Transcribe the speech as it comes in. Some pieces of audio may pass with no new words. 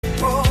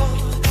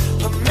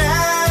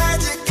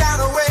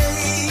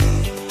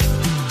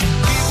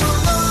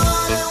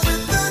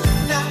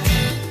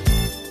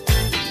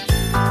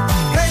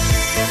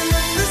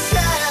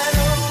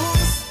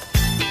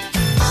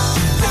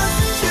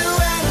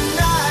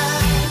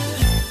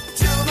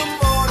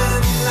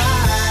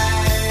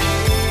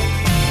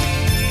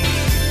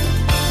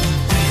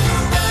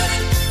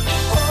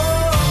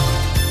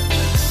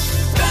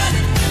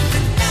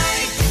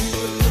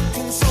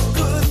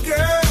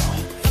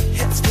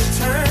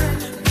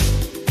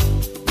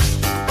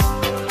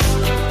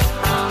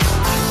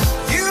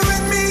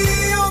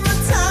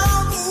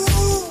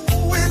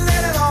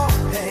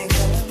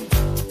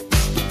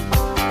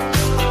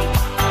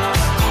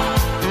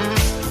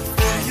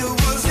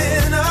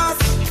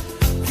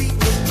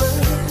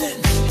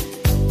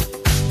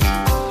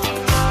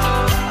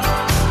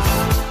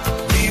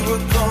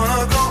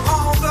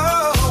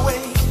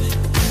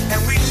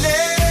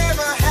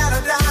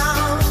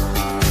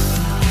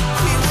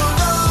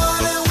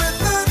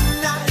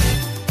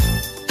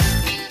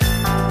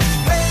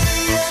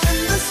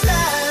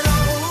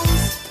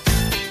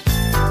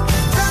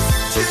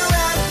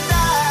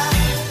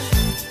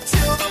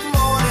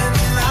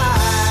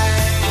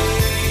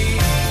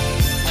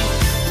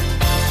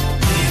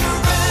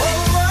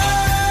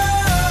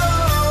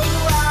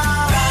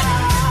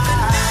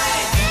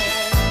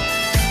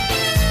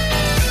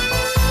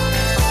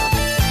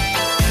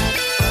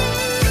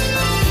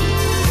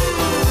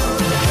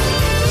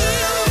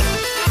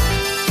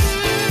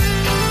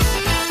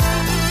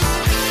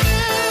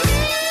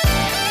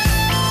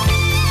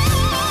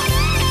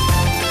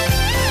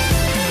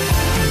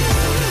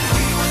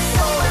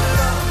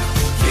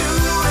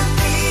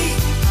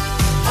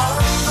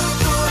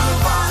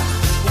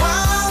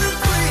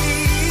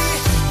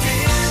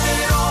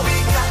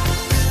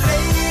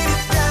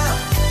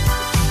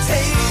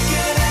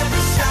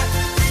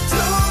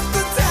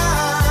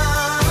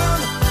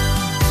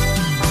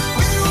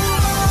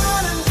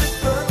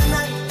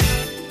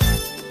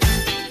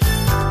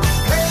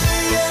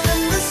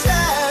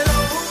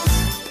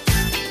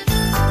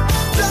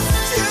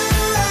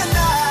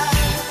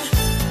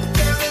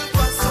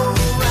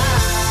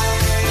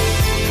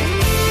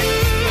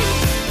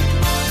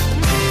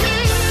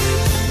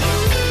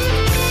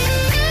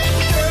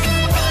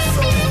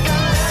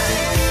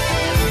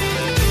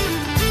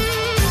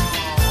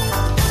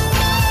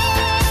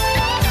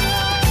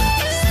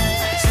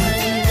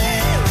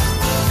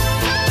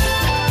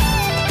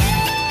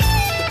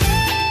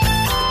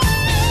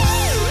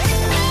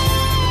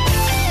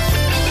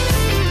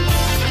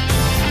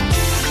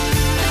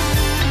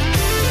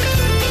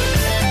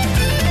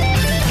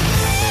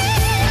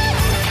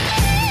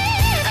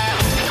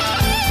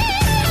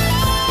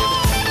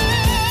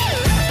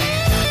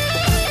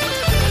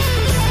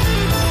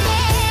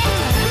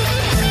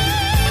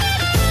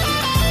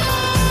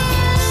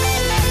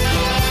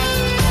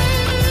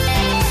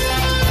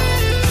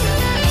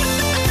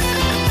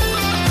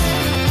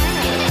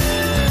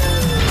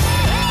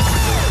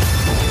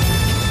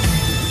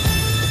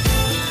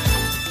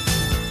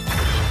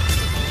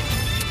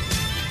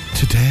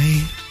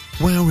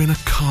where we're in a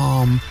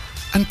calm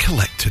and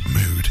collected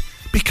mood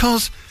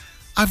because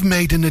I've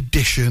made an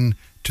addition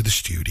to the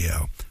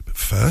studio. But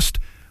first,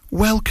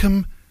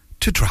 welcome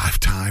to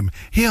Drivetime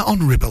here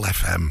on Ribble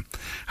FM.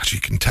 As you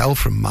can tell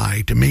from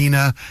my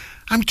demeanour,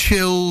 I'm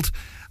chilled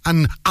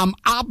and I'm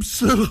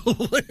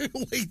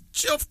absolutely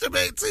chuffed a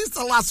bit. It's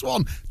the last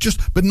one,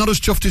 but not as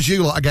chuffed as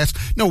you lot, I guess.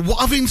 No,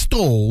 what I've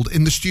installed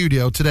in the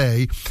studio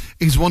today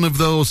is one of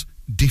those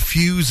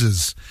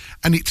diffusers,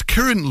 and it's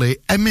currently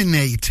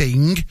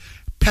emanating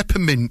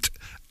peppermint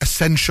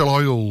essential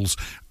oils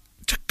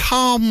to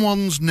calm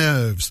one's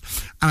nerves.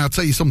 And I'll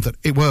tell you something,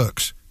 it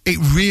works. It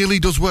really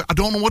does work. I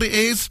don't know what it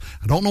is.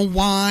 I don't know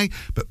why,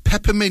 but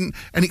peppermint,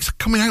 and it's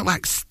coming out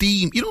like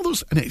steam. You know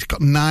those, and it's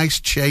got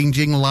nice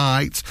changing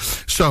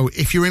lights. So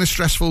if you're in a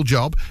stressful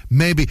job,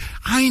 maybe,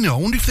 I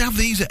wonder if they have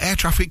these at air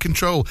traffic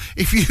control.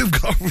 If you've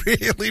got a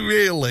really,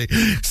 really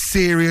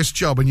serious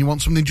job and you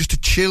want something just to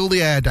chill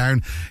the air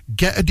down,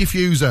 get a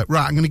diffuser.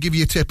 Right, I'm going to give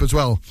you a tip as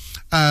well.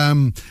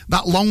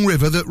 That long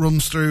river that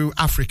runs through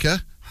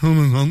Africa,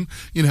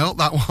 you know,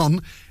 that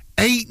one,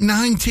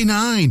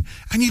 $8.99,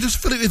 and you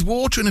just fill it with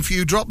water and a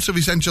few drops of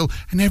essential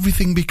and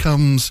everything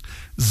becomes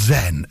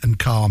zen and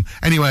calm.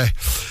 Anyway,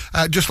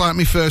 just like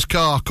my first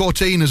car,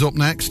 Cortina's up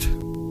next.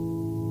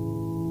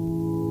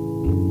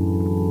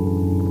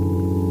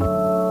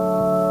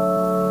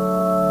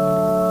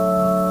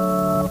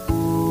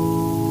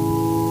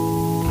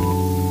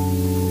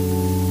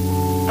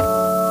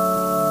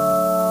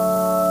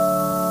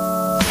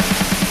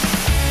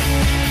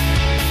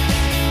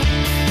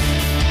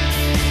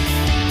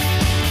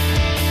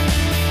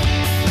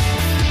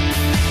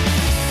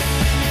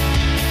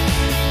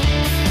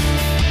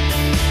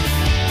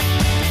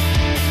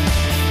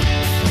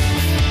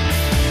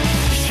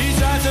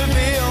 She's out of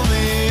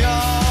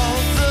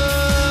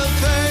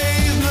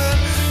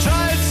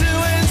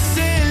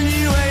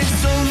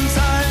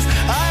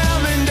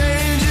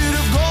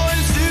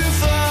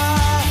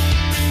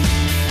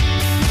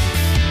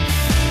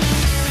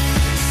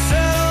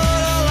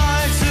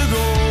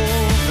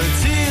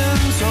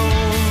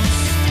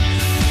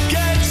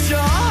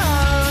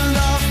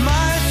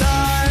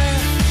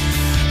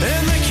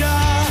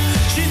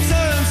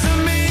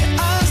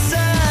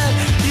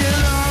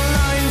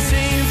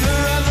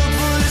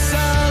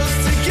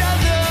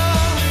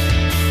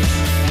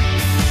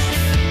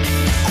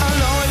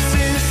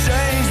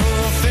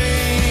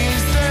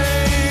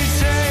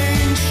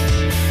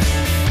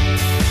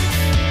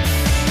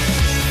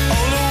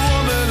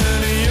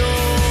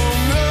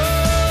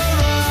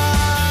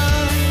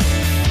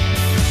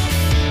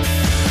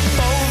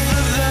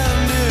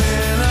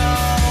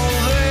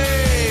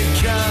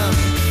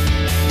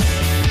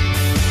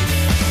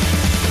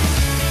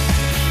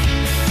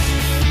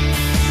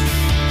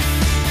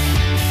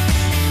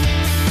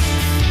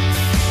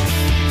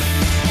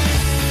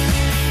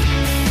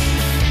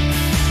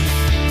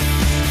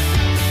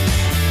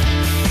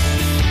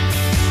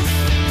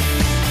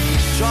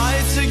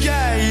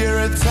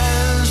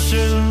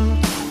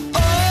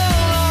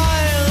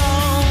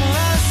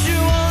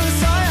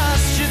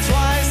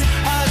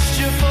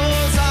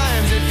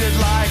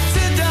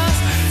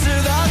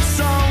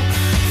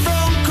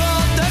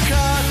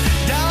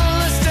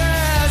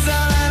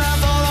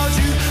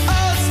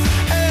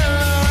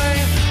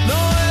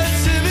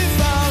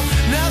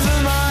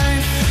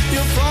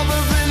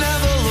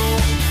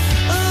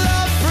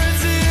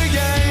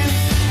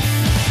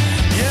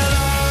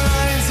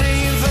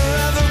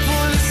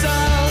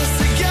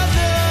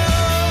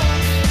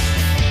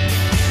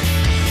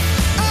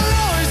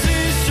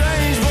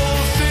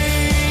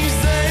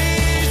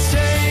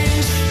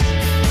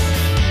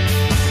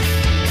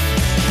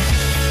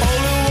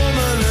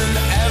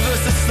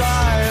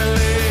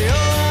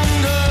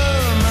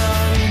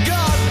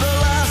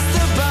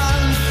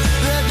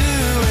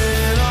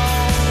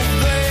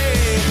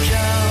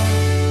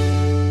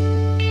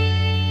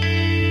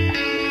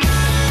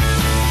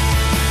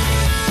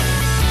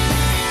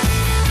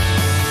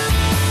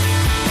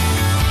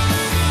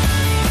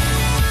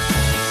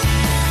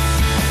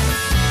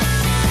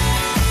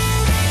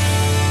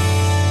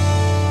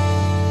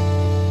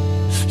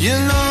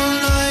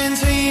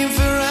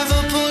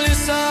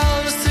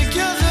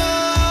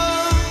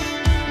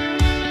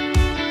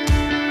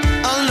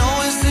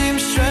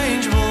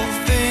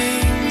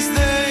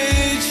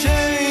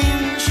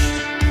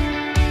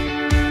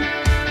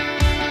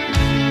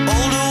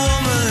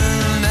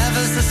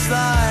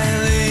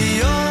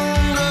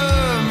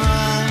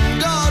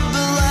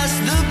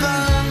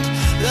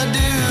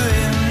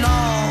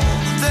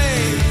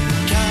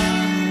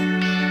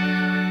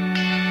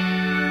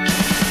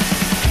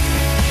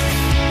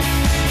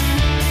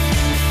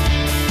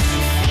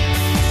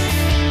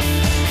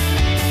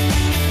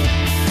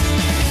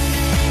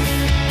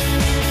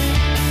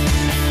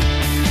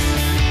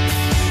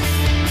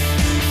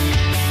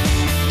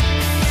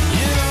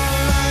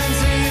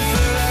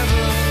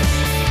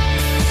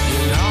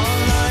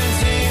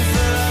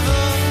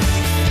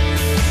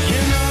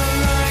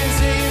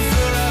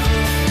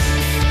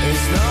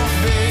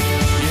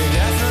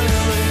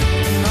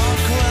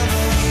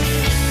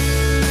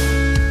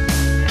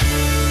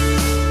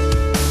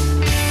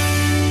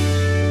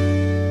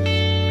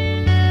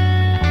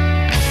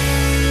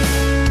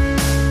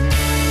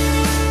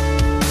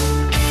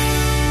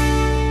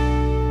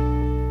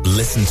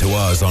Listen to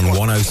us on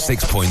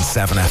 106.7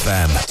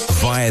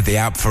 FM via the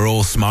app for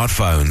all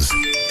smartphones.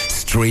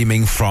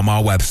 Streaming from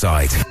our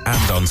website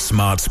and on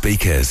smart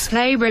speakers.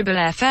 Play Ribble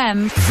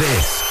FM.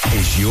 This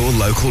is your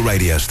local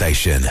radio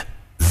station.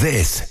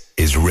 This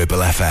is Ribble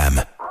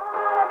FM.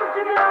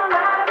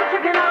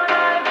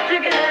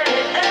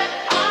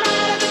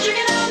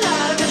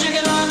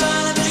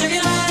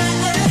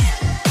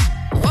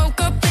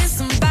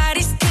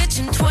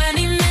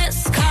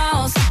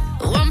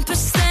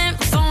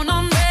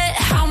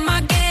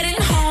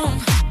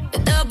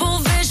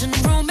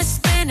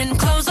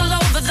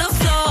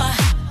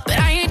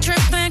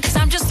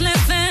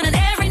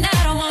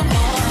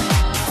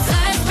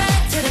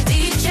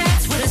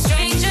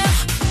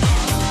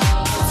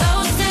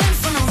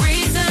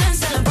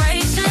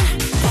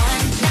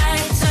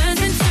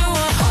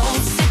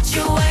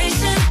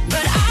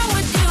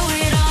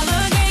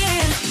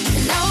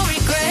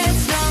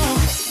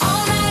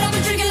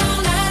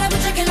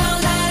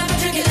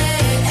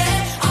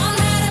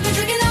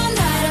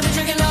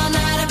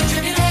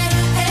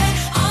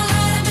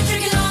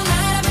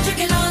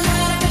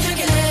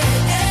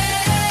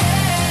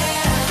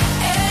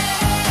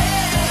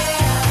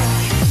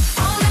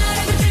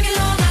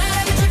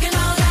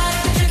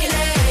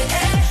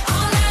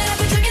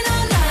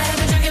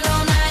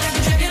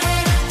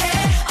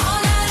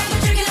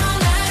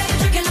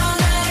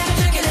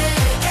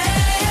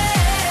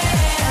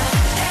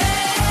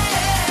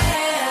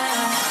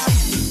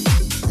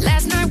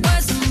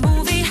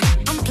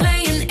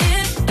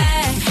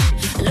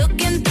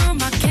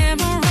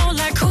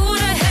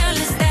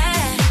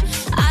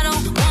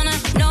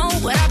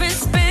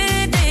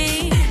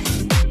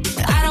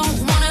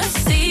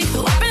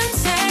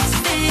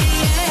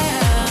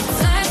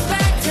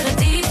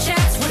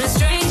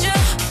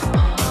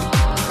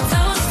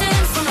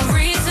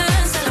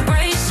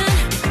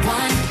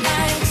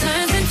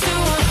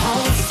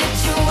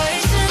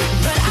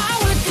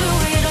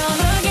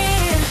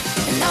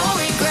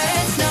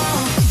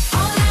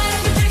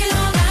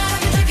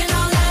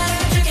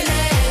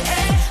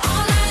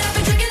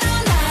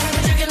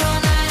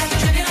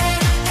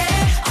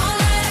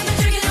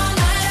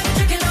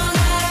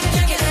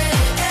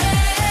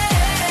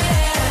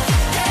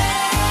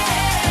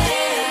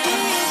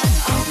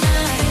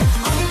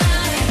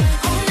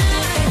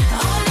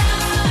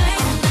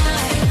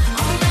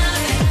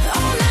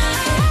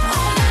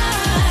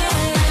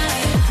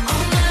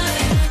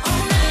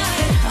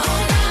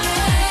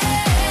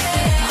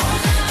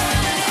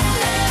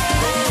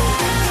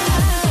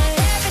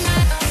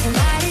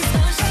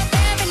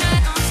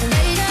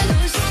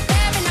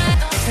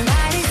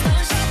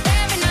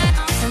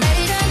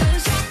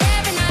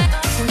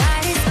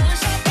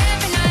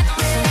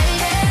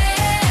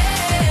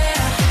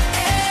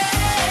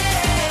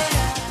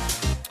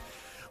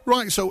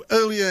 So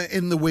earlier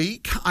in the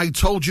week, I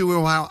told you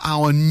about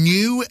our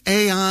new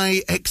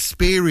AI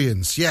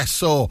experience. Yes,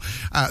 so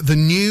the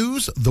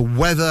news, the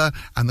weather,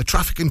 and the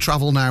traffic and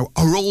travel now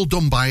are all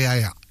done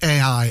by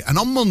AI. And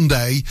on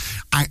Monday,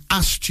 I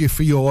asked you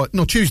for your...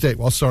 No, Tuesday it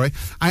was, sorry.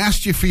 I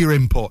asked you for your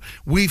input.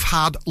 We've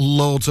had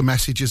loads of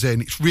messages in.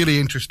 It's really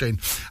interesting.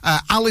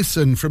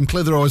 Alison from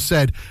Clitheroe has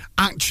said,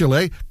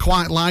 actually,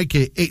 quite like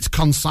it. It's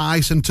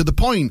concise and to the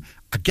point.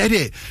 I get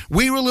it.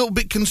 We were a little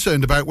bit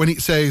concerned about when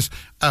it says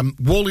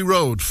Whalley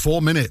Road,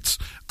 4 minutes,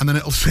 and then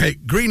it'll say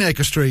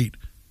Greenacre Street,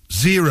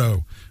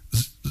 0.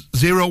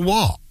 Zero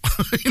what?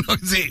 You know,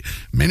 is it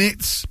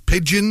minutes,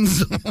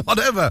 pigeons,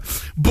 whatever?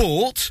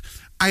 But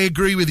I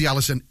agree with you,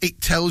 Alison.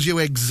 It tells you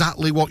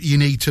exactly what you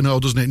need to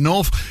know, doesn't it?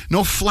 No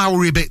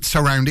flowery bits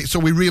around it, so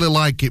we really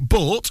like it.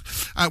 But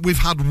we've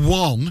had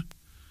one.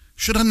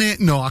 Should I name?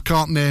 No, I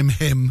can't name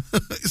him.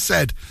 It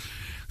said,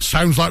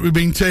 sounds like we've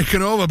been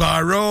taken over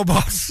by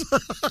robots.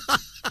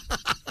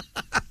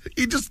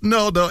 You just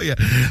know, don't you?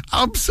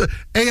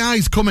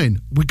 AI's coming.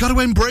 We've got to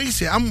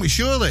embrace it, haven't we,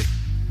 surely?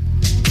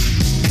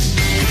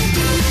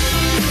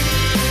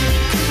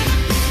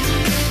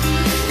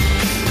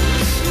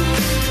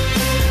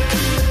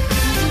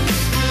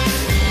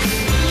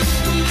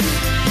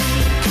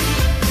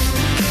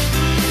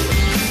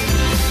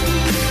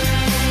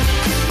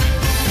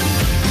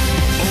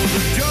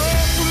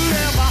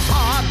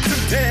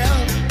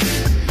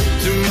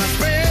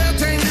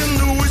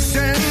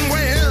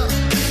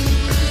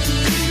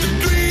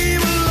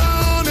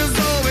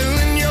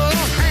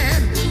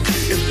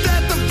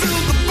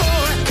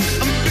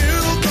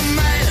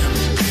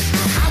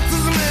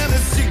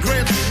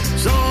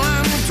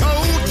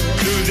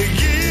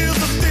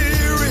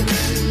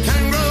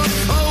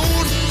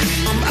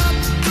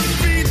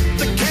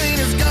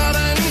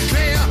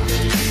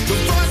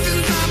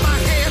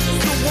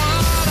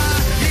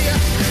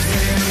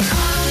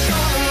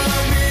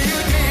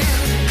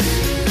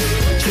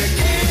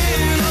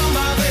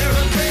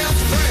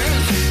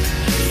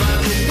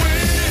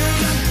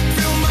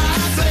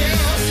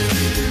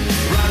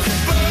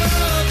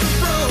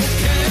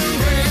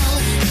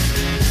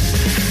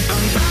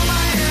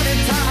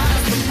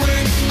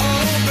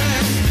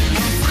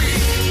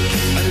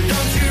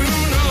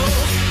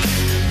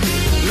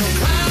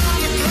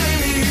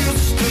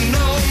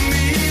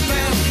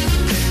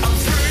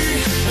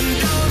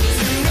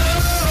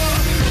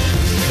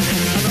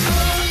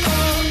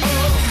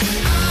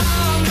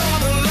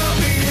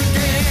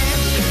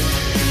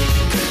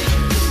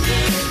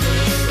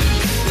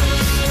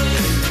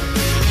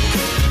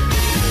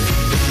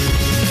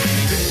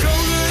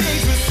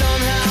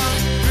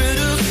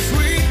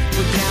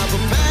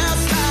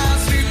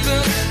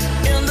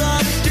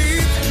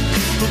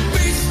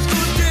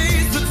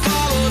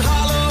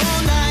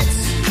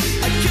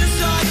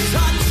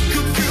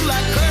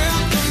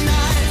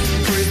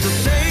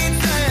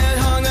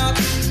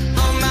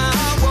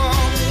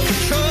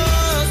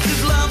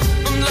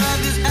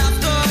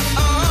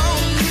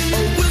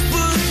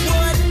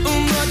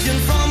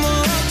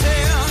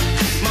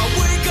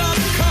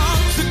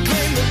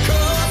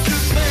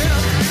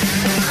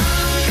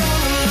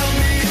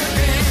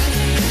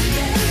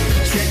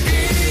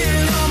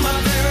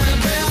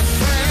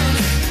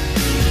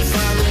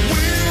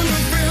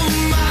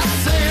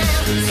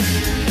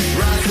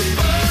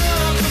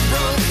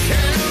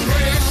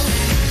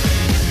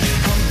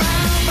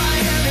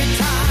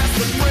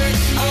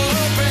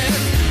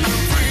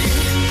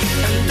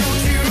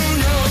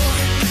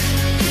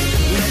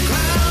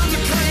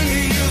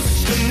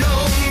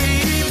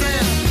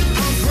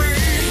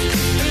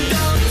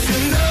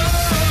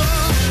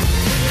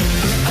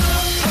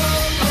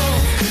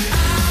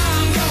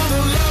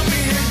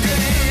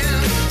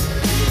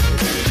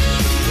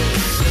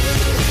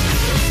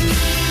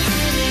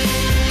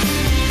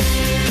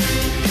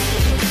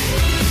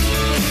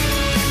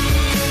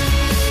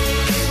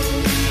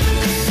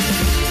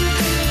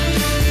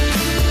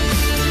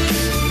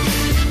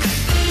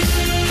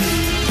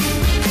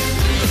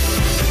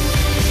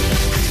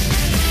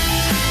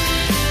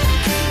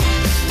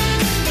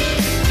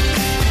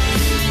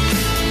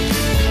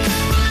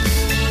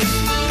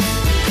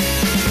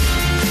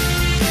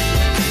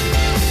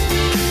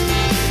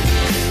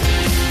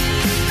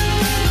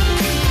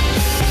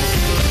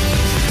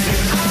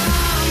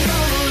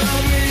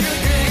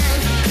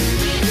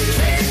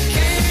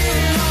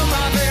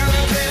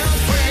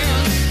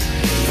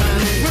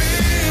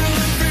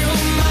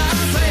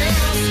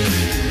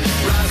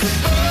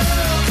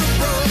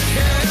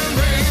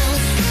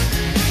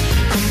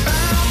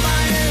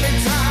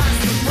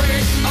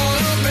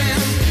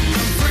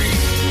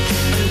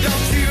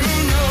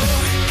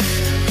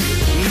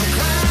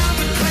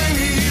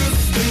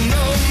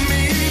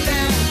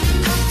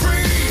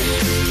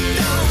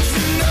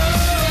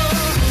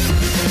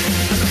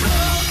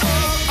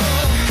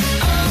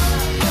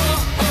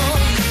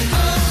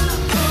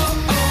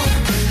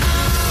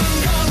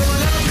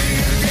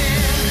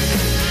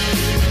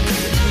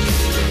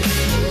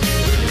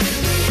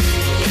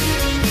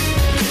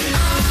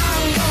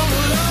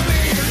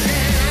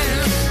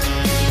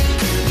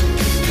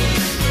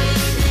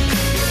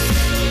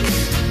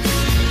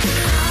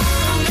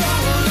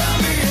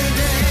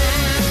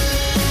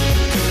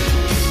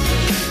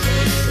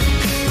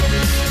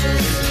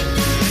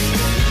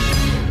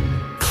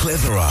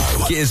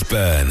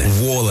 Petersburn,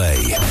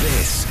 Worley.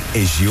 This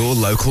is your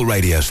local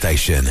radio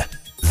station.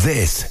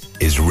 This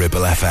is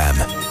Ribble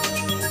FM.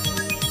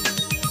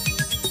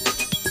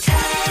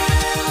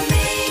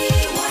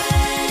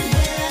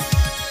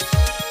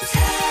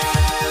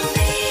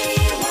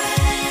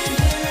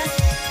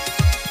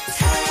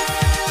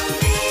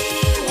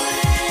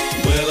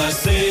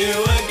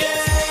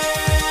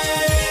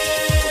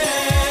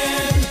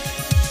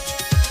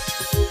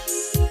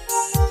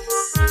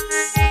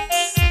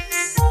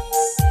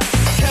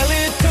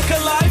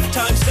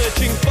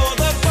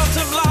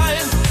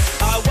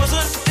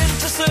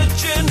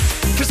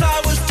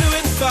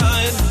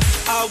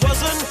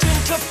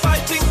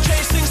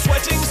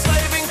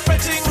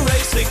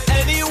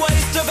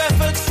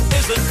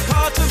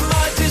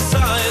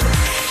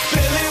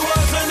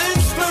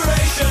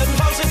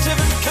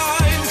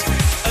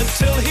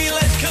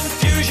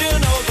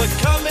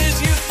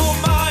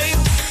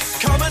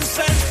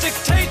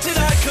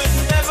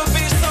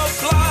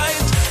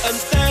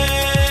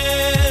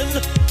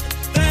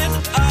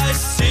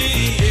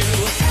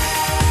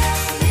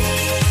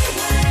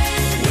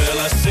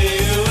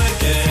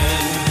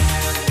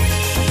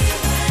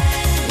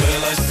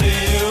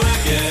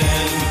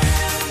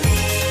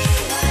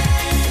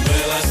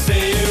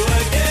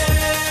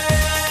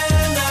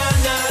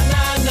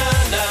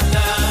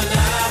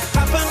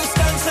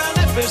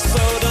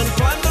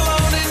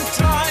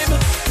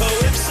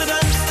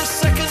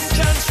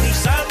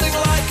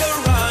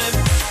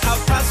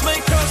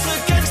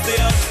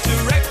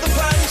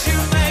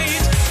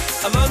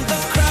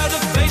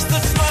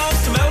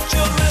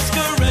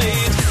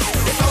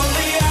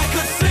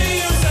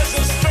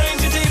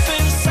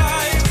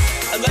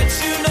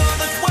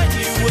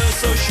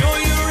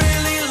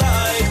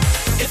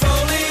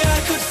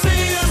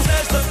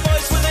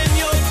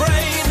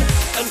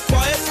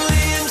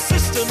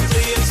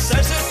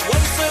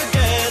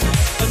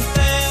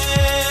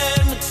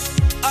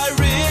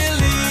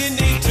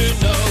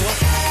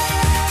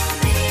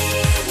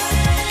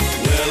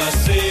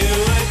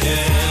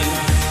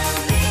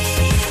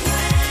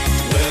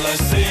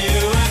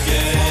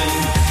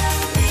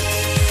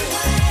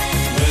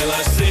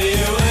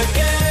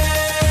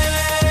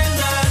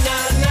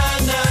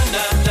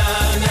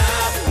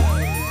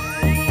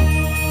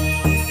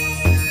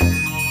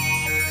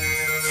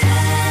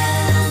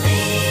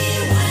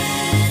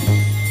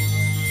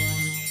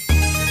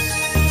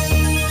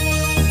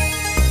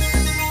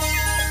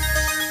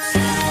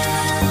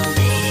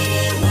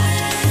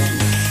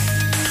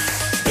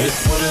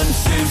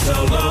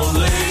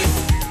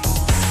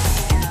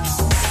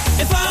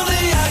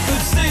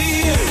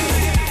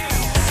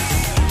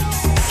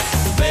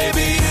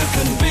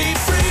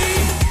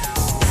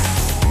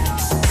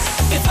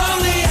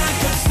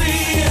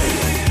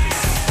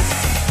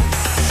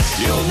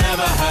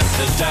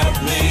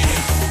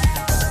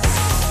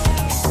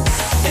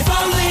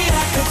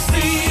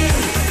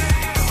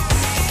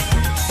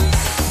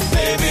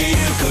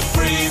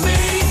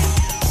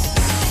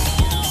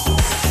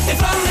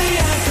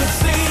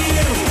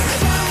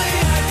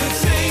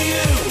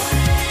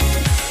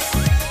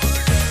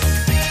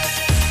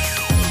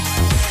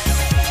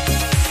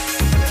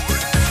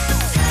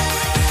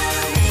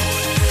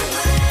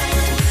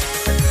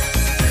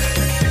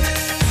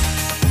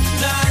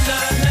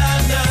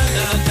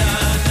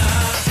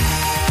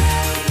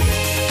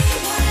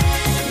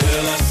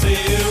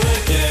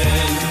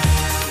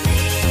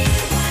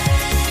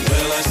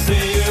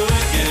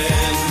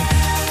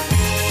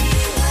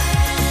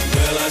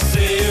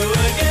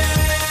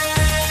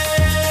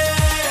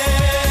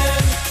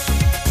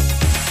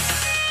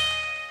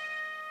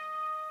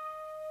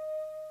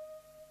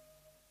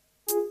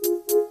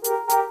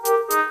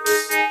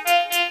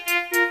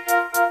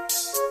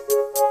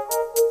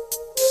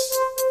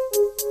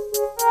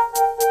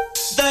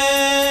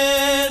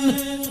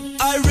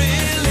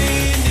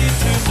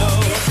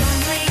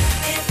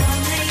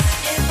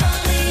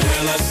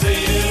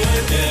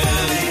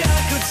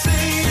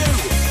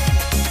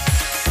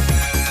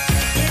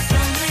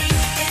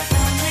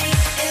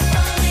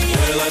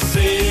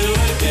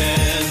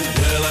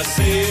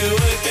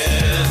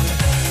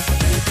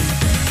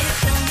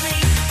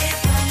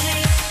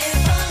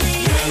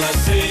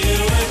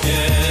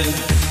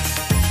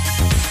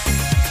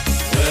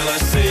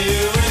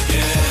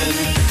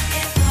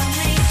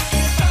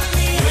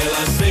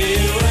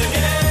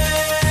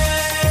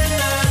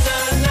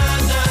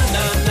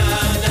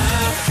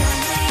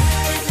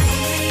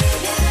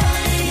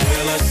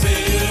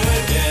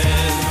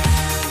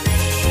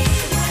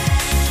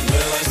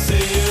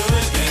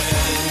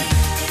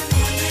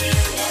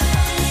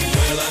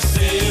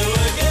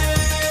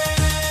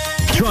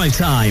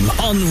 Drivetime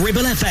on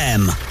Ribble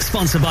FM.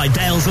 Sponsored by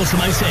Dales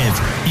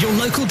Automotive, your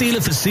local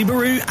dealer for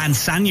Subaru and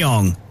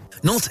SsangYong.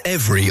 Not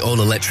every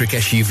all-electric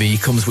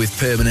SUV comes with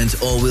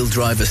permanent all-wheel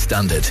drive as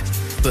standard.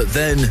 But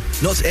then,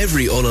 not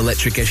every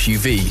all-electric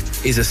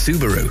SUV is a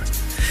Subaru.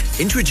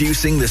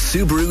 Introducing the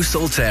Subaru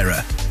Solterra,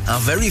 our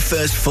very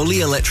first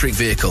fully electric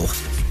vehicle.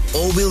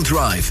 All-wheel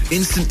drive,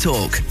 instant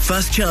torque,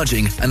 fast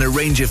charging and a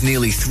range of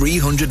nearly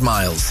 300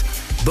 miles.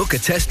 Book a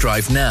test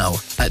drive now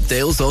at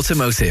Dales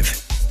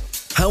Automotive.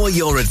 How are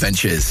your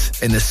adventures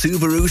in the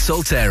Subaru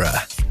Solterra?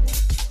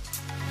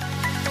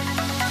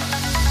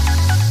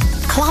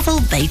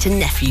 Clavel Bait and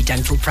Nephew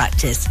Dental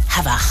Practice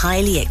have a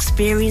highly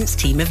experienced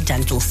team of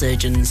dental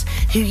surgeons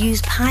who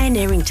use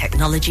pioneering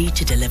technology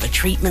to deliver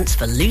treatments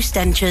for loose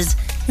dentures,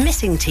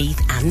 missing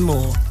teeth and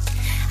more.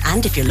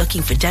 And if you're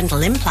looking for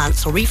dental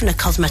implants or even a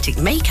cosmetic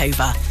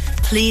makeover,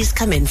 please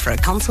come in for a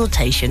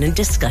consultation and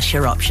discuss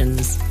your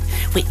options.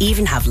 We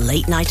even have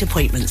late night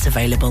appointments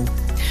available.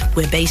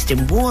 We're based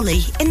in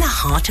Worley in the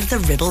heart of the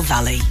Ribble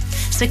Valley.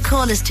 So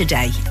call us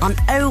today on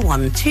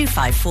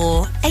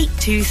 01254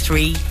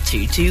 823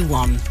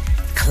 221.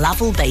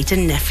 Clavel Bait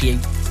and Nephew,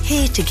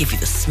 here to give you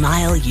the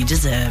smile you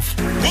deserve.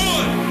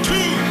 1, 2,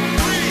 3,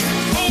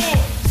 4.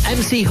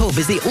 MC Hub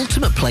is the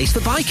ultimate place for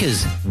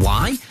bikers.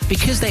 Why?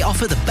 Because they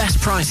offer the best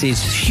prices,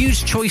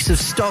 huge choice of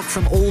stock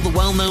from all the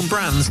well-known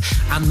brands,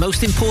 and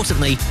most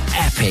importantly,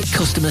 epic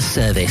customer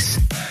service.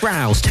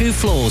 Browse 2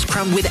 floors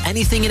crammed with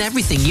anything and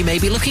everything you may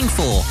be looking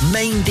for.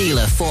 Main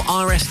dealer for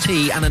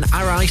RST and an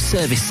RI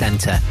service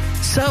centre.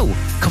 So,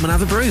 come and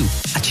have a brew,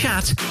 a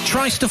chat,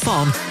 try stuff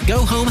on,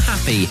 go home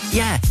happy.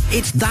 Yeah,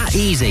 it's that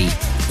easy.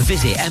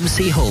 Visit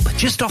MC Hub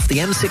just off the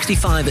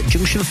M65 at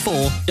Junction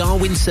 4,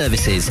 Darwin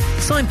Services.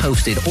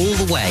 Signposted all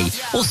the way,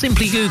 or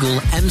simply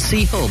Google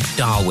MC Hub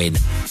Darwin.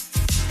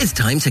 It's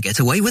time to get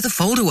away with a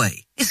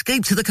foldaway.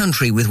 Escape to the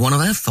country with one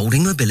of our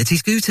folding mobility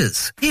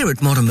scooters. Here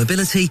at Modern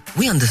Mobility,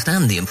 we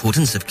understand the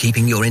importance of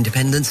keeping your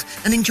independence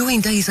and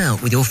enjoying days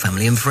out with your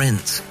family and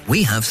friends.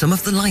 We have some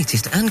of the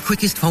lightest and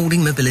quickest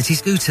folding mobility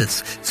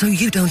scooters, so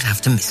you don't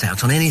have to miss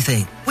out on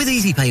anything. With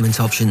easy payment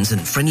options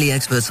and friendly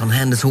experts on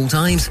hand at all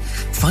times,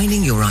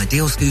 finding your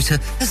ideal scooter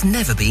has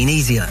never been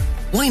easier.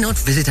 Why not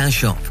visit our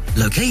shop,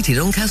 located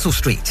on Castle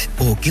Street,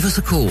 or give us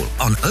a call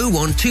on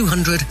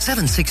 01200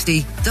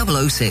 760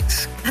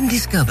 006 and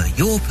discover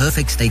your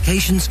perfect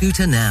staycation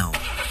scooter now.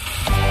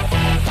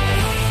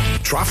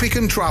 Traffic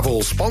and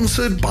Travel,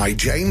 sponsored by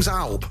James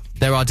Alb.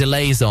 There are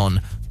delays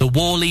on the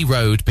Worley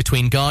Road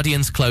between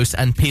Guardians Close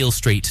and Peel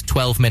Street,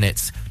 12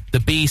 minutes. The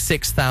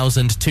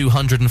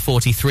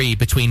B6243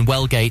 between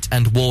Wellgate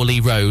and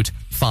Worley Road,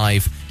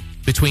 5.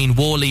 Between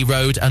Worley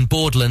Road and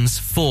Boardlands,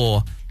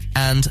 4.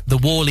 And the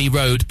Worley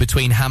Road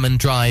between Hammond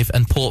Drive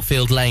and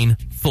Portfield Lane,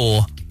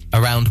 4.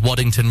 Around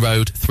Waddington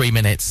Road, 3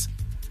 minutes.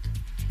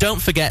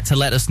 Don't forget to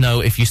let us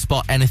know if you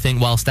spot anything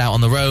whilst out on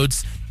the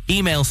roads.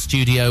 Email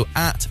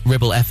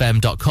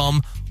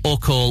studio@ribblefm.com or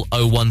call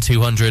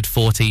 01200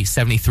 40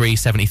 73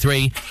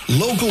 73.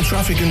 Local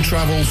Traffic and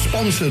Travel,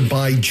 sponsored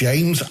by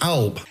James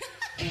Alb.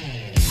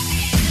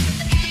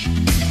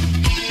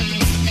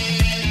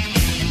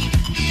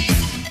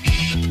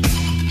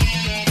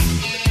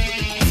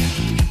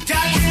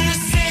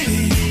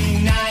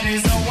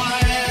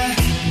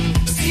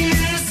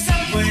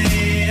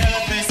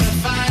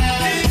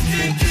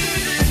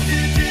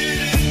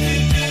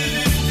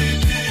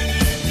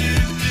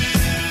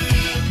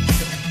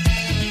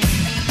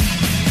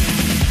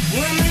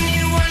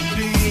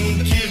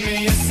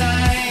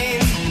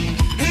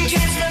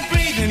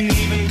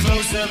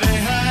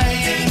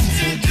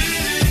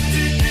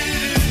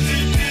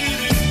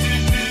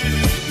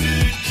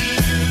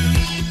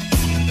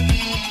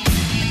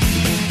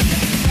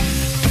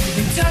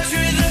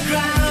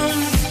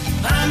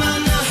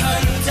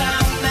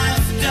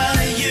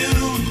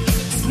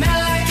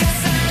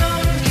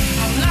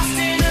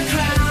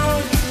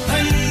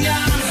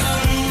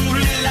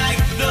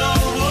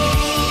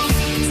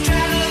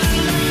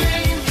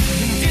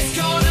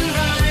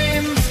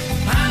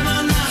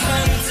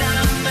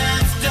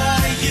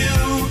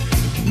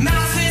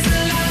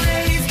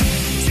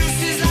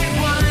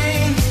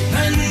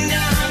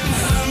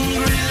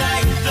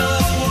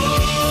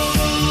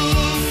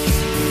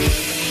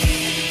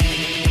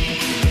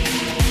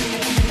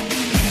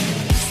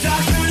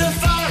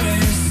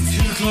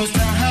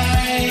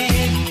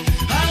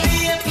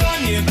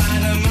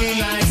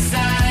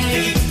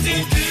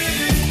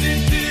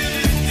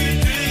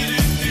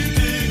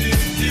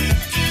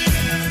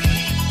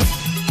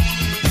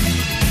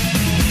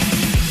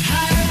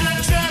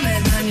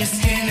 Your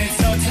skin is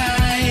so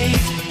tight.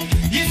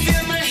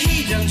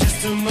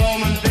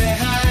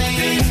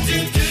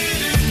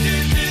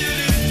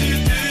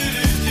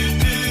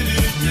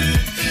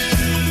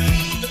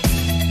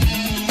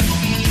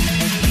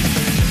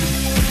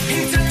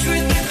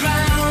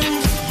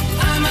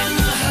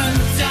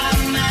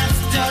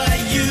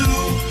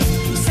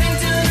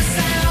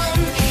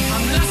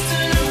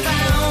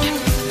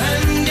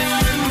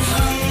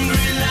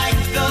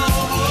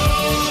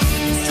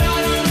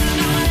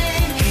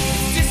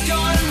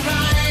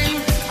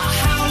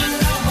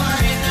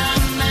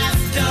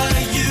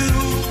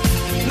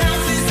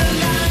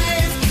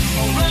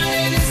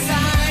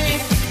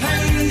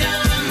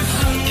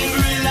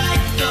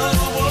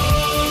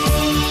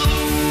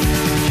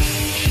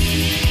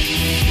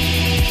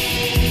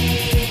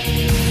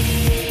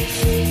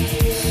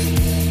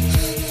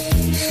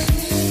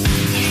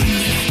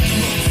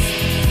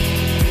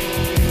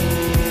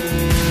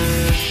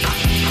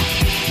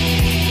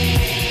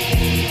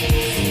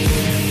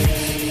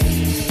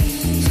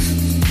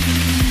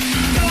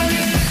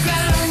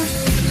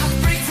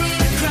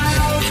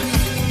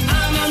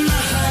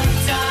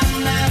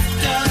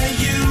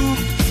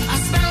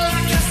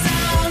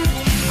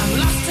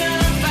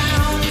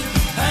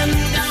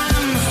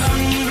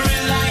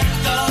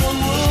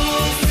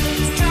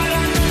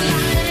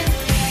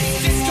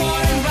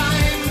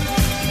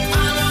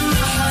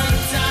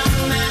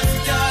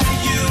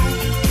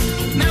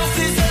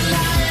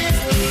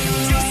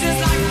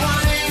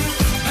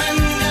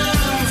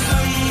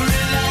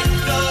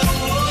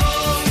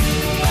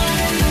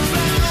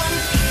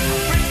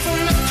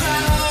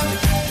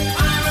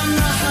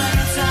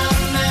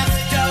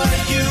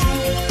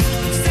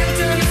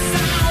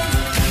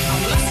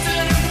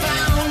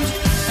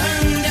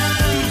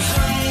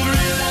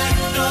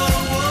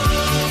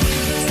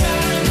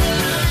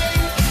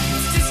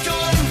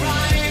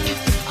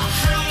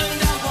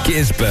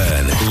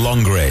 Gisburn,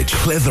 Longridge,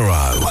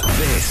 Clitheroe.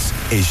 This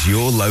is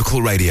your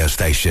local radio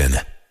station.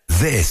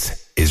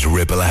 This is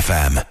Ribble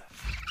FM.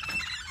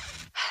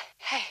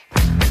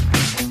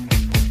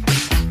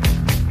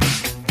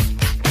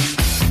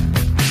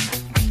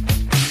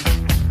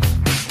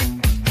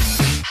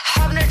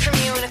 Haven't heard from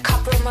you in a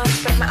couple of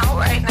months, but I'm out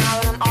right now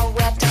and I'm all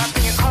wrapped up.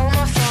 And you're calling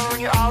my phone,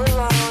 you're all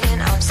alone,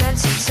 and I'm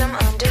sensing some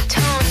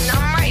undertone. And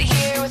I'm right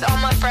here with all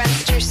my friends,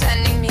 but you're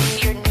sending me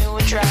your new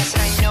address.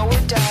 And I know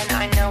we're done,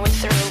 I know we're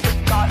through,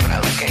 but God, when I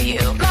look at you,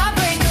 my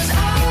brain goes,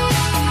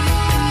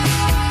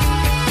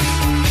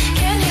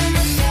 can't hear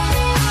myself,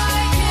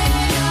 I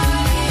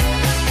cannot hear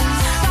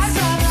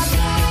myself.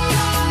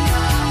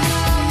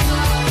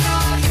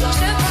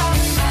 Should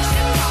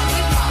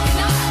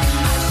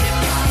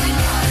probably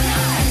not.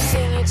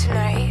 Seeing you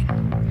tonight,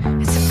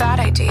 it's a bad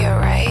idea,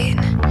 right?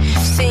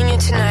 Seeing you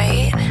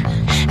tonight,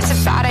 it's a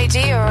bad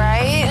idea,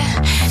 right?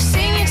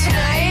 Seeing you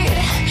tonight,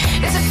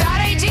 it's a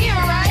bad idea,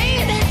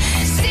 right?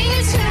 Seeing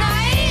you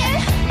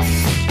tonight,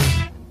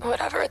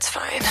 whatever, it's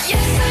fine. Yes,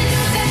 I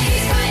know that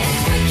he's my ex,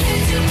 but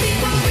can't two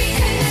people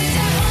reconnect?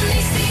 I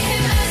only see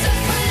him as a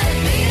friend,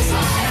 the biggest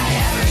lie I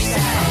ever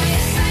said. Oh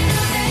yes, I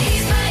know that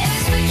he's my ex,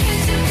 but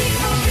can't two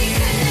people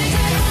reconnect?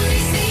 I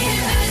only see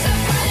him as a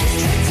friend.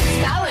 His tricks and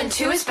style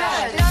into his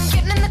bed. Now I'm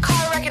getting in the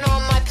car, wrecking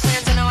all my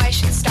plans. I know I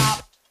should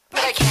stop,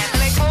 but I can't.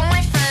 And I told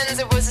my friends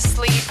it was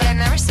asleep, but I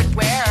never said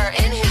where.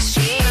 In his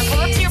jeans. And I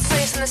pull up to your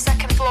place on the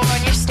second floor,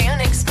 and you're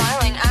standing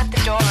smiling at the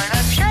door. And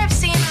I'm sure I've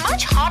seen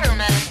much hotter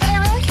men, but I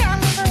really can't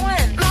remember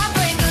when. My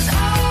brain goes,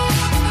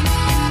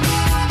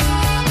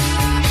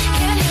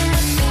 can't hear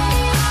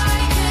myself,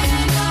 I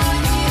cannot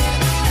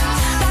hear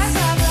myself.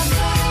 Blah, blah, blah,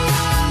 blah.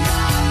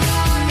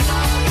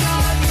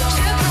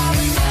 Should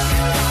probably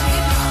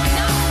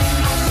not.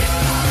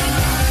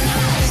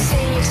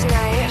 Seeing you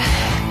tonight,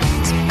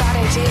 it's a bad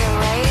idea,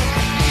 right?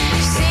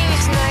 Seeing you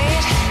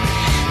tonight,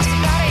 it's a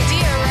bad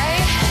idea,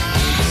 right?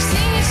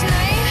 Seeing you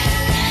tonight,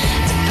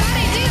 it's a bad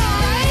idea,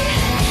 right?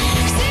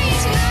 Seeing you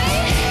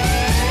tonight,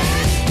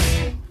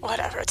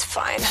 whatever, it's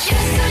fine. Yes,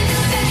 I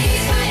know that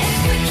he's my ex,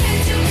 but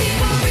can't two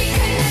people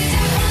reconnect?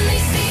 I only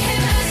see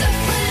him as a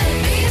friend, the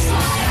biggest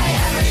lie I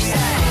ever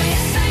said. Oh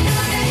yes, I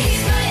know that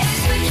he's my ex,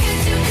 but can't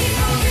two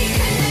people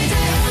reconnect?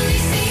 I only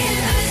see him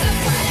as a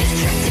friend. His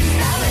tricks and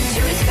fell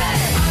into his bed.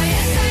 Oh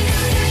yes, I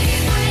know that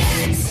he's my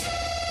ex.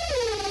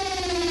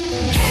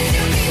 Can't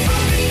two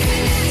people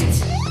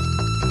reconnect?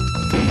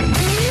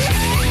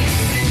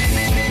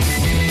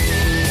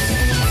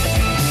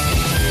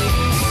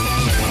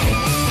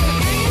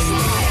 Biggest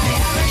lie I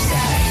ever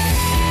said.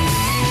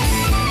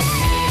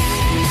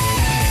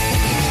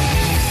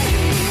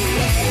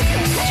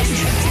 His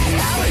tricks and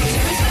fell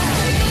into his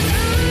bed.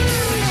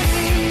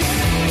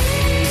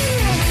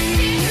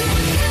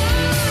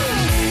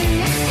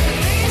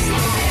 Biggest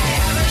lie I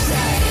ever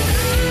said.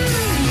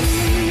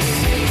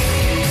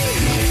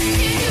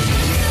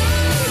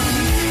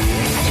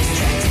 His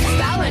tricks and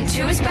fell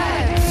into his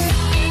bed.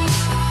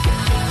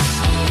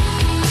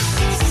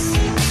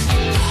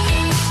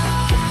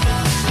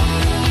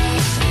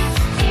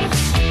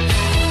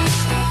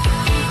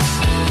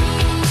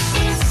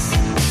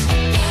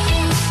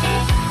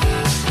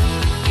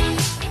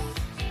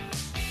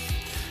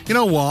 You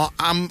know what?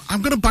 I'm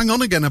going to bang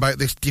on again about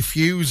this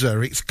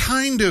diffuser. It's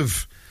kind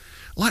of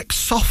like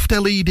soft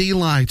LED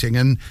lighting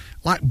and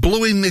like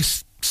blowing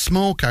this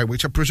smoke out,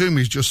 which I presume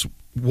is just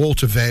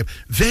water vape.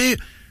 I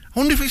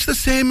wonder if it's the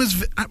same as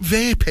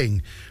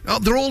vaping. Oh,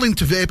 they're all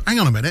into vape. Hang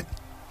on a minute.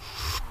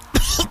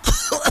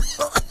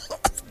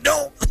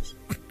 No.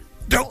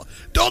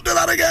 Don't do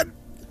that again.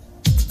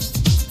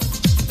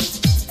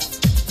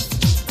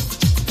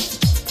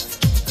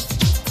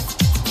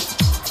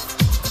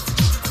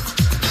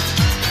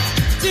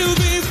 To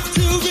be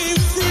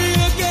free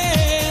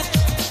again.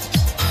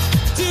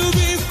 To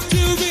be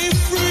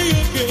free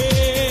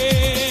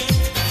again.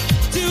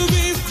 To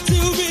be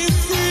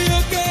free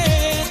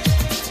again.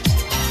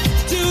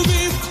 To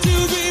be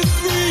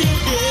free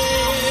again.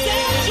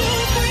 Set you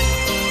free.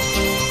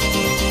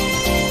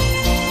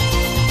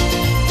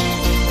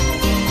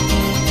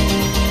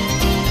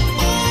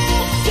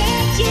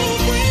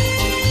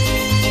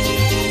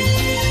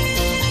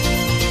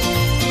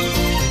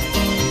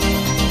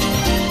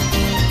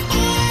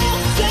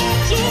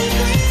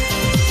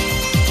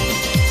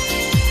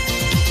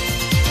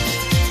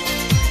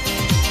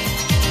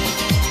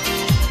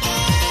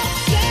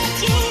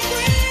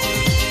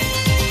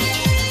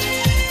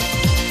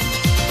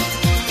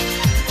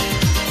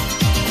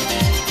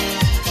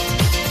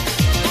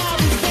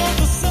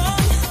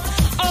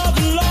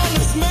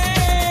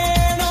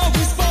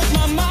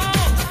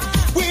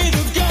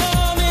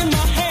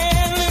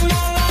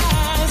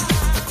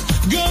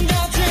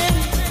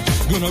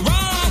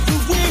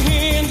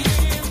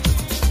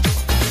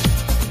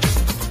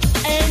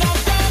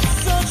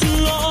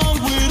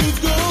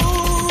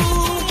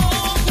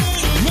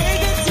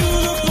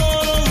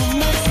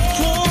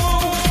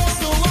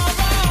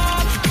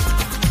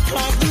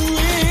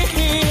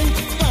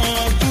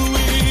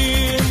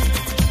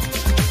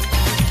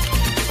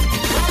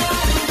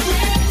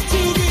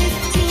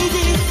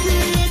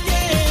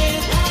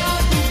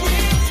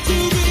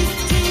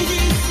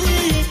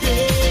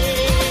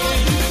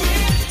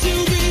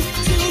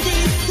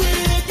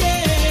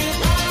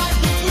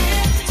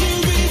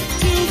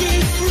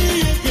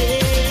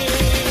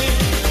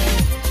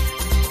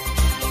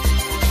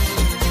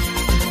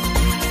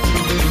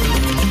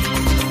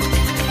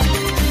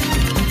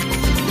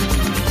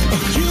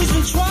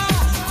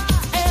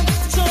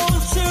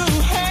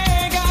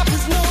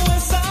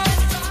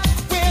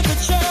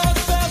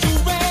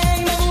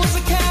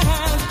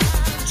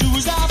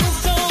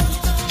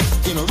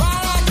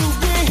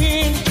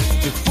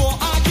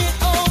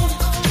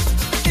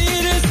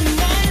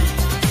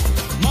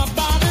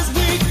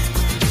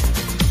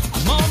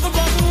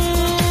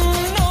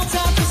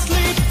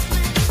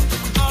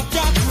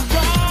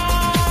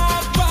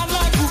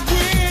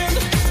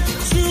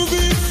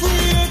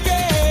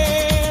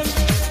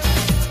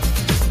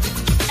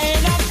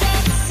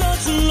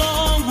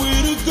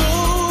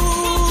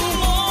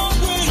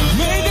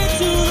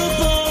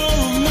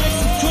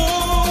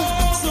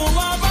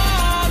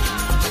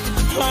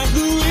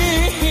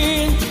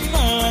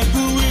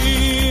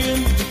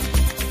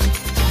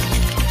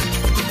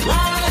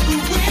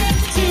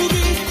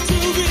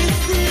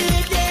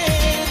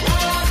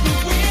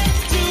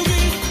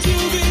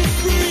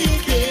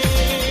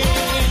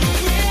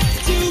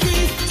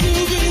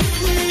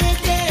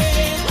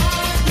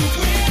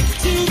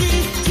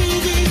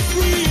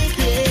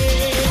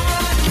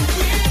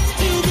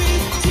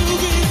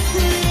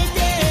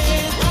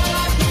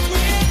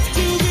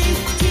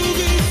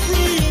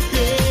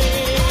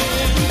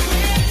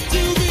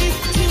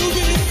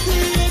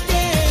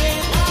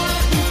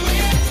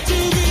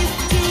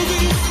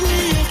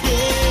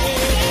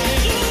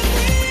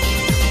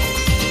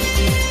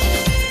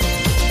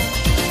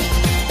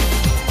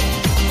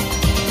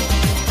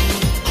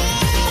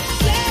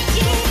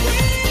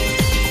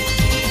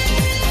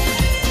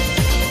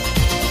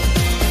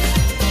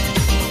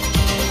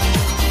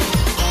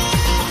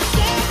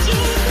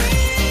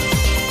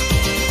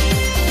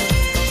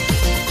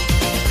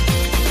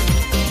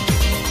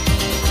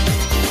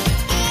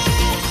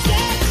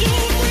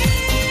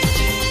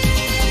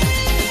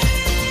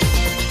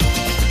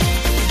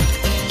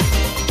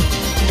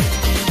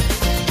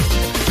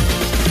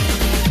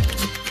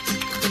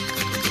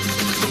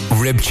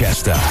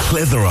 Ribchester,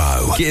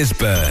 Clitheroe,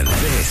 Gisburn.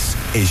 This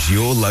is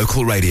your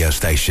local radio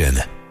station.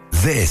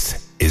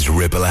 This is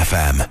Ribble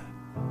FM.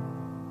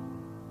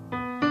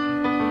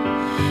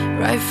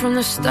 Right from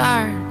the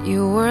start,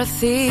 you were a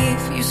thief,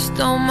 you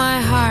stole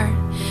my heart,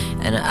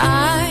 and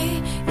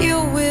I,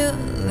 your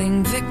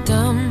willing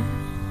victim.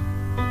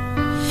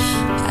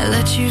 I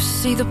let you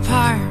see the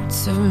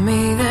parts of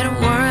me that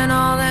weren't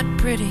all that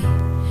pretty,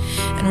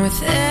 and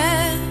with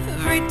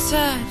every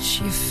touch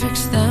you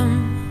fixed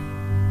them.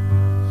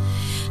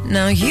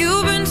 Now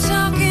you've been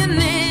talking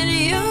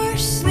in your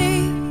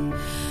sleep,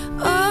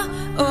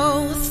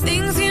 oh,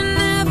 things you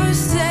never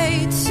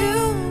say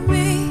to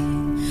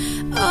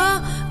me,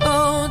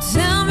 oh,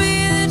 tell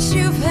me that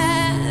you've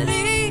had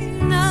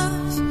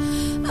enough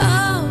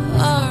of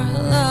our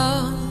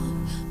love,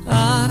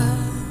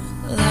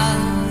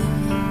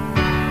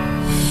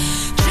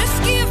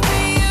 Just give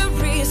me a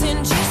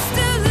reason, just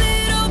a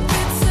little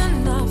bit's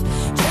enough,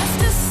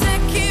 just a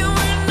second,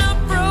 we're not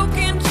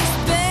broken, just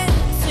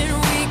bends, and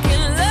we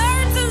can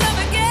learn to love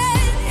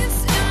again.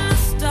 It's in the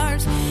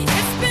stars,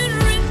 it's been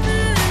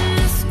written in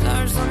the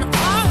scars on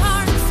our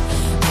hearts.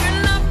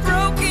 We're not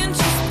broken,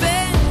 just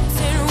bends,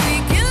 and we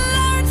can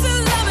learn to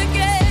love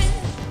again.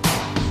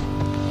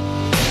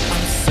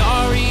 I'm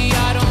sorry, I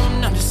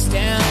don't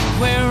understand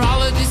where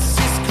all of this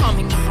is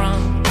coming from.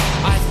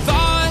 I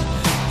thought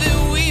that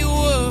we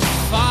were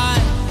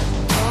fine.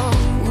 Oh,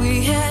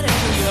 we had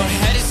everything. Your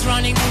head is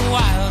running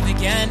wild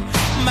again.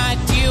 My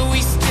dear,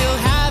 we still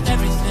have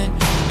everything.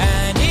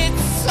 And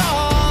it's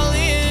all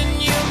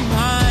in your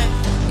mind.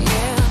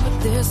 Yeah, but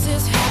this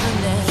is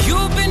happening.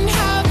 You've been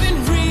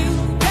having real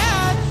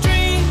bad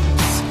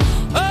dreams.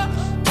 Oh,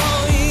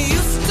 you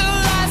used to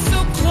lie so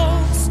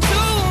close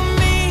to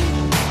me.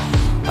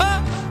 Oh,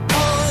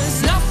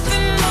 there's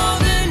nothing more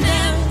than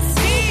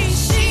empty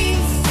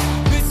sheets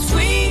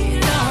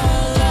between our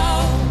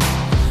love.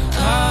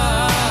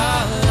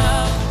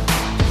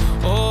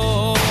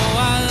 Oh,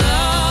 our love.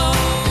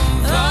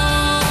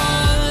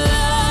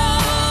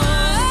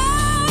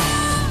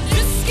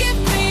 Just give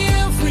me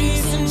a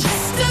reason,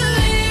 just a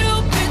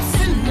little bit's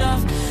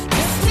enough.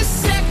 Just a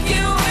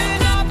second, we're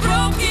not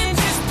broken,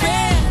 just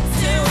bends,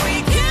 and we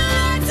can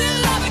learn to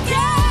love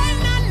again.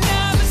 I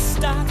never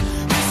stop,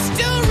 you're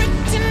still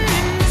written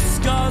in the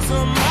scars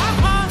on my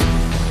heart.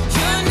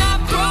 You're not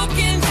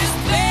broken, just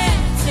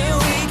bends, and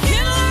we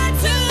can learn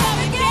to love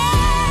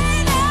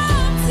again.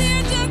 Oh,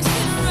 teardrops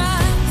can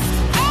rise,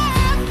 I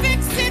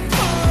fix it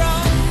for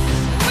us.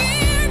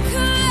 We're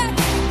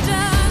collecting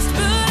dust,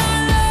 but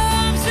our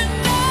love's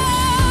enough.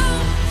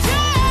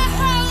 You're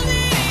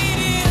holding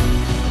it in,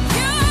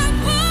 you're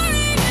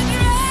pouring it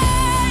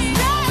dry.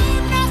 No,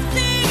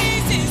 nothing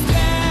is as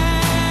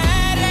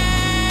bad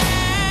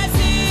as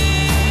it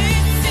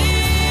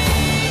seems.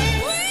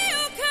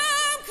 We'll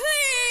come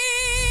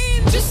clean.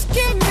 Just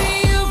give me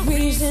a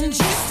reason,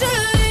 just a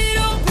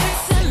little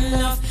bit's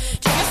enough.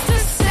 Just a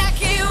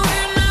second,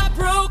 we're not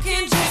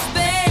broken, just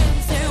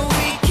bends, and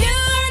we can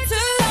learn to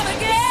love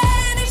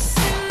again. It's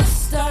in the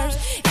stars,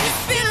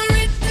 it's been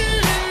written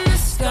in the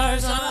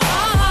scars on our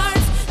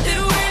hearts that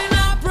we're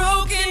not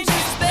broken,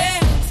 just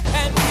bends,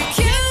 and we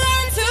can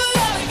learn to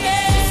love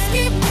again. Just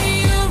give me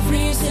a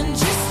reason,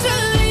 just a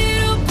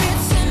little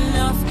bit's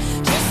enough.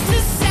 Just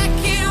a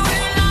second,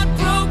 we're not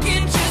broken,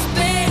 just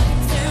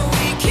bends, and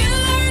we can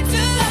learn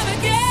to love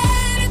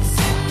again. It's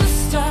in the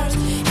stars,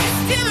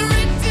 it's been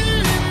written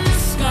in the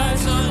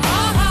scars on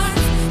our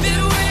hearts that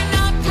we're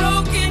not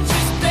broken,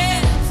 just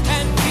bends,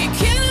 and we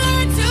can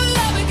learn to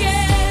love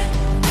again.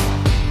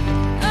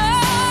 Oh,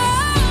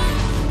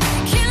 we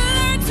can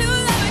learn to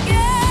love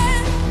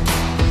again.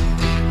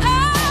 Oh,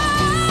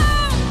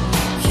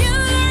 we can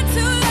learn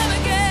to love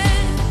again.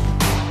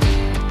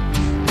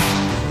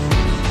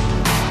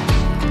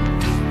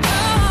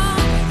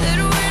 That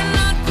we're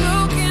not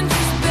broken,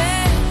 just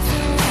bends,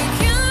 and we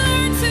can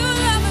learn to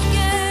love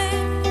again.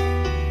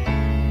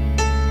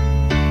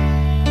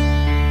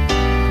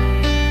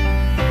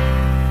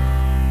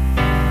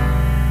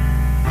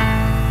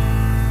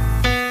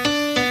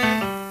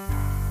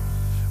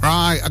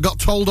 Right, I got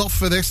told off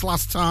for this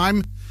last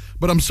time,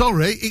 but I'm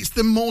sorry, it's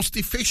the most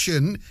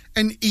efficient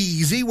and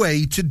easy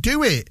way to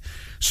do it.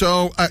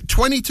 So,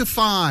 20 to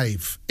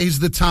 5 is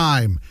the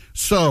time.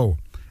 So,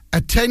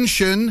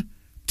 attention,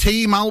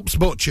 Team Alps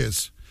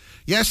Butchers.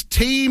 Yes,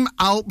 Team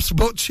Alps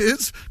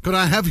Butchers, could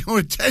I have your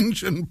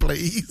attention,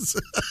 please?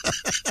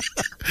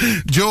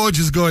 George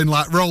is going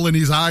like rolling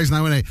his eyes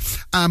now, isn't he?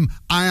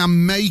 I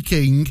am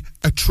making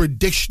a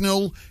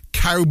traditional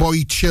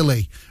cowboy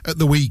chili at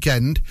the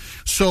weekend.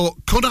 So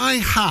could I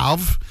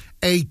have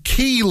a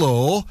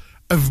kilo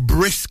of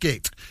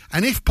brisket?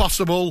 And if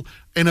possible,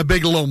 in a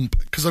big lump,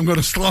 because I'm going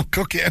to slow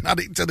cook it and add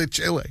it to the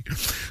chili.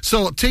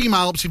 So, Team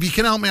Alps, if you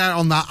can help me out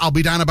on that, I'll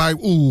be down about,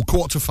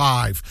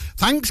 4:45.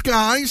 Thanks,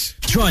 guys.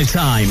 Drive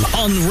Time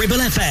on Ribble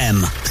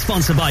FM.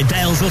 Sponsored by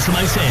Dales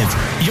Automotive,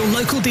 your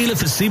local dealer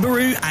for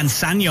Subaru and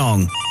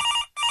SsangYong.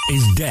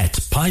 Is debt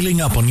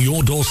piling up on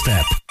your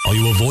doorstep? Are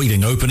you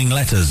avoiding opening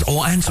letters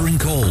or answering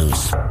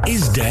calls?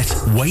 Is debt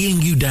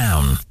weighing you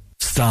down?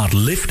 Start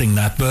lifting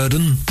that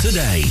burden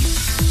today.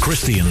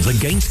 Christians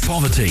Against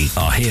Poverty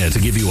are here to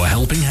give you a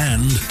helping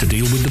hand to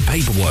deal with the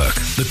paperwork,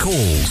 the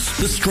calls,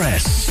 the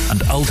stress,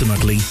 and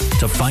ultimately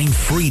to find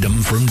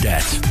freedom from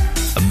debt.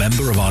 A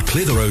member of our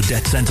Clitheroe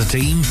Debt Centre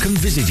team can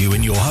visit you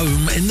in your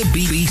home in the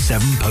BB7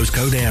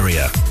 postcode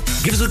area.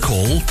 Give us a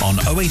call on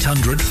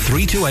 0800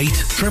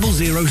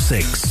 328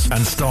 0006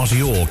 and start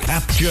your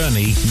CAP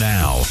journey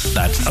now.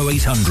 That's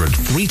 0800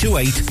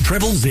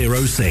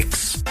 328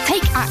 0006.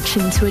 Take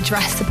action to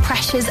address the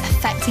pressures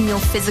affecting your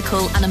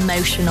physical and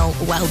emotional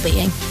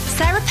well-being.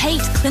 Sarah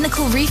Pate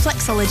Clinical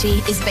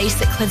Reflexology is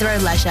based at Clitheroe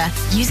Leisure.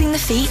 Using the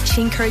feet,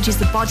 she encourages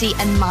the body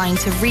and mind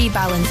to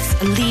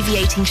rebalance,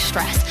 alleviating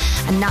stress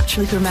and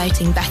naturally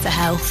promoting better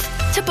health.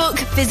 To book,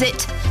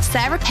 visit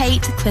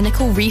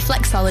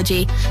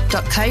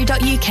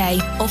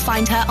sarahpateclinicalreflexology.co.uk or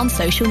find her on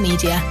social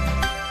media.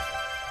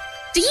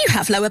 Do you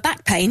have lower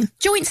back pain,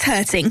 joints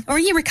hurting, or are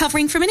you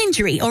recovering from an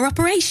injury or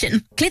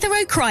operation?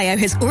 Clitheroe Cryo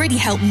has already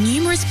helped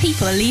numerous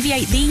people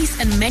alleviate these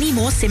and many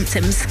more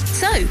symptoms.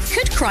 So,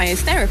 could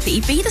cryotherapy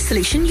be the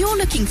solution you're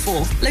looking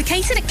for?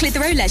 Located at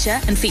Clitheroe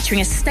Leisure and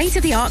featuring a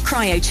state-of-the-art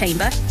cryo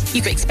chamber,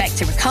 you can expect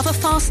to recover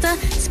faster,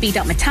 speed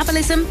up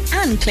metabolism,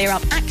 and clear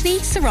up acne,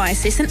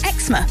 psoriasis, and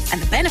eczema.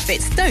 And the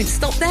benefits don't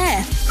stop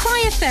there.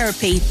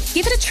 Cryotherapy.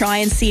 Give it a try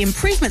and see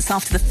improvements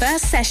after the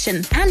first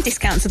session, and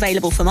discounts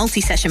available for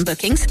multi-session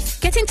bookings.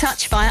 Get in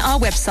touch via our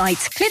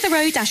website,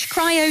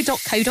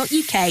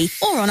 clitheroe-cryo.co.uk,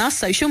 or on our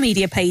social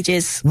media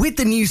pages. With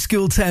the new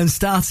school term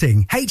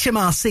starting,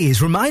 HMRC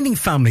is reminding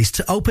families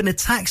to open a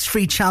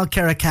tax-free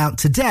childcare account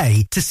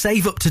today to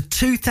save up to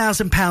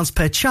 £2,000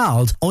 per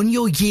child on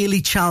your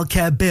yearly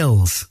childcare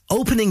bills.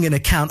 Opening an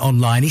account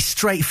online is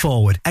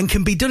straightforward and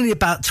can be done in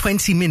about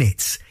 20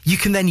 minutes. You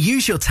can then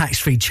use your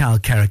tax-free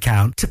childcare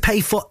account to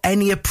pay for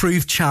any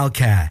approved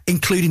childcare,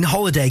 including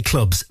holiday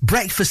clubs,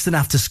 breakfast and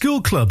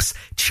after-school clubs,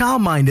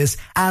 childminders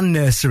and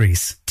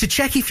nurseries. To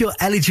check if you're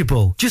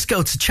eligible, just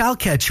go to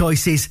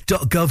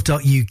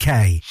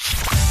childcarechoices.gov.uk.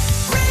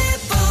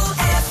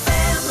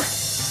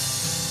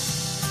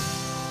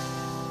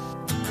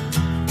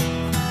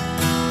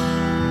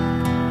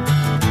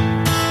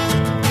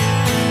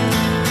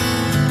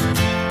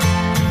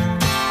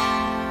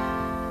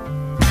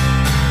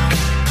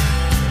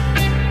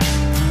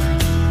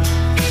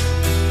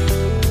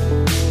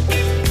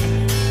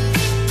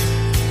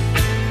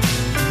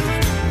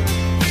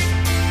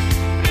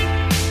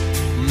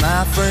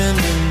 My friend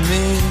and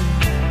me,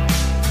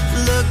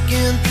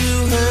 looking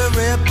through her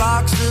red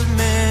box of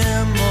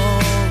memories.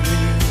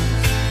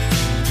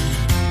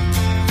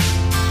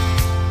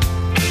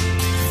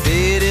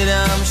 Faded,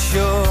 I'm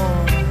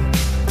sure,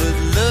 but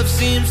love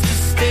seems to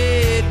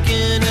stick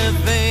in her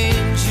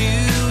veins,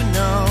 you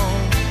know.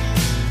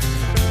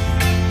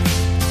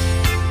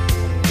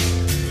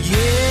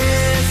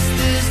 Yes,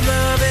 there's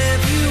love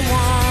if you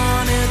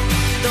want it.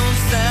 Don't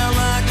sound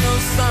like no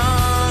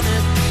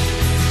sonnet.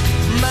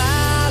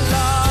 My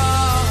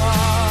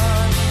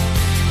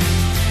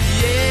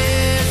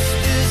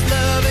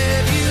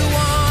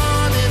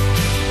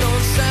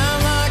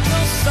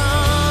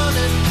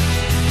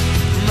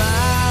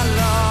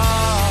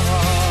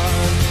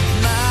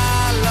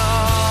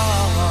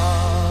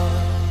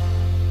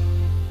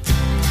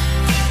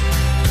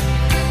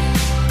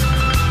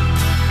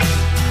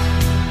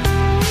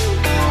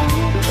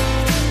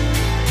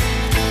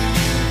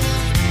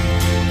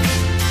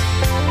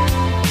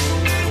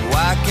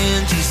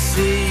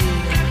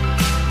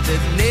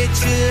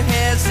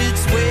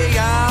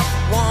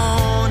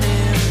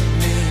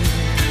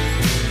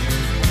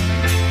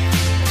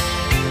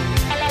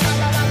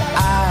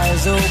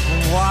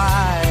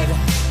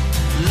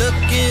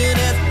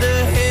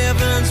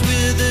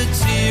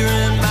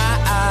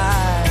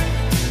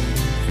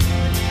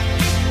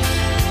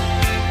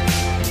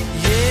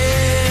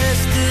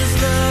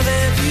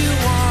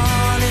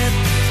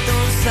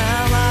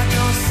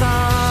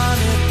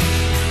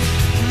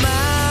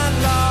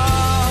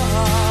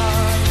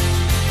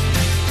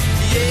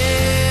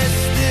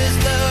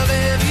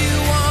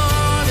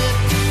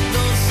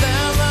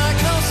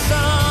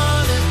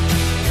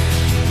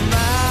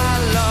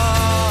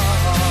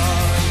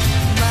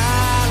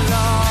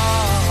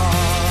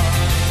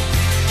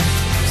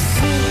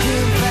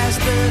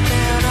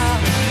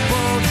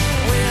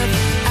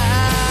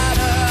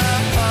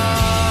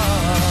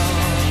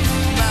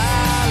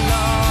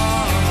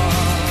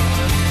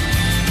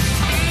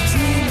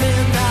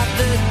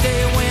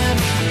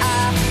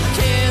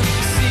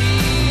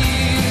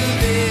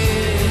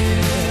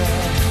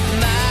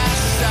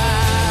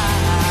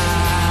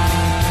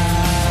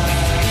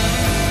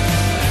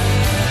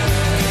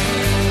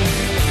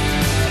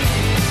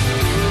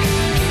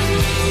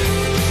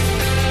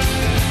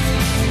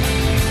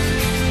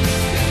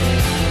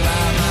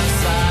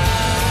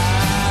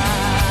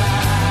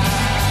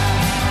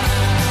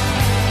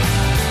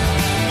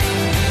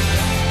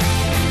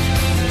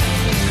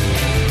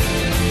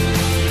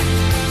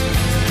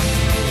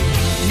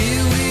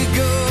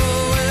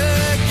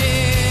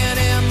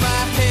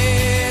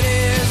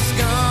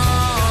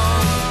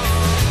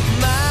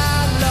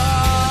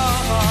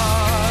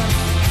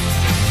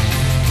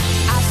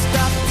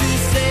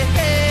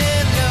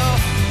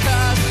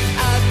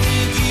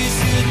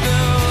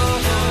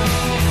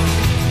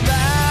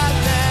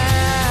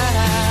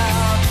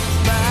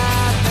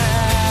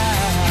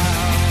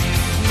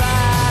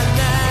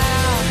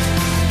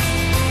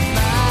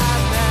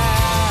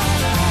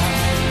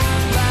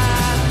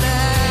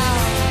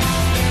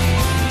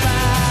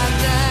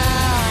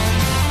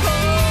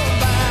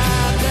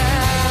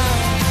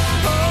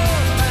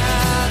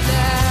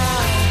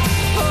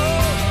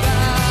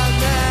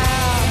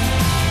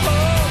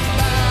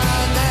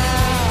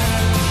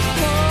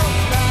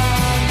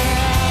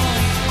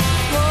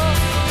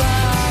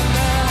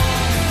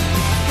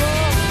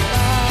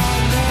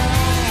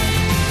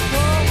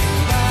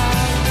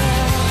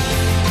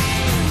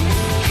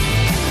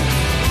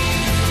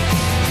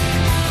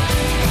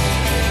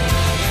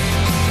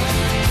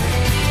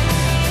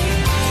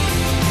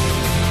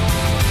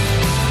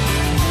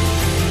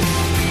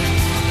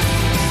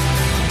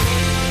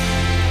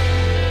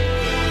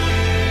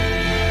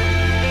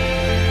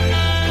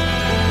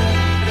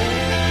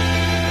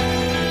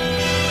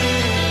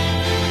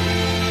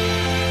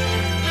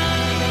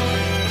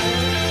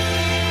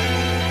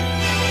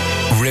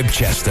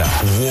Ribchester,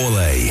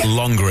 Worley,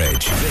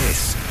 Longridge.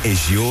 This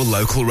is your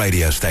local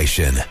radio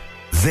station.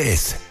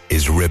 This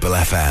is Ribble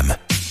FM.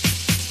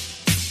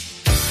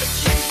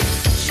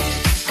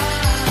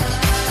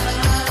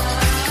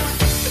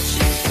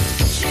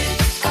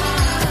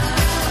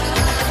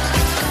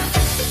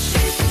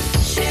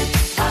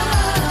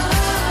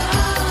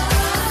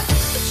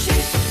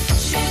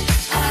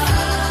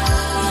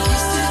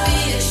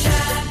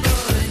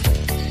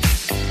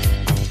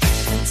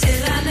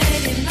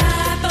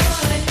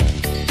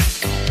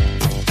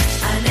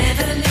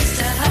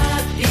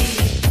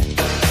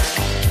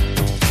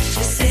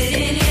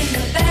 Sitting in the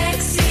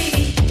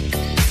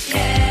backseat,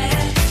 yeah.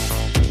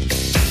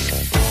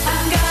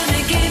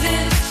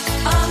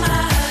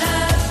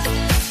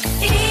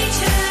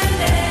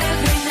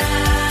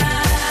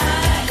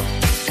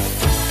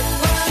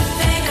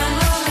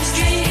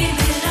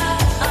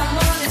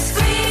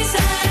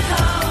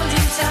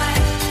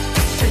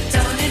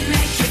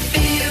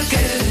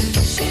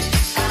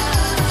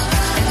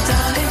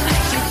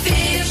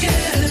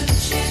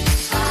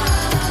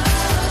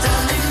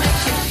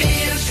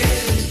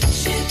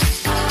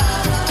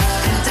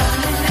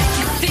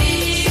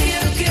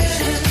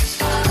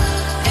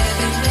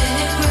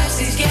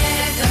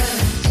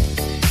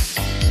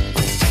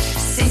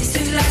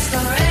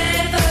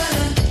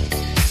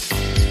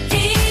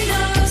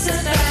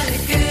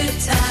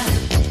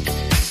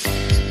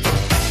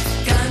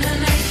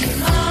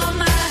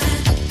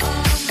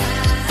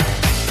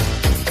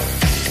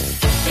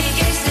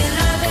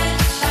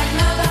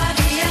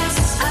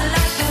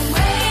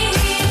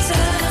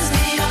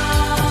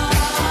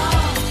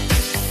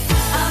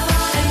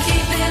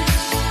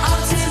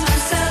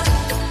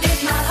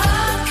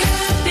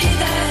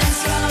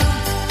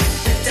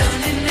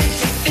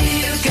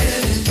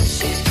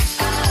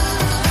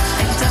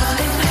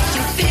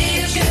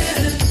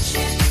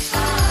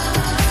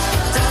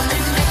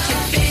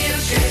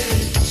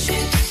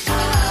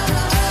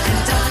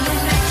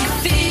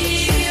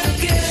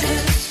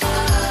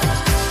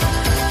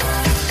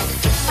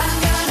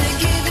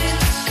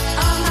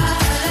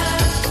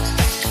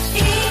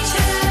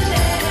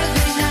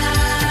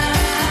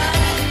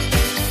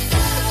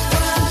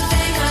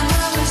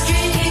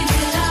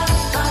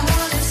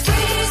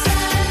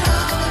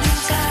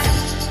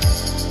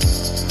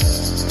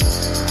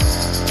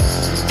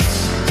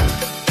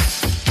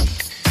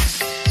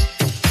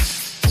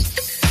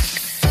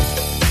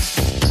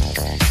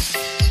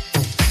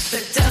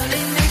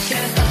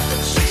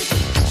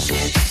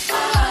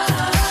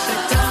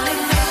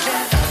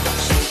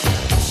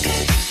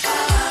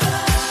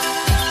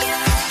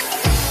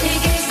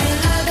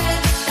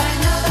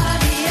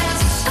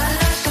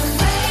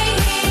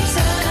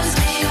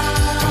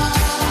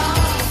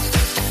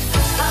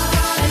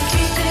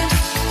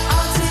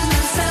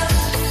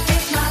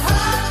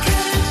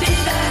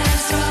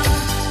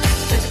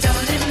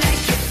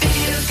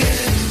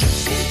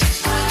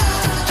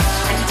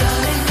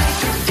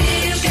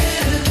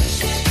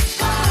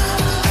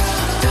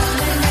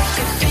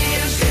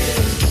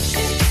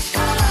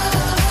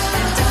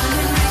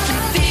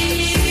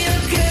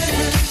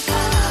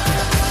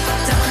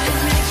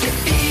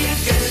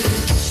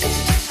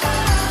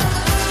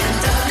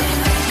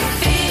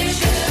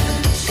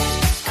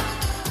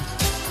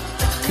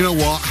 You know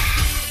what?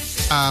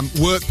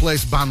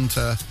 Workplace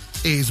banter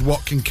is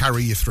what can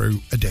carry you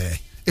through a day,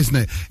 isn't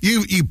it?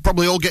 You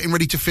probably all getting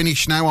ready to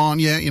finish now, aren't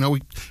you? You know,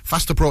 we're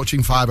fast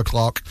approaching 5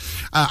 o'clock.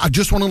 I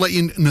just want to let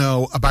you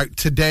know about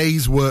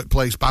today's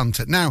workplace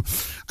banter. Now,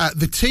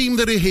 the team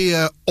that are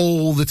here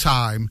all the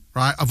time,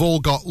 right, have all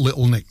got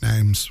little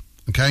nicknames,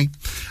 okay?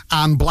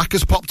 And Black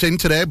has popped in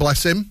today,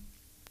 bless him.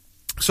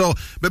 So,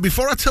 but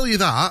before I tell you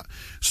that,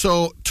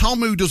 so Tom,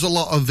 who does a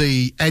lot of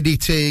the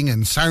editing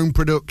and sound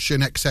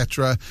production,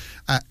 etc.,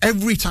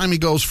 every time he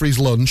goes for his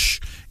lunch,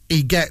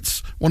 he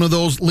gets one of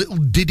those little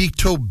diddy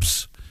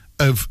tubs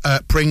of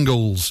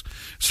Pringles.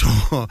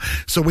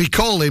 So we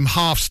call him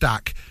Half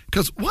Stack,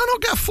 because why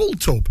not get a full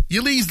tub?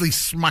 You'll easily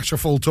smash a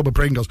full tub of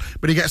Pringles,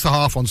 but he gets the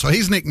half one. So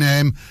his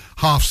nickname,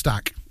 Half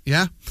Stack,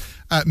 yeah?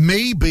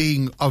 Me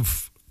being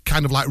of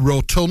kind of like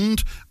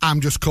rotund, I'm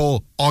just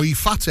called Oi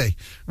Fatty,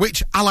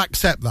 which I'll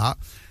accept that.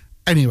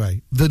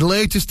 Anyway, the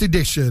latest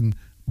edition,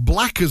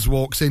 Blackers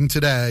walks in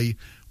today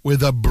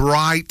with a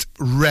bright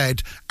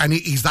red, and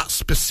it is that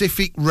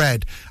specific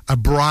red, a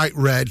bright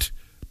red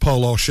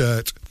polo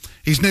shirt.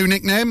 His new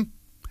nickname,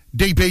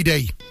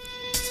 DPD.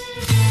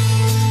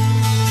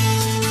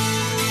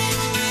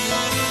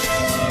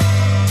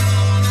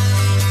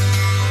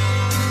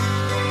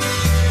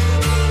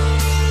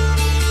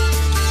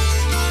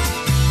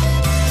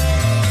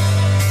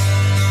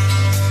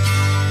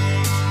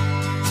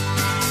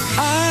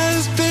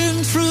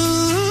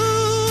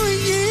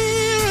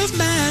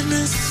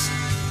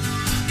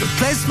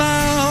 Replace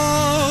my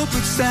hope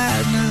with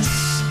sadness.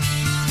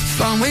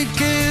 From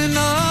waking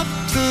up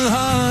the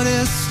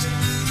hardest,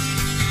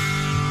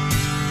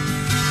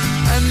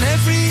 and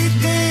every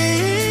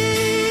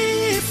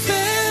day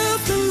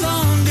felt the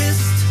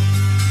longest.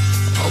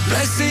 All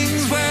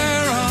blessings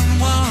were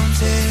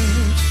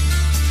unwanted.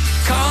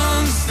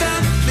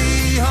 Constant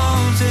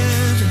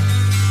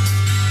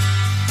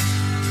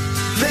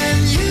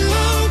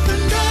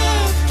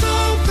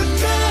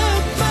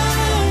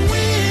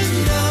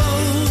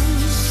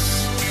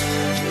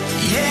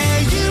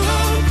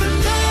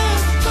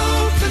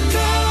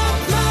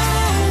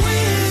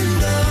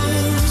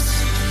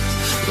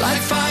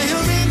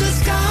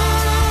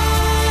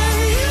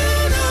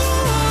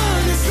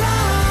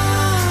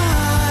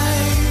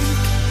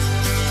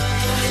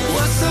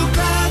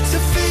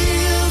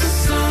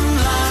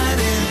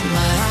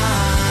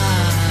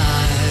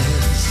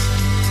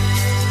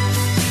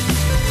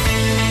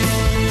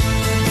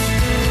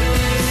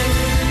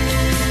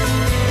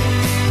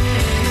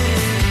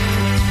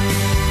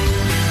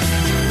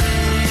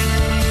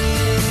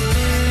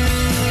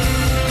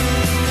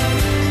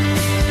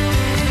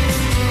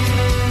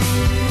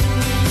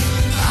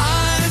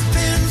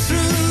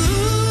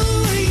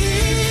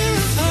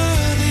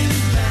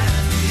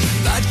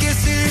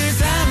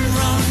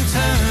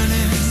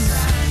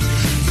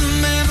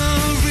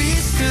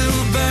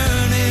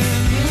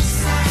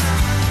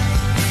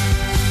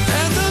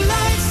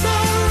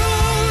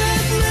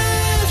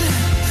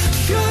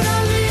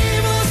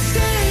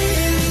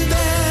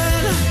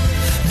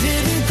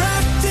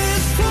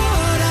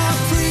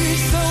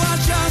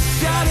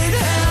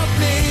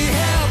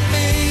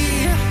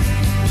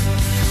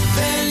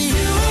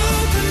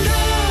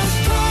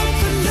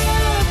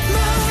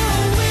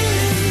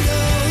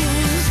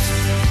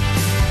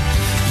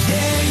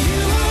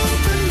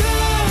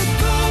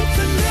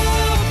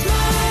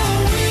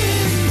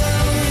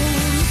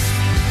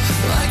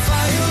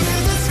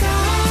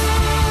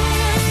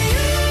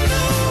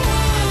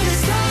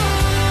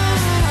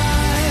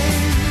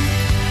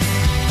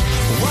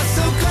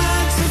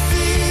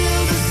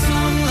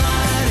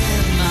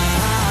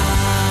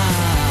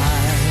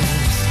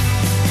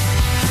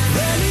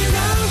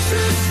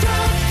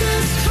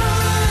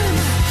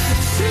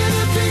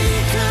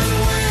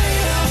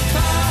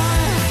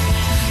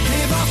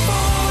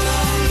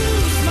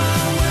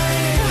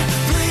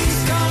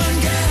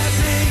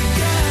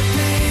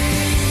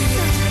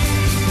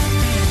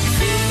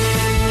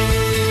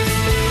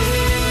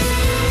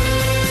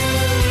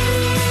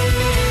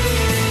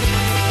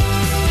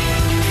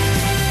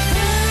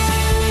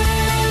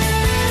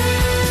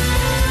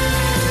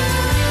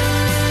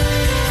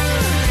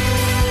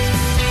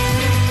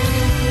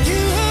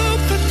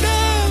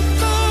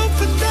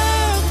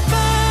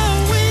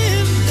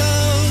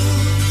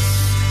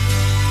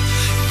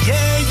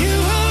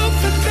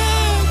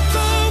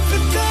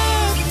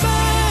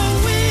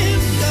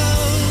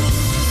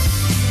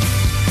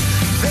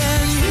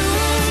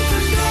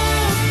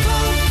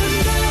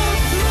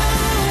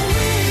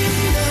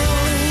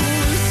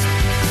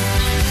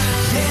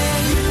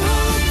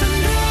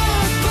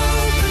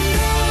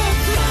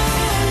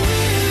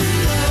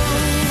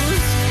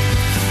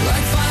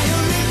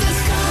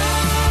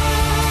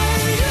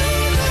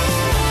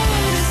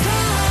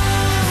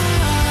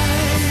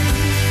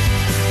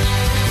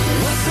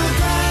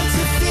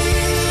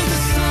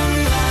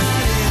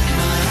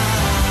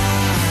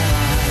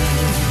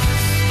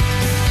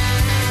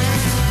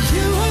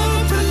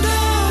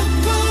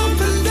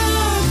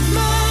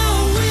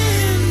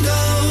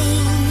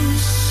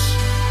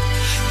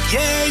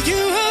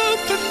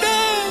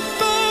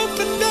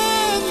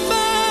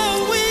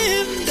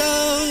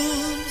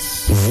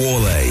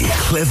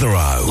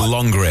Clitheroe,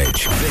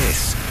 Longridge.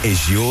 This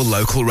is your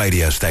local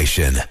radio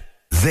station.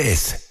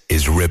 This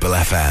is Ribble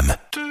FM.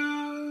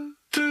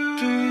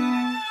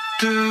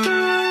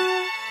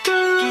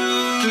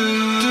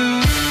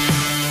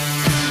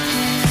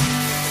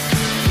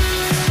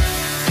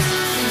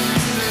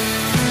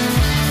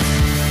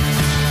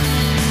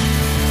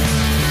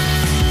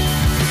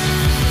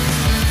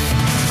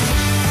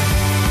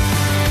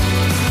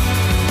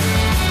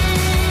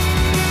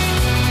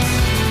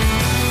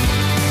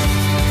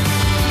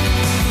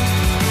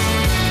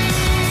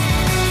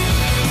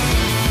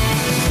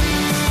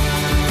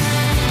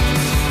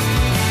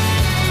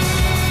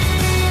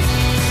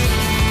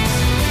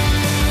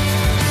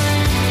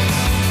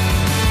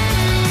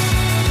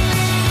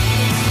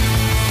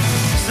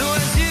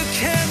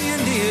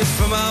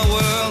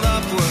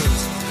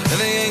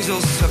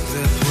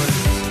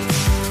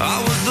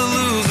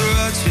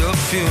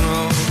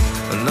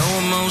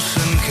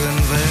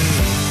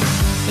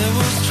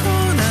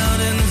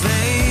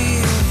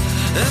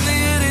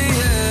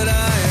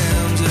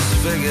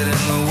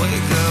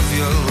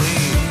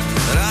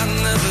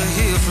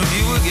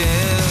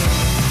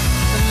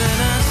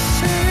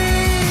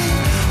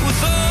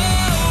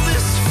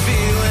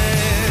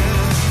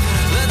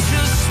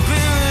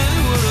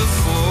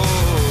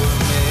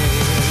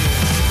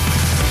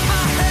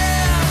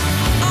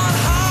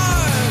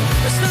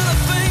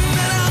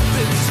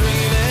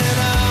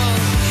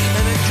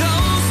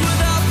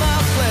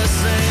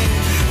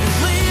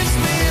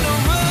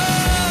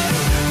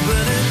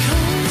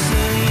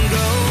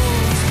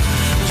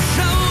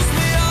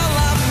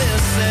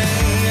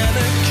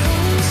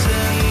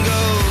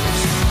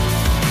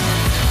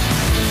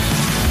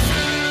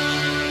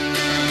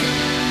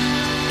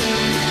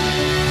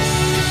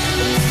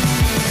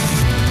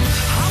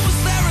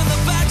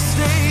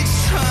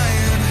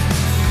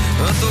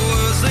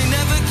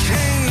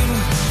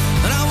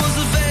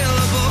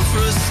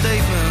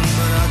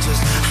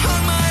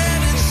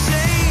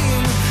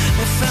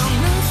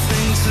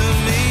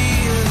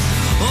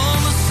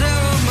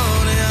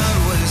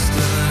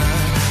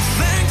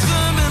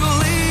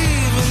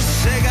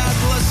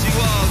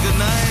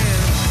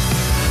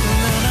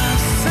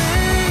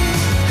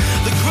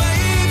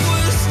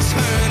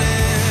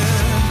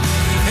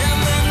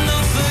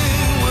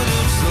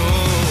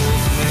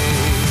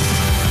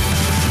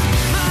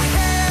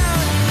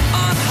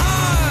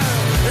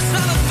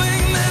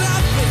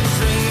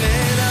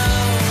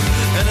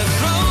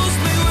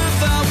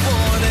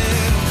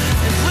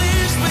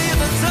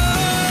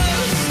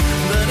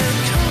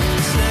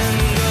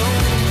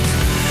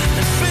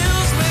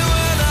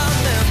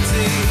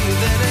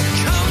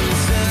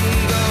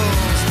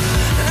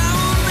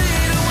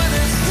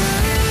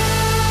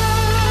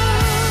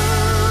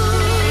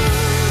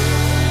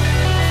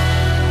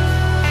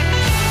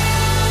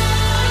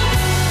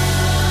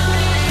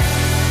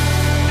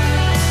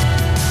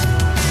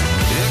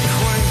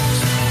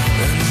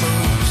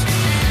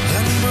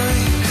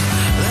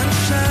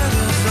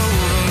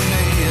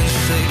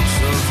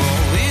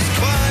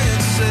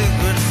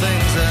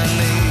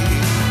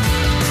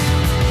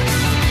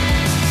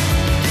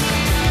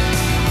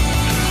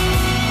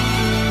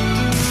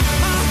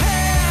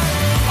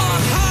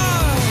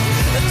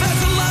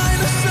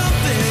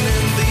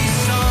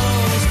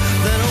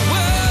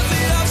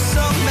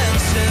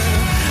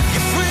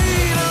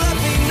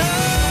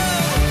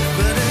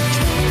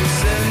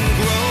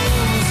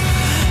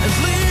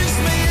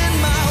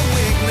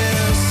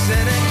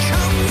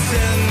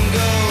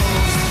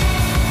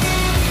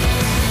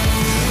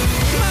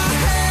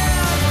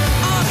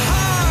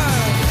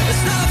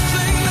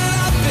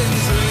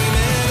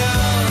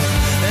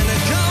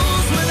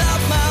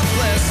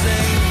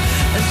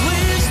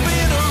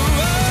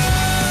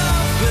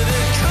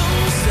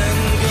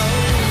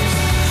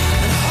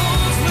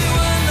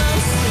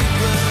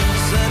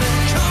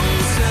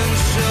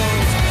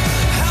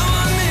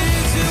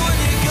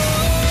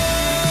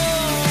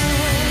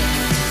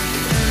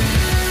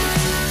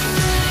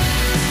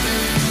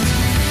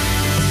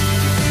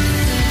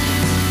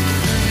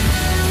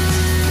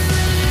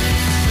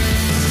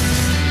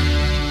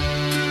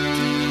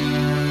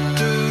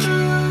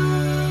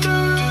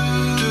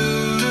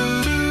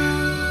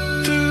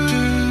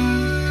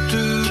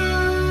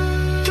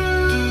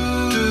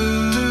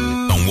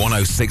 on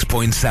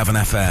 106.7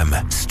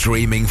 FM,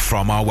 streaming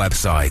from our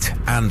website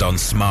and on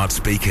smart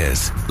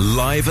speakers.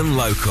 Live and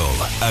local,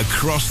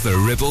 across the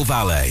Ribble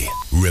Valley.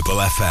 Ribble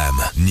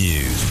FM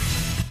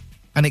News.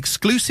 An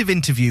exclusive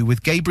interview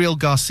with Gabriel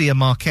Garcia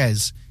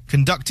Marquez,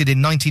 conducted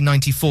in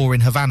 1994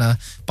 in Havana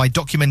by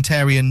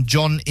documentarian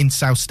John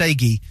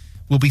Insaustegui,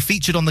 will be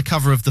featured on the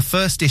cover of the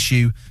first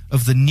issue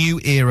of the new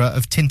era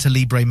of Tinta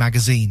Libre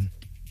magazine.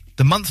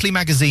 The monthly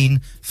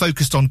magazine,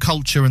 focused on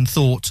culture and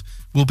thought,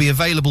 will be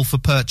available for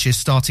purchase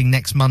starting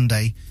next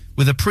Monday,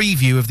 with a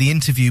preview of the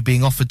interview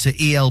being offered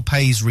to El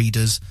País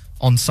readers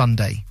on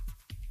Sunday.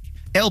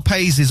 El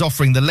País is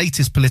offering the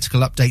latest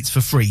political updates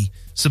for free.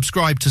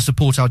 Subscribe to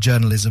support our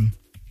journalism.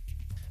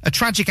 A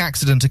tragic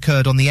accident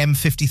occurred on the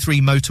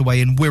M53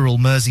 motorway in Wirral,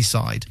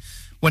 Merseyside,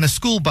 when a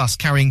school bus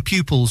carrying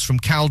pupils from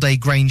Calday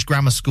Grange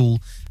Grammar School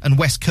and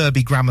West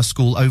Kirby Grammar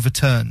School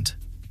overturned.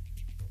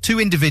 2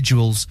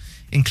 individuals,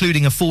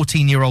 including a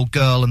 14-year-old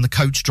girl and the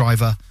coach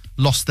driver,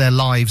 lost their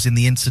lives in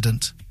the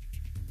incident.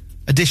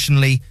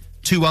 Additionally,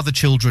 2 other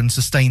children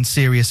sustained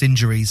serious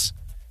injuries.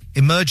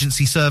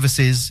 Emergency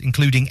services,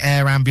 including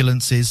air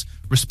ambulances,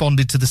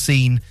 responded to the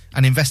scene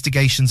and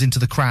investigations into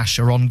the crash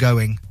are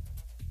ongoing.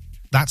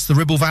 That's the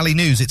Ribble Valley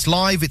News. It's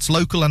live, it's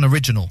local and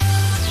original.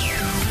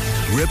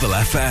 Ribble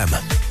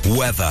FM.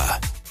 Weather.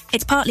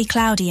 It's partly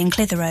cloudy in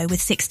Clitheroe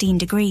with 16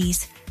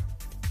 degrees.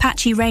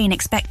 Patchy rain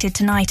expected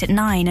tonight at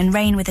 9 and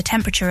rain with a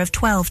temperature of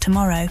 12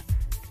 tomorrow.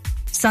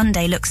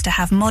 Sunday looks to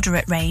have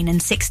moderate rain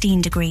and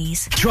 16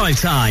 degrees.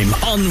 Drive Time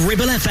on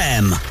Ribble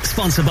FM.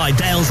 Sponsored by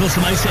Dales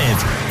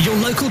Automotive, your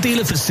local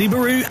dealer for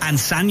Subaru and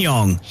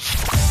SsangYong.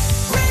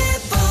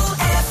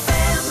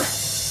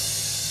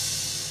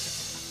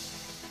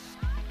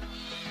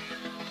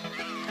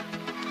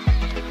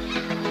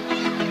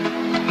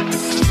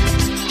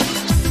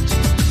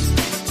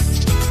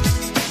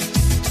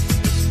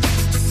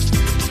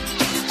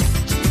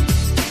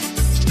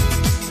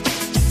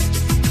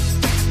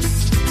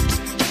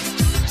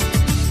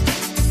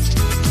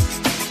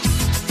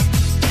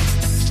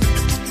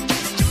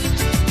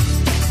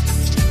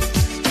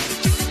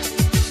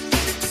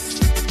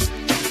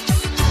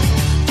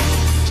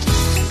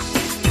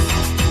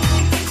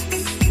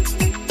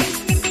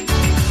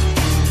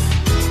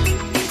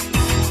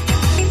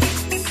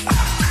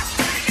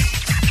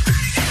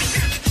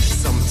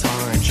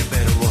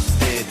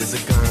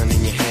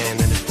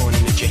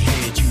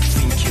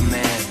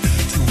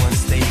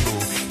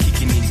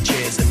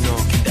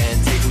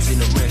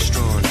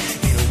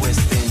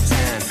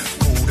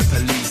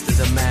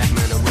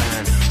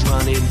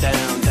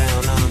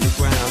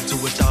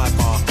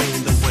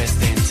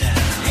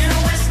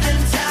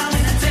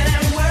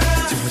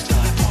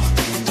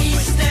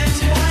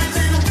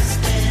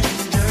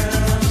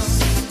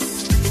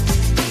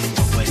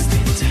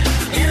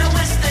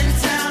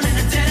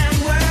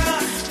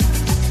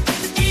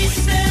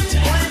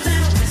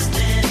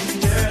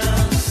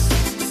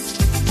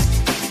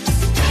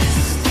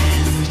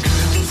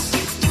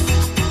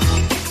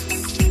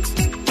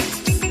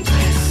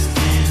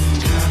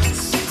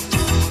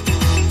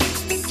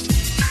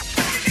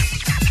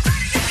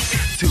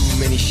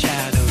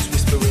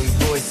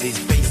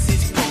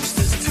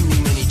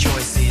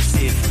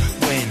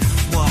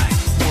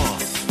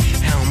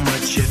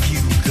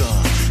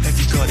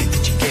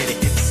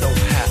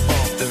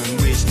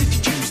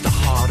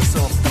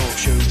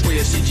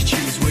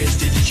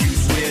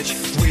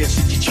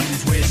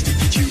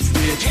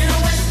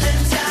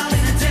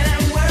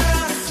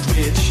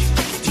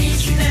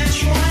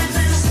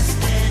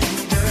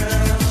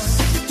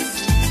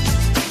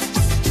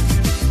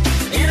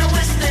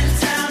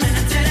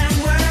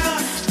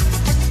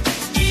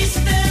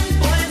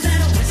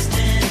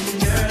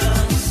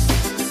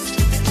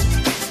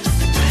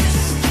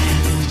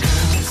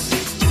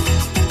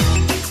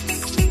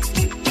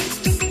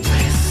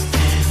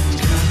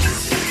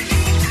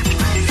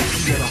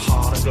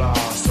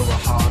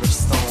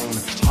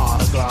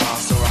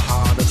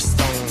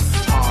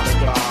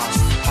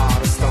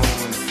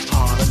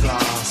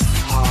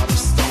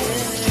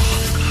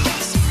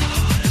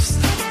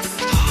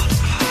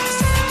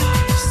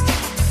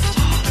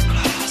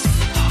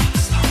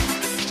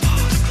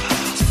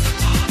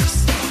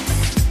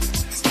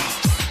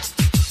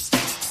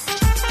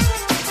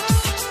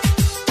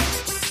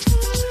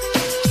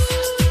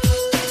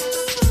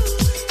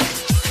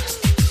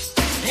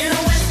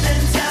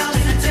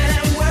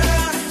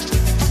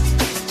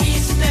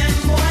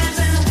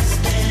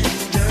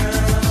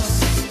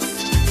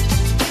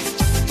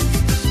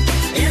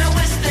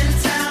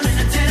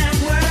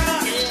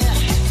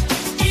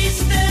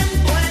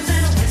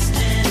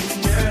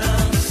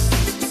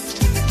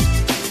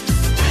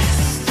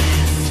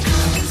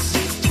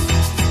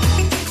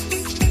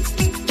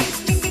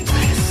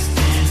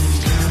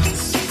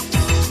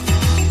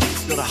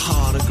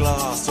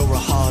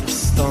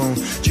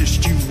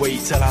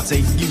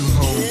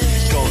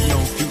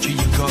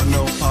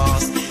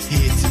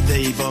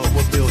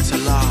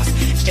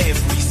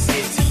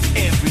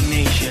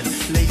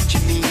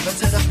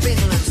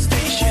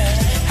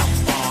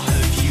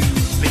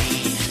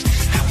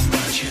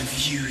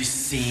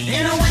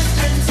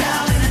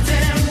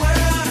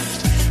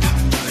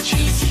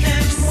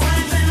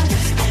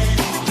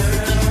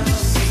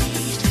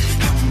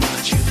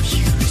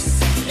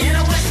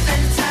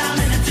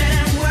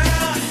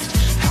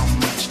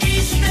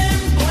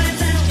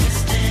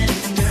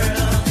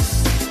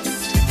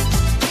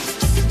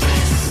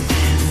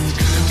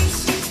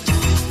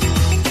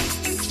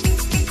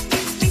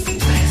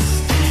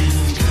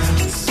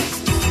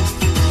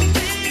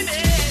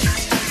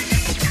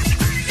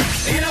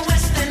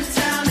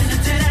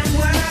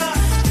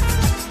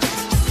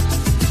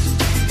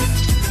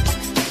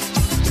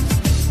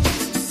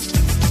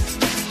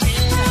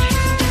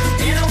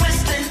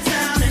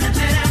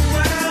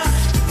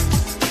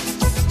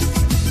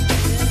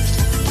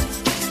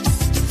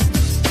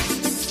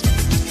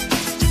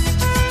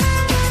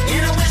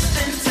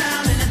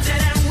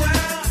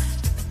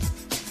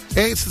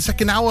 It's the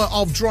second hour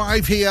of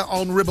Drive here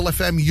on Ribble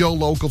FM, your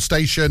local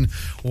station.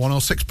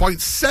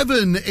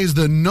 106.7 is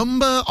the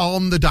number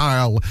on the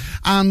dial.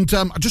 And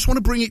I just want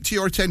to bring it to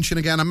your attention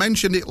again. I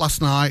mentioned it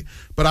last night,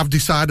 but I've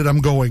decided I'm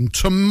going.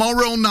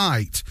 Tomorrow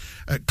night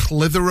at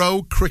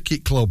Clitheroe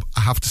Cricket Club. I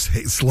have to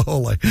say it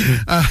slowly.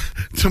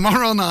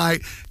 Tomorrow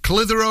night,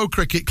 Clitheroe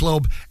Cricket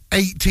Club,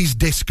 80s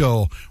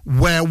disco,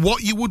 where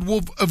what you would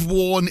have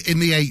worn in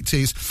the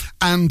 80s.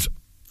 And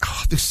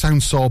this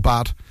sounds so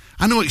bad.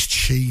 I know it's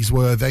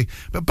cheeseworthy,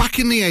 but back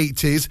in the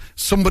 80s,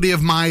 somebody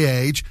of my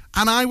age,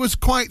 and I was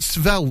quite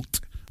svelte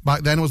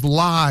back then, was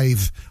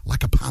lithe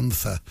like a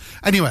panther.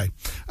 Anyway,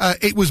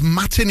 it was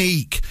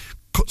Martinique,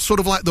 sort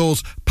of like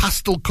those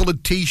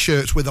pastel-coloured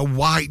T-shirts with a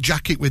white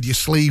jacket with your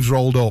sleeves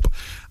rolled up,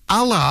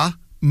 a la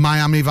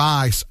Miami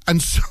Vice.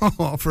 And so,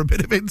 for a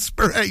bit of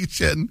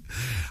inspiration,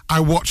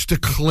 I watched a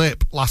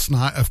clip last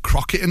night of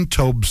Crockett and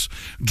Tubbs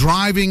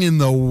driving in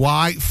the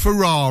white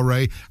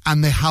Ferrari,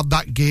 and they had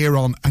that gear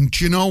on. And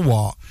do you know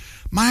what?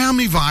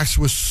 Miami Vice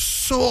was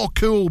so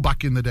cool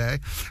back in the day.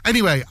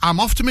 Anyway, I'm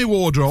off to my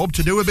wardrobe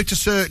to do a bit of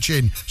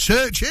searching.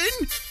 Searching?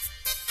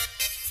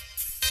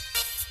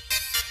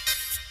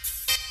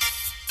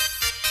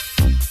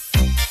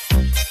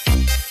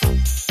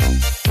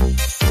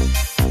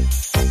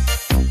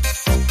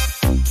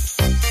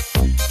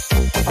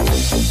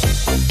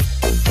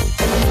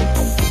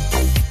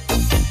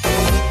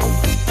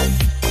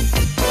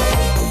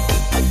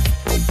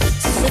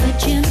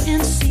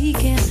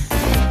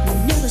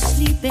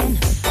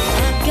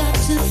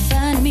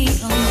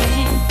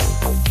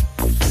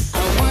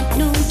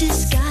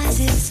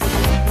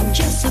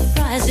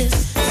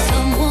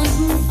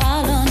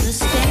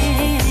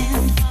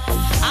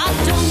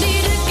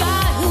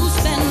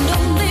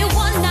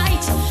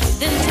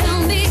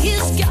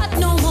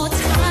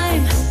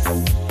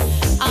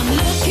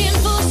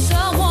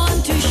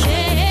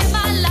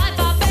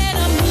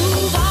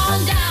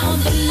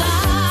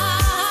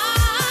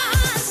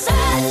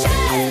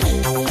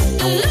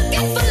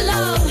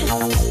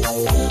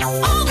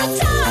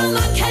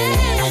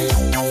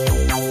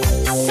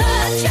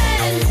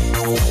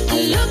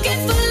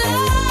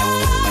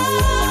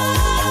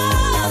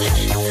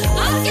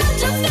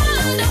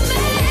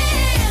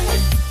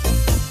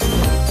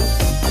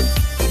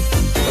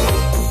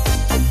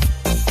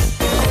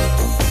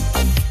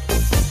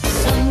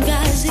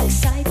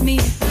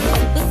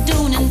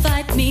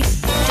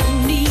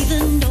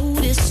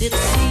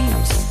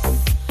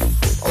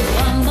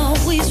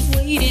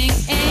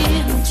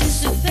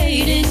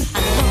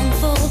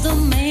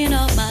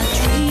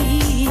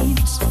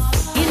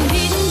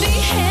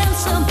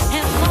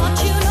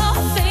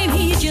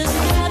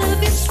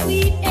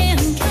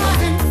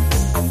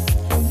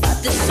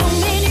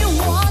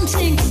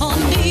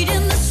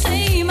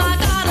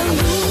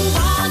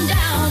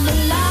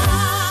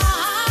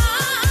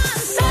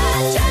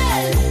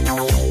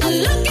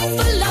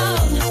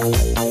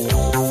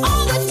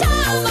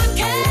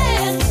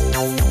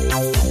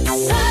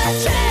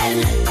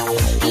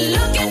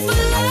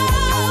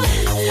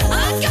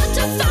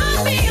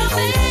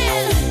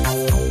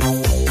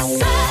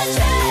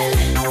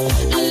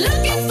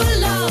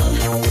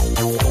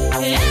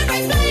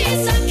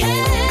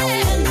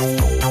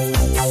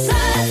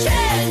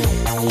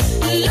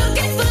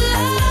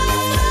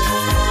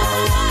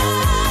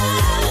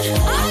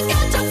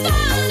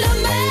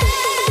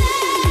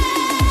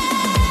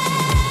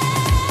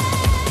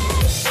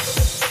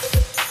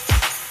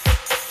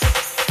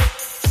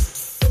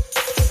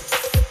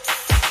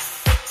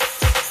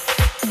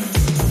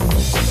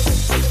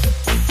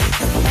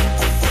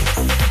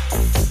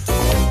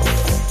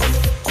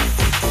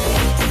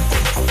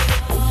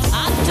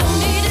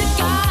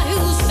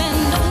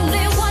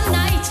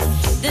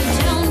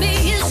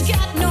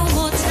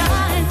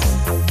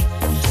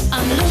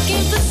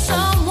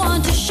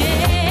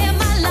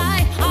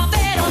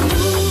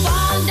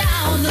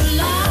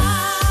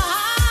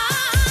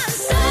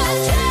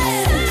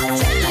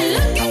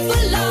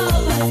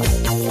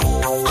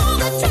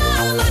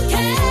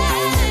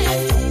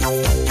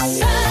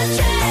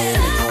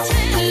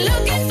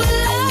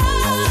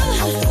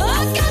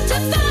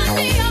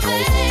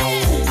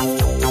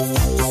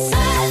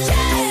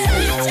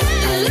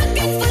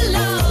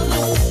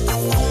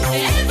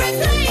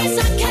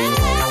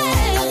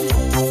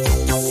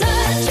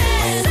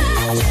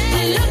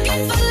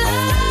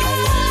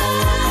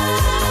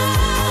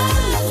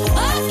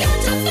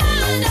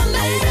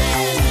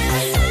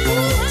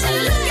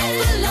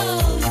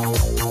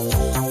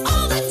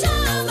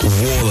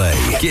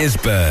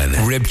 Gisborne,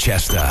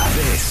 Ribchester.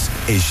 This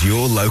is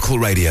your local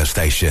radio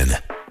station.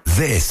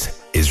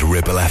 This is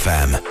Ribble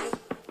FM.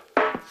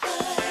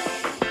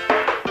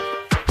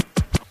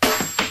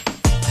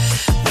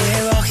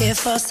 We're all here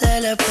for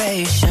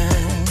celebration.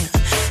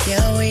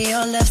 Yeah, we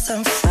all have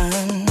some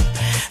fun.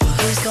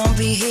 But who's gonna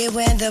be here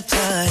when the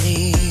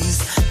party's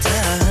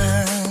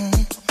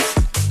done?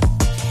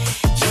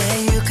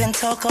 Yeah, you can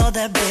talk all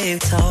that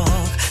big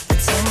talk, but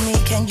tell me,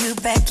 can you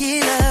back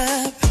it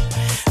up?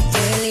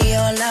 Really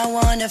all I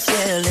wanna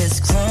feel is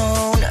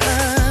grown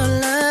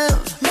up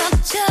love. Not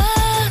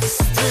just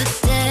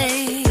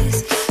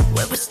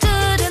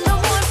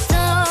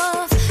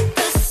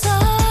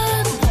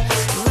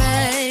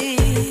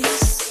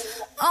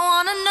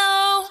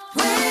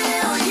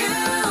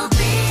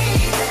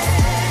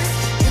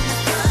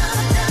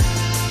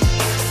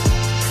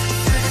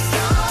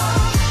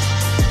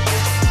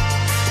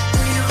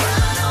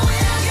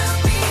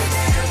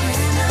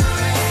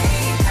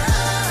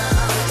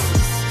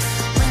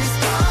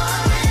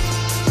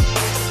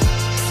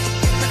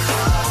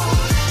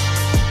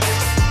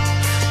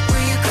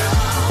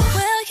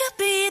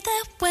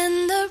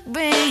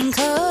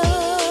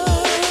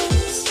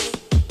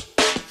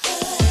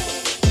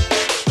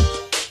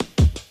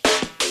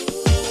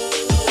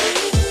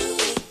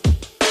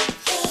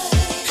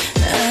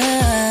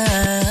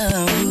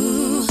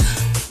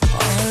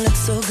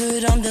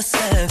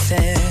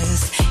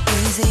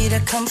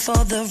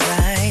for the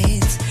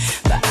ride,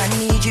 but I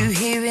need you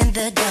here in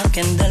the dark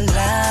and the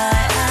light.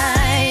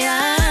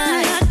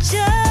 Not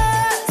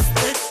just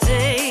the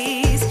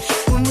days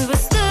when we were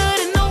stood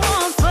in the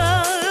warmth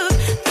of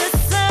the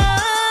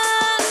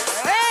sun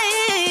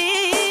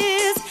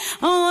rays.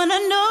 I wanna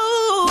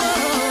know.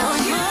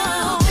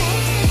 You'll be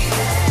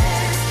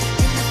there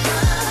in the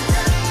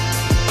thunder,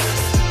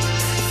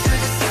 through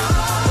the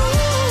storm.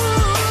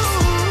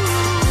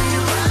 Will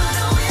you run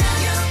or will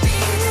you be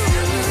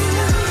there when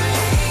the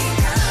rain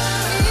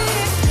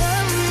comes?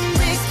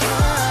 It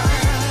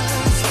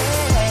comes,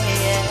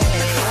 yeah.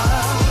 The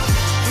cold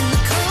and the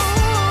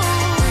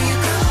cold. Will you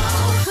go?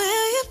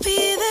 Will you be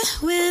there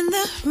when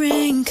the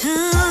rain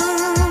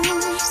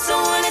comes? So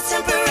when it's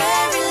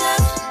temporary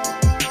love,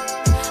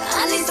 I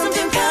need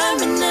something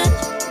permanent.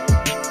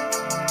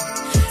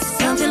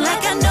 Something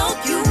like I know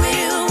you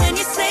will when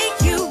you say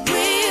you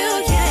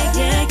will. Yeah,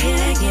 yeah,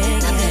 yeah, yeah.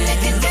 Nothing that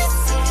can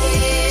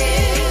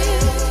disappear.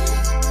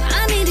 I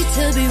need it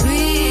to be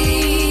real.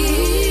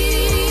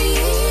 Will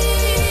you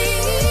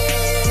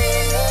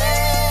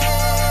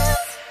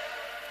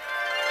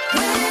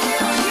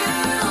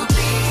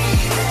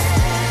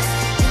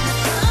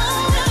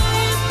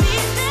be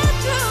there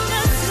through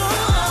the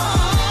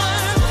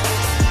storm?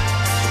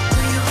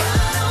 Will you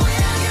run or will you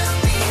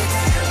be there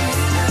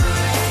when the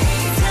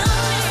rain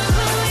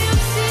comes? Will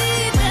you be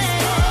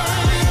there in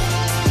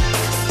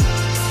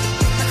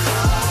the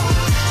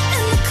cold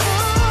and the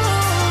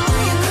cold?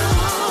 Will you go?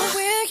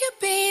 Will you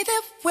be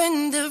there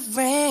when the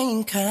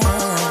rain comes?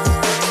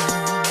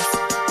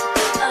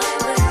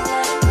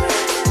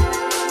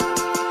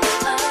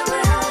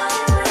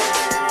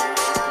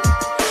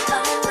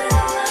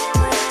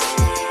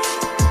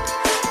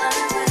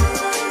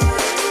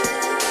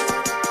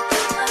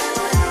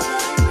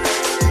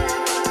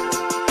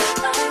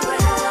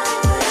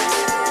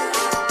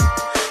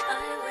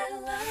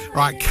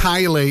 Right,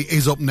 Kylie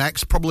is up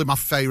next. Probably my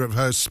favourite of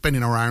hers,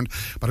 spinning around.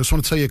 But I just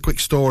want to tell you a quick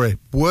story.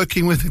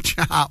 Working with a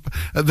chap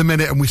at the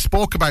minute, and we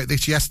spoke about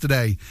this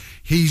yesterday.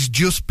 He's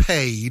just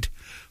paid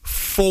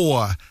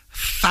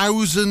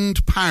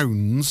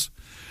 £4,000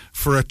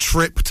 for a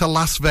trip to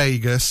Las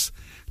Vegas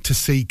to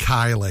see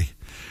Kylie.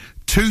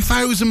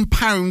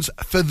 £2,000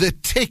 for the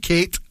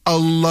ticket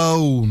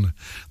alone.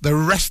 The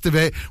rest of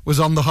it was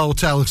on the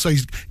hotel. So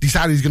he's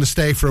decided he's going to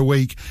stay for a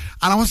week.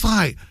 And I was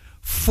like,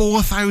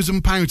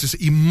 £4,000 to see.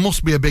 He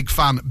must be a big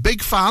fan.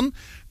 Big fan?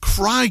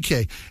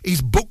 Crikey. He's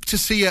booked to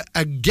see her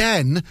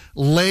again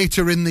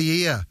later in the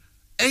year.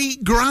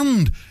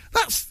 £8,000.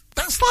 That's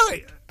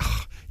like...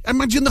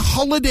 Imagine the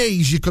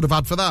holidays you could have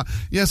had for that.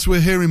 Yes, we're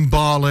here in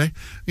Bali,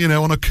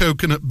 on a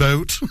coconut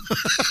boat.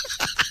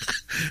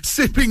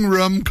 Sipping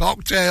rum,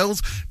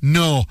 cocktails.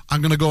 No,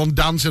 I'm going to go and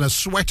dance in a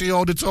sweaty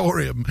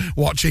auditorium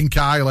watching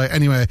Kylie.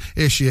 Anyway,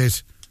 here she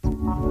is.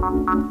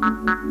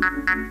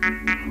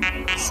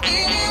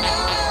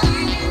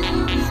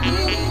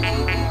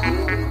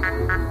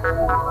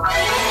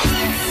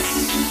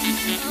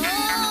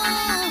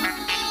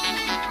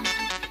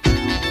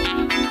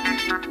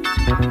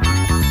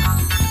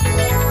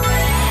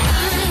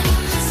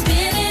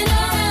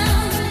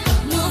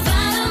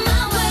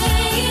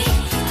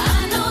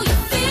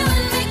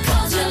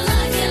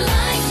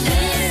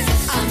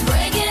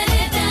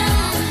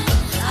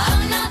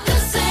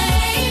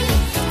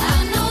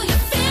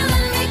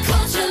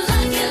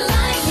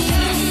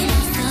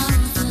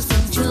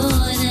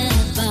 Joy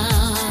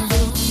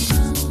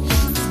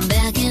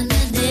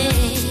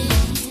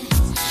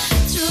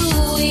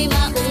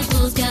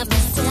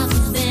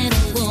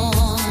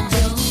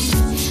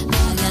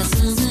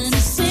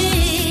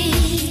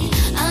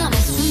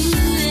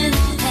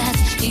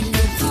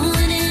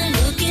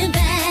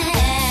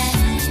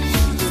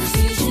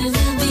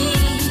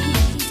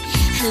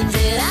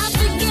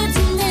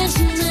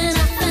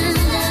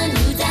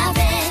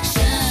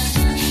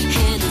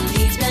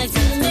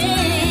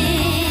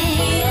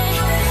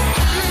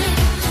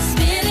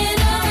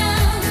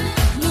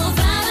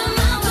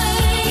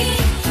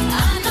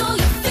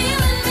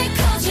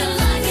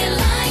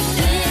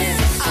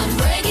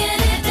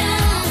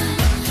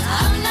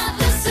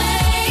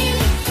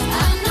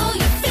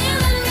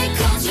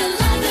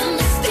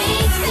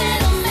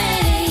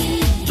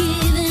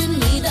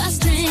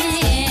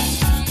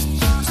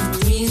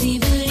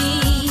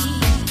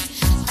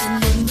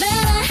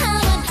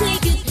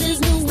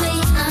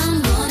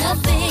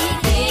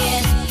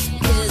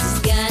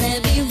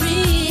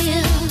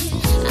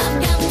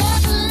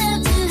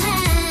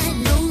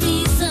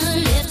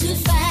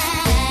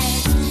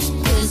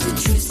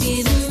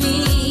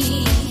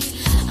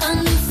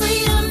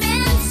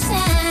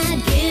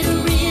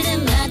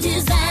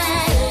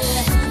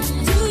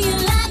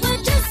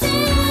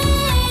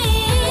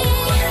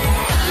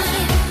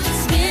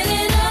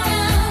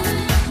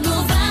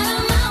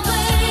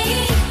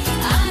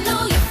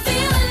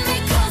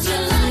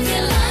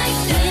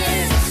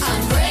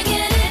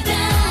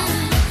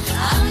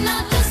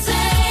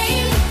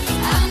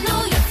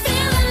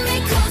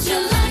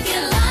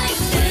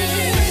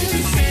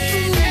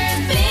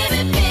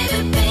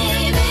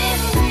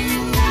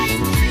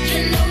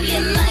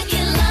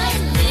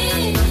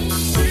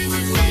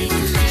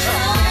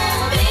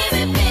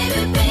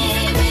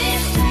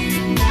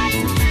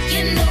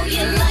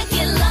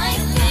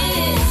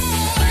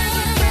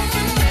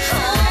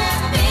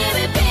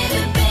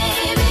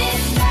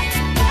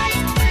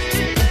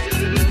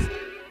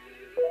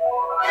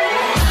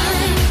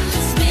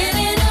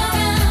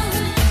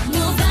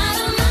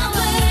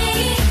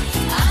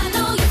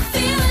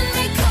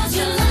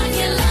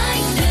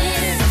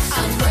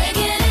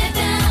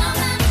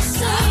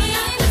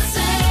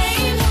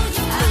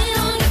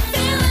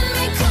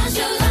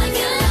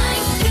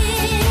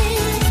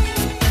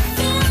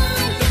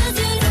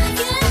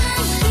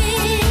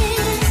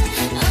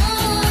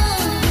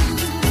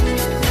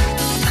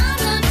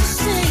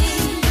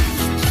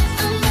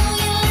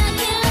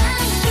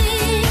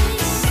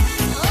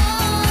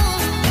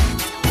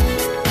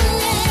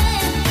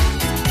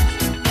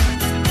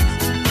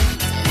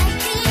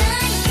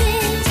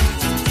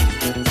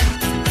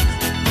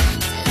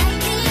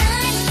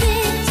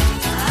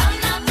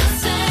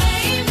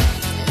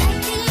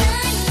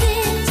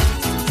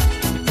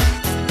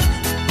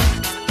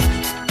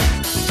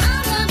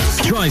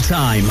Drive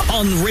Time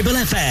on Ribble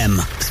FM.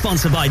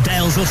 Sponsored by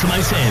Dales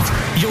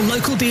Automotive, your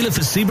local dealer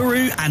for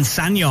Subaru and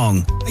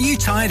SsangYong. Are you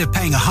tired of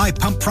paying a high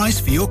pump price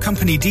for your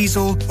company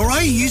diesel? Or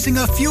are you using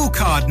a fuel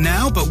card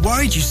now but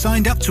worried you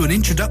signed up to an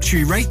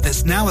introductory rate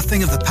that's now a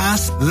thing of the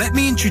past? Let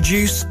me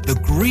introduce the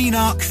Green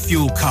Arc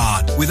Fuel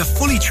Card. With a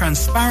fully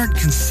transparent,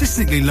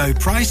 consistently low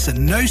price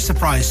and no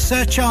surprise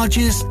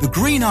surcharges, the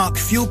Green Arc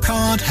Fuel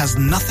Card has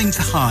nothing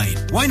to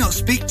hide. Why not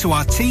speak to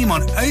our team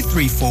on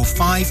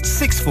 0345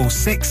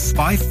 646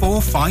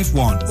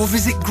 5451 or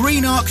visit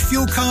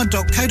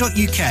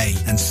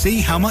greenarcfuelcard.co.uk and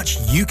see how much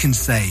you can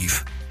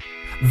save.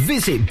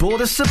 Visit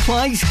Border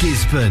Supplies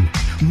Gisborne.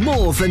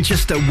 More than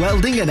just a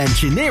welding and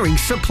engineering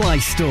supply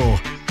store.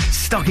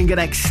 Stocking an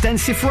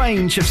extensive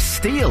range of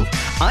steel,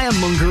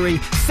 ironmongery,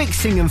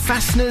 fixing and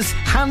fasteners,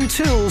 hand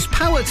tools,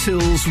 power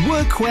tools,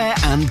 workwear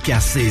and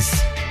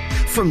gases.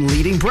 From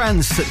leading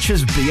brands such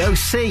as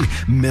BOC,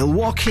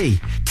 Milwaukee,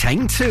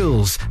 Tang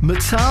Tools,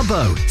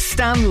 Metabo,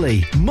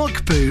 Stanley,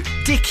 Muck Boot,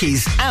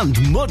 Dickies and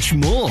much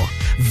more.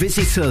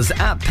 Visit us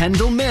at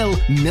Pendle Mill,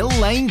 Mill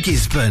Lane,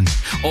 Gisborne,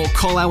 or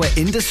call our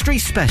industry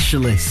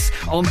specialists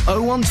on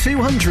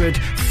 01200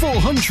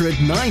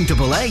 400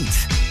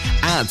 988.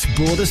 At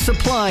Border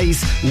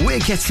Supplies, we're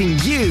getting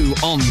you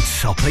on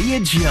top of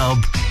your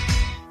job.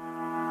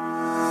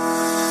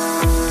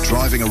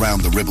 Driving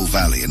around the Ribble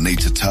Valley and need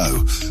to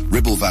tow?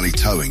 Ribble Valley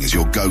Towing is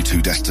your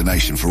go-to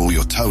destination for all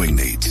your towing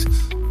needs.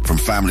 From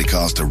family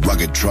cars to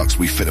rugged trucks,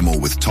 we fit them all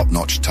with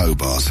top-notch tow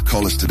bars.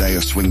 Call us today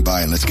or swing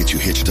by and let's get you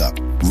hitched up.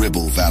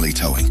 Ribble Valley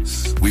Towing.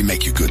 We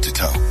make you good to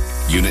tow.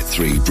 Unit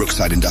 3,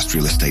 Brookside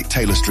Industrial Estate,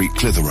 Taylor Street,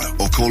 Clitheroe.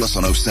 Or call us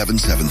on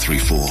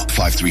 07734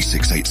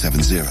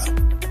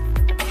 536870.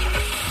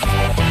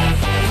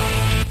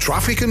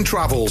 Traffic and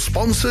Travel,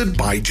 sponsored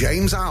by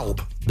James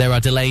Alb. There are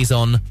delays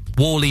on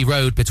Worley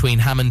Road between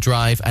Hammond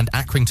Drive and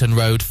Accrington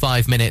Road,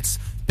 5 minutes.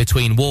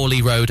 Between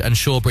Worley Road and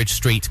Shawbridge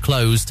Street,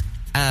 closed.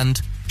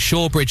 And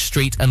Shawbridge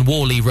Street and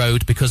Worley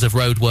Road, because of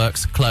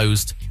roadworks,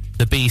 closed.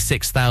 The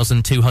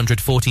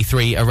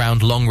B6243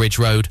 around Longridge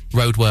Road,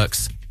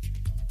 roadworks.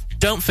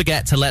 Don't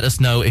forget to let us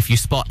know if you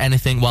spot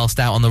anything whilst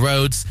out on the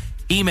roads.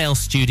 Email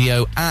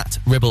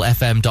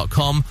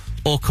studio@ribblefm.com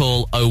or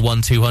call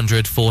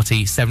 01200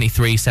 40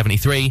 73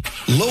 73.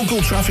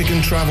 Local Traffic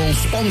and Travel,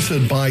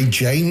 sponsored by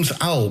James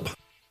Alb.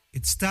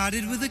 It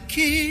started with a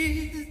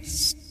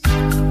kiss.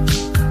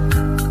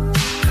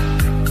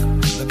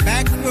 The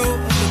back row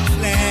of the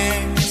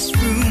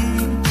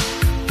classroom.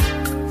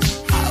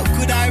 How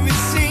could I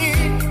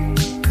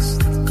resist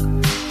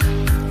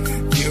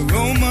the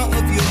aroma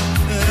of your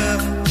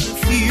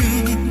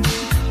perfume?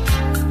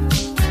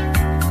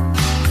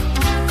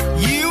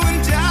 You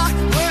and I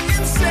were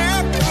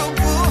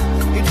inseparable.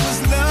 It was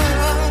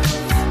love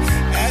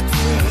at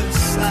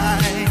first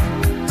sight.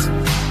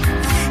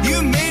 You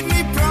made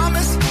me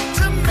promise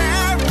to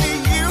marry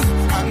you.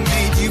 I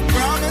made you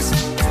promise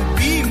to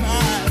be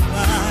my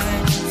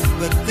wife.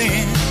 But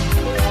then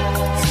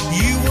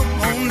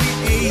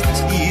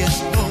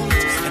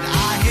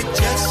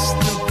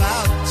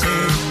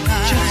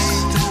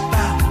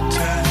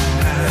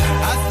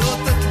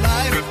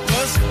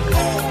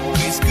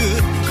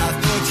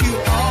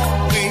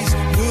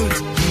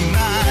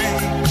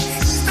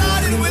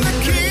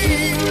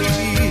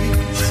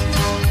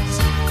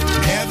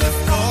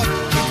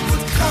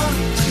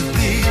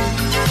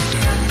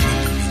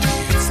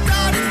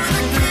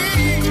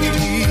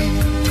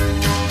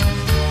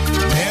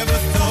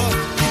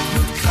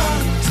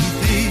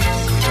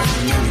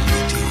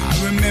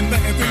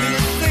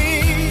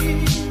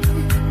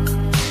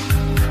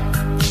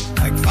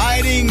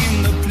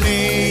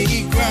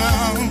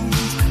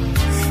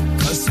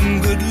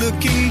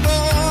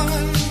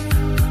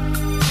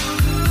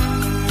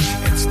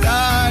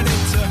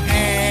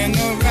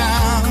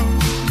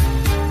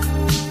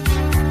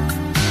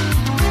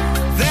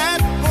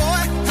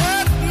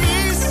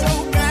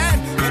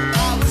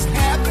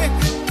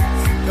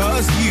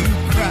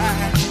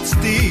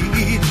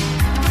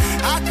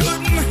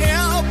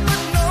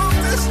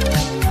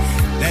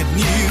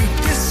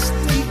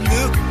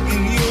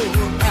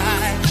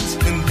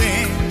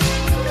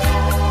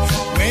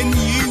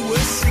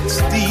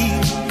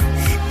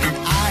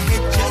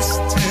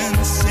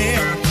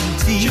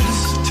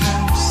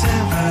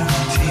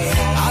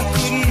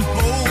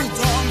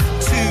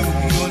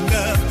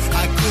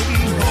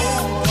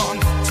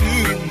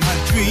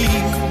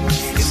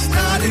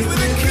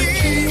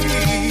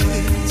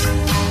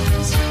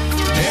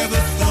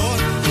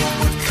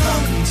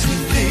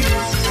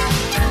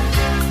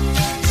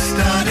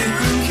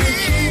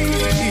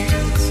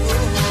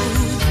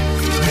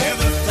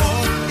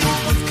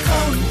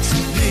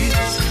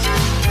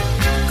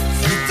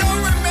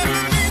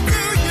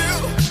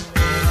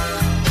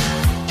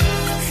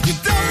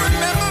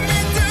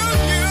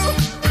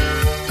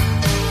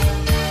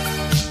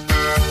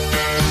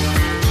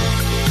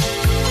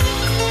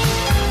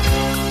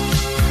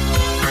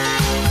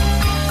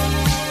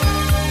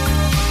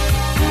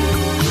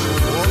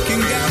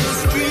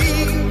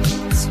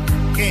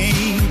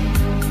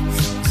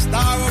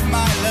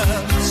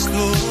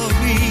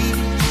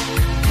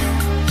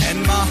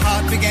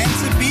began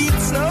to beat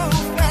so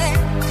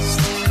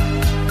fast.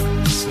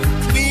 So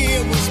clear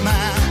was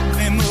my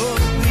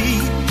memory.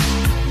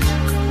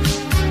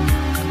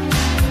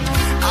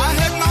 I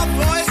heard my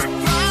voice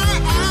cry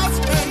out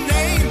her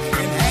name,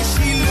 and as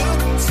she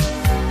looked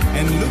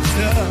and looked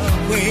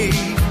away,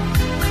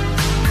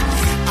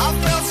 I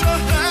felt so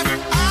hurt,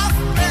 I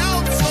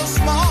felt so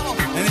small,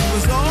 and it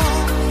was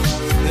all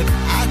that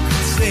I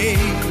could say.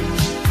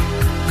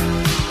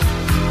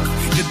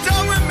 You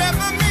don't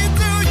remember me,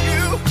 do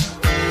you?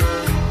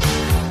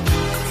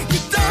 You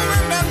don't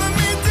remember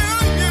me, do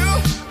you?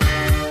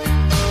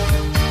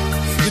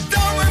 You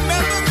don't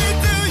remember me,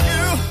 do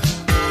you?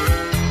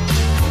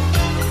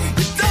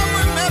 You don't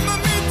remember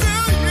me, do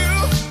you?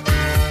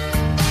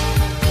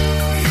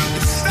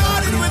 It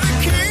started with a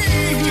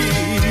kiss.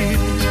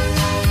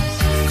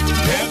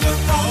 Never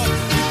thought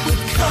it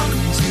would come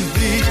to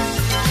this.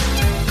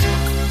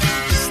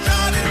 It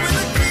started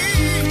with a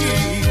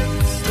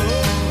kiss.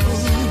 Oh,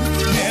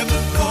 never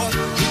thought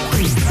it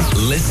would come.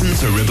 Listen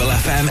to Ribble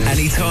FM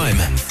anytime,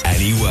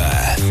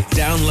 anywhere.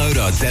 Download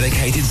our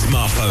dedicated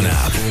smartphone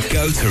app.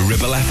 Go to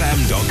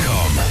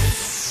ribblefm.com.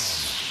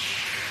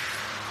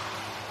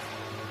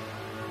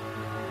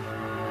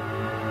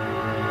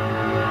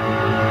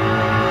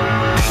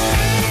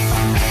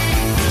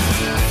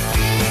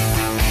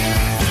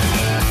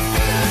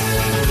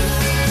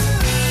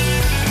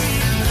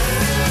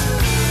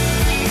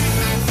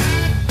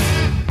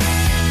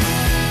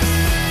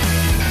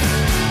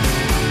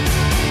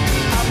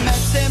 I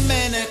met him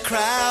in a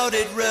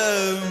crowded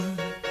room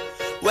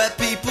where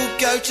people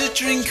go to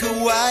drink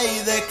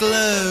away their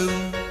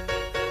gloom.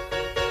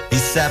 He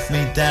sat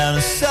me down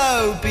and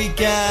so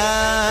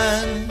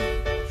began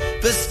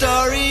the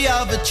story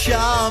of a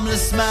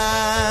charmless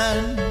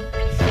man,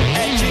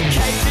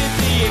 educated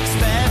the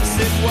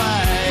expensive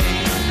way.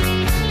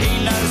 He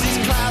knows his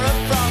Clara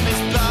from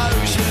his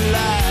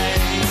Beaujolais.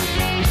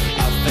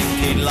 I think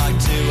he'd like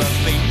to have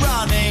been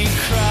running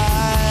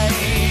cray,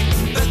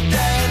 but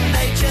then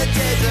nature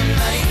didn't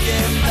make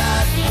him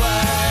that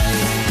way.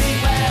 He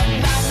went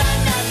na na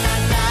na na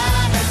na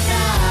na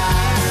na,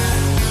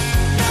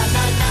 na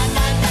na na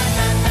na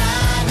na na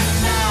na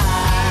na.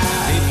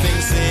 He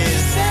thinks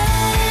he's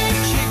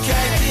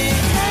educated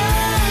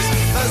as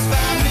those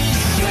family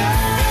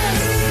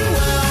shares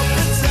will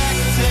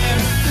protect him,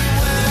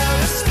 will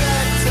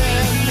respect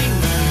him. He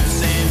moves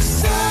in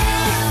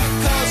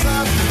circles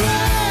of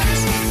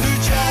friends who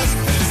just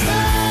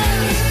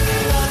pretend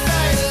that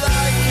they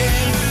like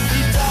him.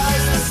 He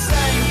does the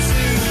same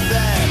to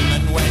them,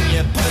 and when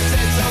you put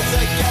it all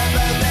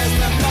together, there's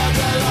the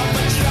model of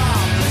a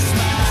charmless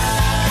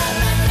man.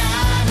 Na na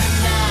na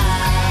na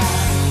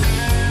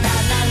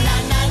na na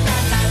na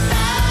na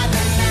na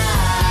na na.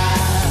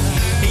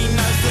 He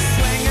knows the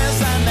swingers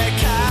and their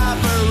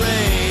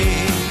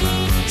cabaret,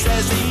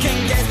 says he can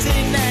get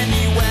in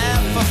anywhere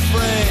for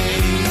free.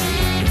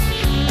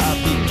 I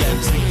began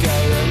to go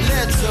a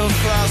little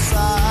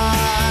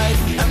cross-eyed,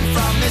 and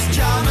from this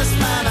charmless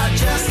man I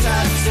just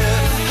had to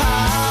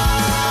hide.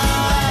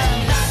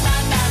 Na na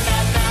na na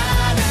na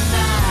na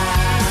na,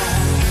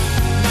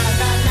 na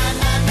na na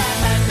na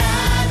na na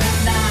na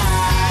na.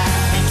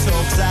 He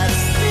talks at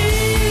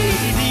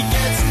speed, he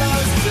gets no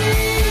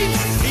sleep,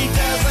 he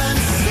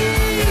doesn't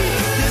see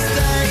his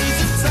days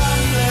are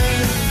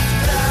tumbling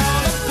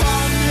down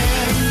upon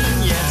him, and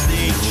yet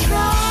he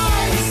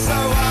tries so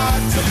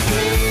hard to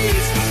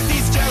please.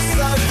 He's just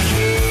so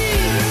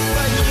keen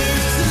for you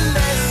to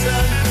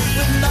listen,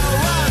 but no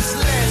one's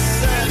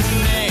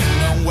listening.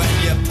 And when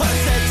you put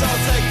it all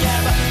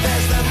together,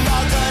 there's the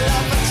model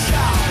of a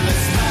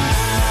charmless man.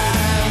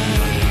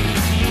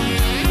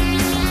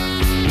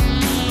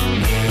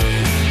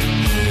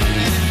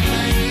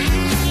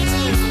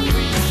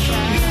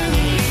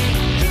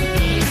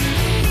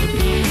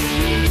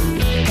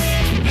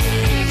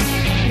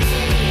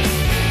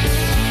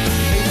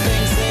 He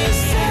thinks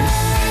he's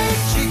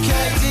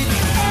educated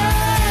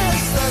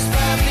as those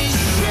family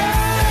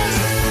shares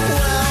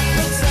will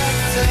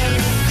protect him,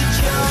 that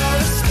you'll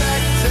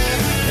respect him,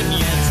 and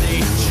yet he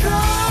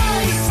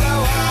tries so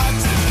hard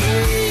to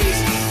please.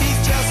 He's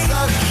just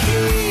so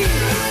keen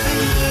for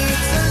you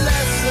to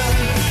listen,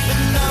 but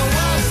no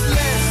one's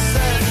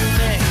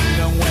listening.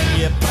 And when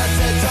you put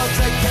it all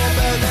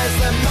together, there's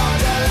the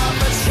model of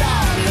a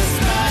charmless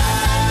man.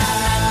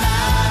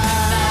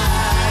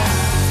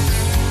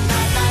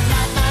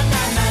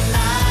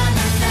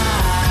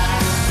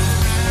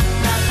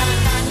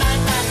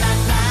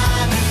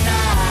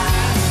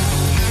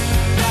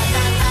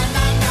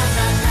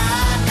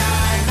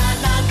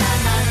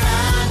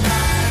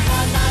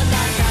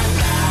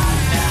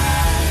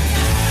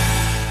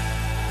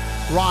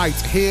 Right,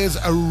 here's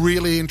a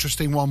really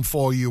interesting one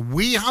for you.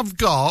 We have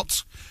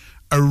got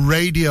a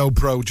radio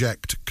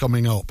project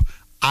coming up.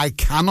 I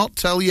cannot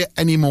tell you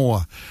any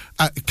more.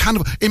 Kind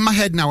of in my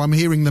head now, I'm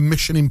hearing the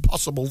Mission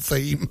Impossible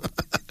theme.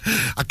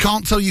 I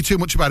can't tell you too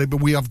much about it,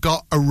 but we have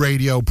got a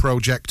radio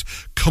project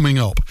coming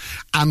up,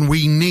 and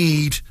we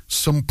need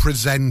some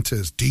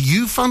presenters. Do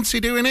you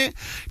fancy doing it?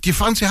 Do you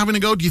fancy having a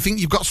go? Do you think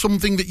you've got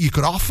something that you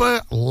could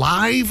offer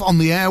live on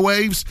the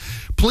airwaves?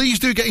 Please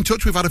do get in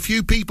touch. We've had a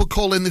few people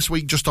call in this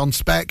week just on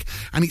spec,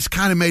 and it's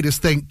kind of made us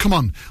think, come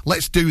on,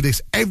 let's do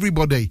this.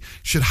 Everybody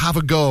should have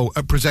a go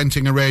at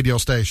presenting a radio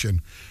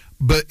station.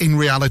 But in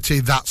reality,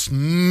 that's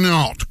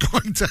not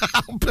going to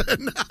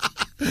happen.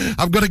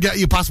 I've got to get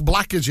you past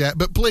Blackers yet.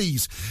 But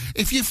please,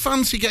 if you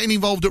fancy getting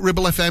involved at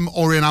Ribble FM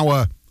or in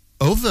our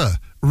other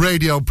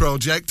radio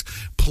project,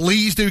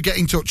 please do get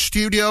in touch.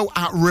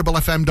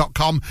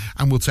 studio@ribblefm.com,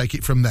 and we'll take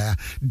it from there.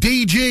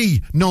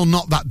 DG, no,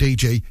 not that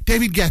DG,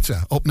 David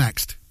Guetta up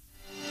next.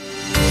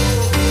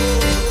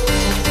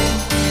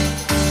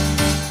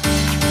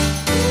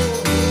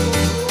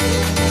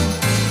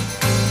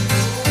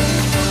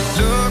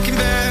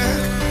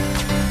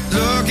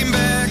 Looking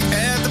back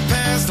at the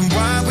past and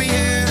why we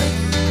here.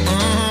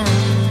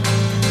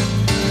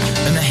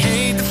 And I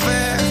hate the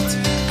fact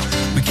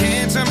we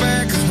can't turn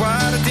back, 'cause what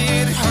I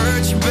did, it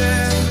hurt you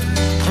bad.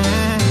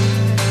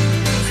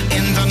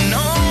 And I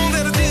know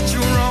that I did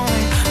you wrong,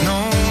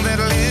 know that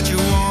I led you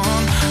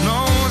on,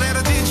 know that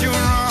I did you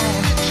wrong.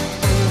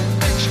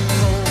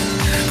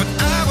 But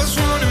I was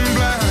running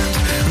blind,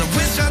 and I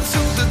wish I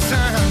took the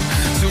time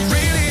to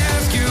really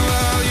ask you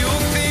how you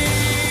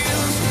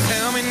feel. So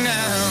tell me now.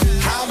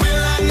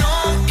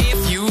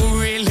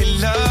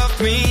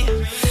 Me.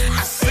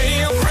 I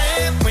say a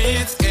prayer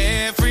with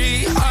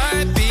every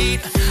heartbeat.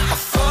 I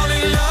fall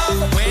in love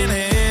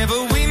whenever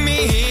we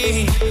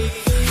meet.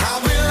 How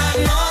will I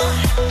know?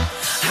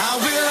 How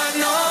will I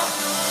know?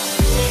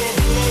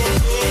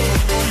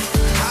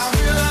 How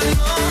will I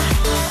know?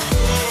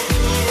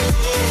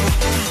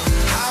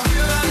 How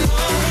will I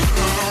know?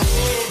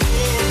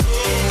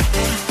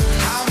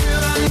 How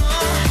will I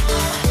know?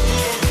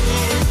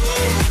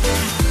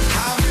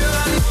 How will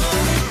I know?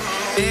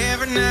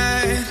 Every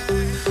night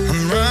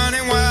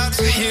running wild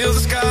to heal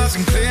the scars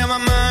and clear my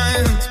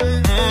mind.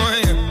 Oh,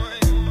 yeah.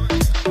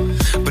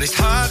 But it's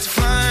hard to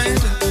find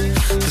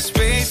the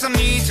space I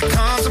need to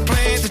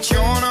contemplate that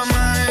you're not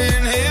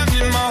mine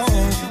anymore.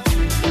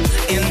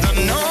 And I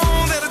know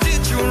that I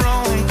did you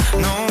wrong,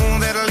 know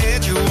that I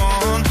led you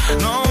on,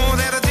 know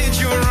that I did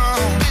you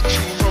wrong.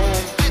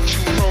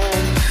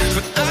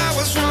 But I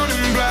was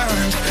running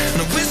blind,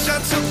 and I wish I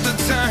took the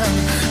time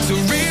to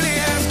really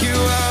ask you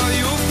how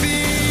you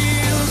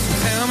feel. So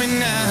tell me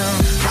now.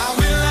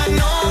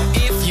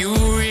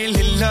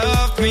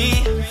 Me.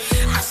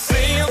 I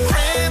say a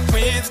prayer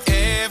with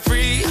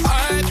every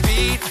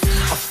heartbeat.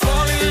 I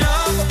fall in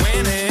love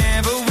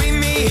whenever we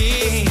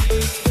meet.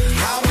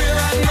 How will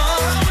I know?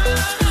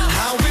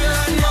 How will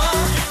I know?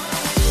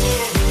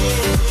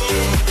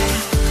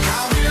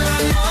 How will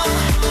I know?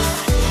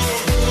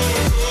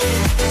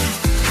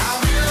 How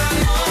will I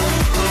know?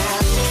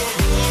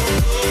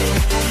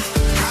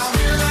 How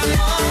will I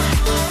know?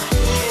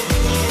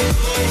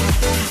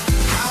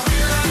 How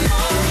will I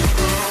know?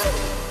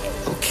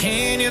 Oh,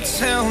 can you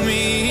tell me?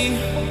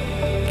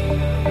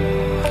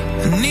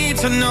 I need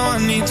to know, I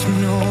need to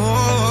know.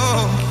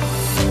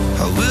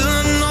 How will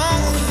I know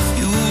if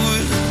you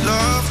would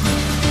love me?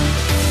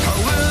 How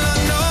will I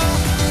know?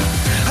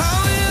 How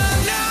will I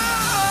know?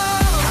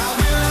 How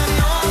will I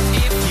know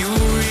if you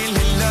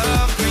really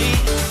love me?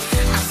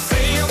 I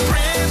say a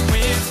prayer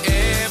with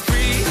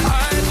every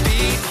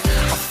heartbeat.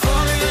 I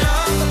fall in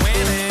love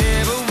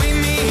whenever we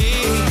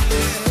meet.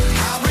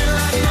 How will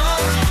I know?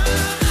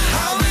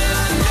 How will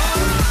I know?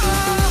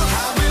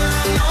 How will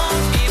I know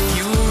if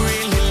you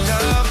really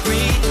love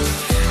me?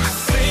 I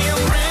say a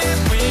prayer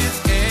with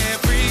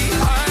every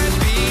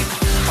heartbeat.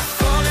 I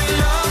fall in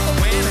love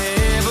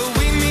whenever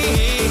we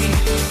meet.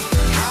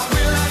 How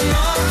will I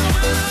know?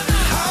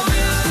 How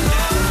will I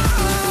know?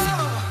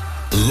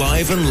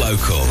 Live and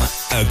local,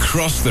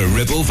 across the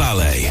Ribble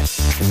Valley,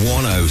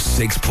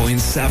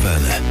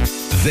 106.7.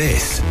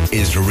 This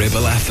is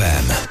Ribble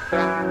FM.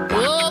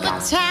 All the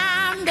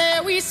time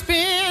that we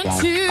spend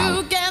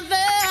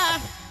together,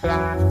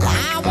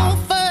 I won't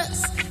fuss,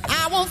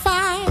 I won't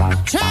fight,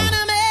 trying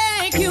to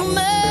make you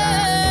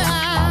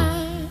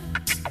mine.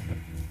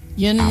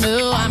 You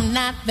know I'm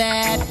not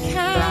that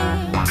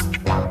kind.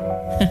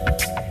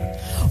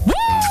 Woo!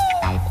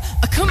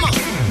 Come on.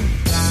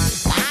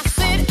 I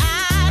said I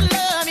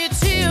love you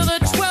till the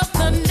 12th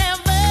of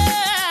never,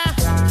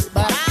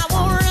 but I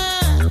won't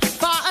run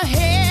far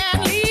ahead,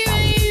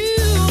 leaving you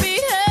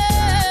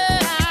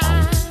behind.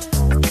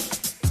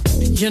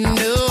 You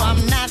know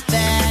I'm not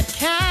that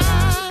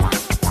kind,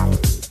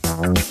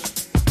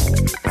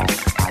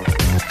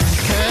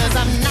 'cause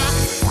I'm not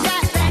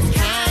that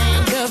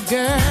kind of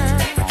girl.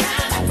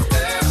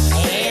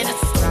 And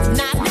it's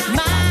not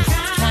my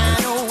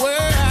kind of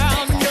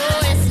world. No,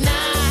 it's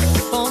not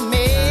for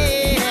me.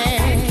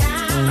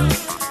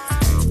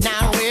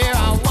 Not where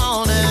I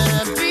wanna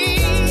be.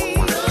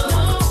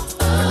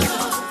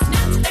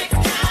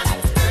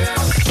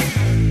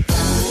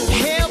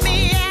 Help me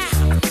out,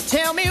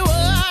 tell me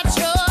what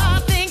you're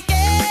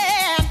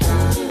thinking.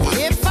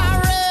 If I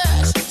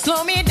rush,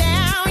 slow me down.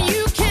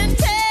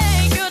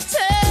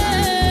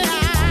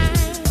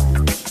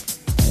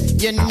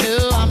 you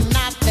know I'm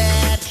not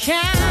that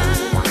kind.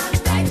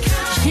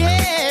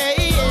 Yeah,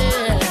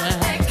 yeah.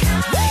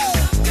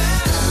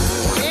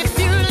 If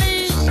you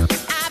leave,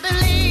 I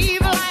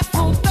believe life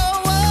will go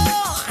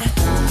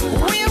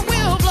on. We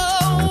will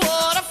blow,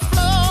 water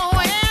flow,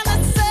 and the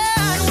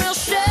sun will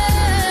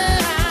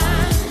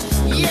shine.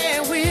 Yeah,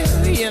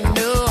 will you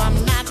know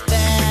I'm not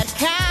that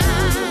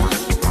kind.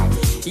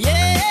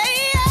 Yeah,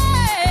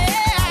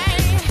 yeah.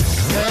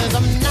 'Cause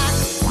I'm not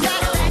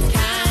that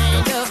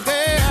kind of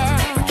girl.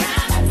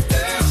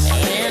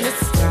 And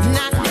it's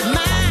not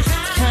my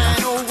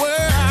kind of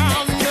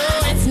world. No,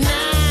 it's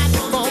not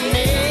for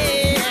me.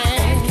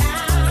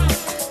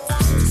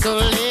 So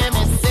let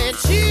me set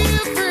you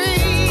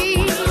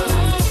free.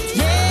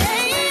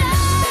 Yeah,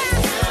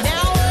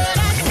 now what I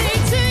say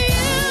to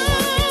you,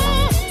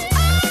 I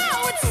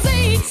would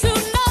say to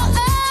no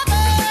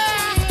other.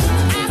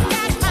 I've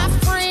got my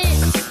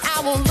friends, I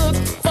won't look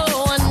for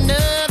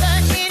another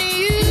in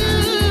you.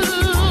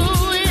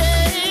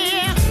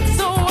 Yeah,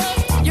 so what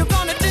you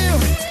gonna do?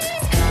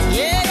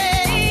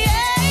 Yeah,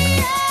 yeah,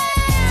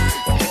 yeah.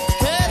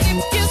 'Cause if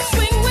you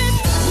swing with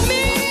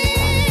me,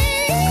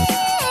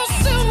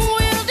 soon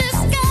we'll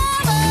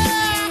discover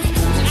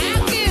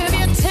I'll give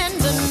you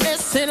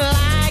tenderness and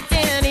like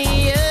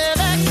any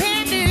other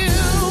can do.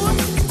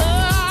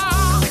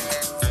 Oh,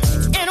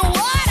 and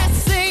what I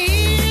say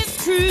is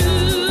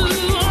true.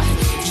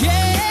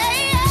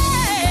 Yeah,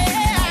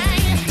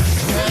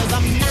 'cause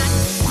I'm not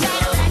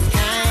that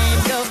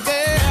kind of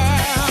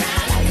girl.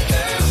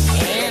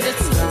 And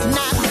it's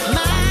not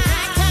my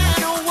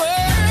kind of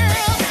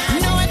world.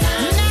 No,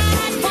 it's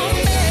not for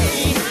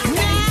me.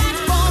 Not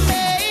for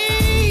me.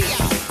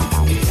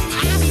 I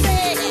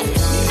said,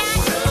 not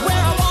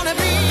where I wanna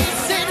be.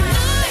 Said,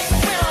 not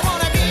where I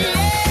wanna be.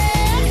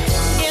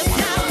 Yeah. It's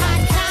not my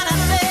kind of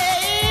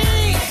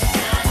thing.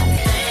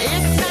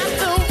 It's not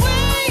the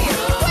way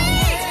we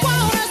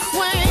wanna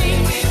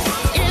swing.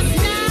 It's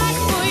not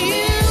for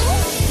you.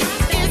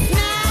 It's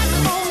not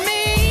for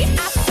me. I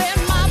said,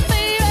 my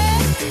baby,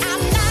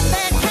 I'm not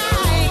that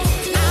kind.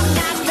 I'm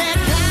not that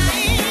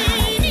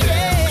kind.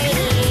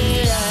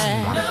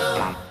 Yeah.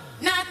 No,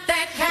 not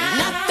that kind.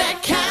 Not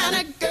that kind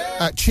of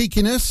girl.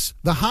 Cheekiness,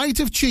 the height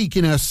of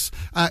cheekiness.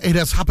 It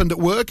has happened at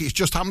work. It's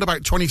just happened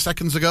about 20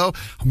 seconds ago.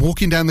 I'm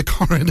walking down the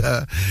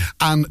corridor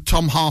and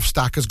Tom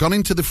Halfstack has gone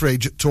into the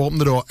fridge to open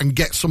the door and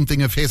get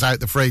something of his out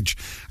the fridge.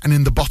 And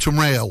in the bottom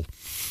rail,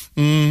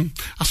 I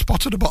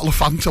spotted a bottle of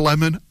Fanta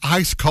Lemon,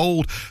 ice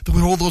cold. There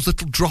were all those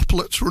little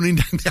droplets running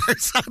down the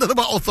outside of the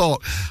bottle. I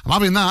thought, I'm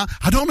having that.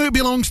 I don't know who it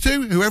belongs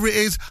to, whoever it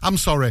is. I'm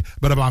sorry,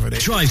 but I'm having it.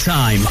 Drive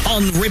Time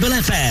on Ribble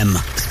FM.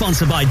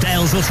 Sponsored by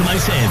Dales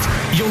Automotive,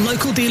 your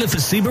local dealer for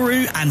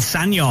Subaru and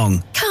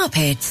SsangYong.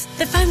 Carpets,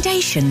 the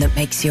foundation that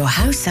makes your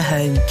house a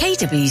home.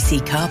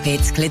 KWC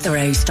Carpets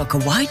Clitheroe stock a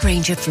wide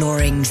range of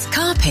floorings,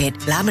 carpet,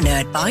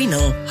 laminate,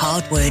 vinyl,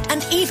 hardwood,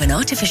 and even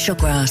artificial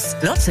grass.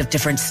 Lots of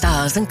different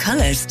styles and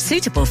colours,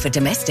 suitable for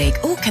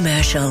domestic or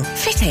commercial.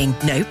 Fitting,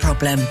 no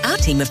problem. Our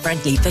team of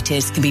friendly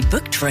fitters can be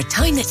booked for a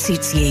time that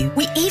suits you.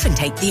 We even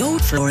take the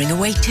old flooring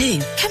away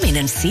too. Come in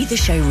and see the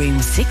showroom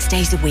 6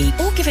 days a week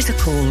or give us a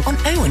call on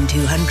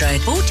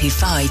 01200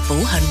 425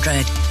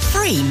 400.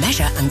 Free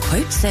measure and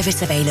quote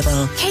service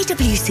available.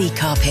 KWC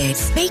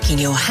Carpets, making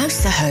your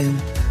house a home.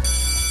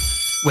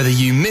 Whether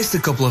you missed a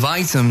couple of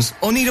items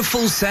or need a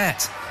full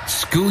set,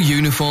 school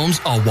uniforms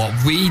are what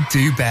we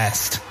do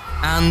best.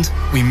 And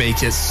we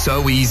make it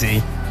so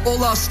easy.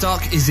 All our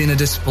stock is in a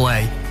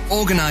display,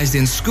 organised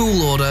in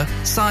school order,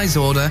 size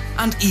order,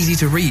 and easy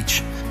to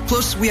reach.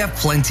 Plus, we have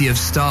plenty of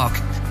stock.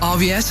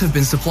 RVS have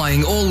been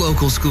supplying all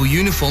local school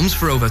uniforms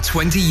for over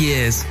 20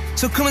 years.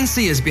 So come and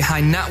see us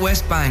behind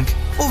NatWest Bank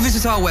or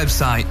visit our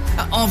website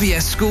at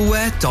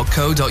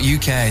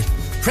rvsschoolwear.co.uk.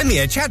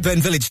 Premier Chatburn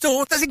Village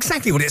Store does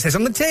exactly what it says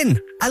on the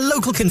tin. A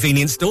local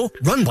convenience store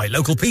run by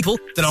local people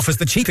that offers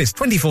the cheapest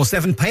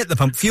 24/7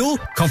 pay-at-the-pump fuel,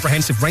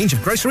 comprehensive range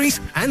of groceries,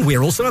 and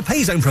we're also a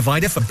pay zone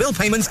provider for bill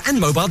payments and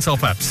mobile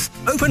top-ups.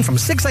 Open from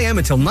 6 a.m.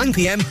 until 9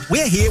 p.m.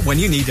 We're here when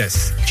you need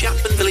us.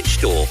 Chatburn Village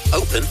Store,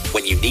 open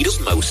when you need us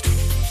most.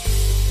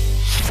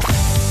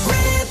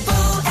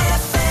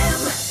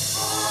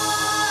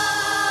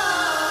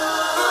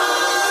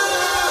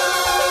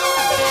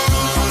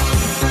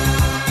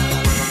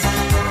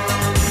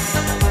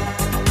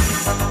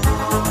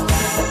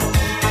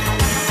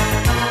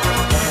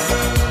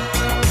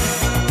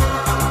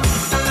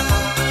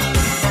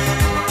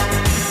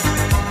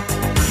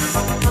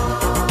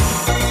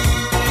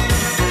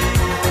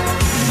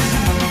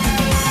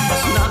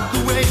 It's not the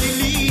way you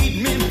lead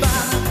me by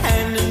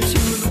hand into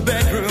the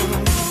bedroom.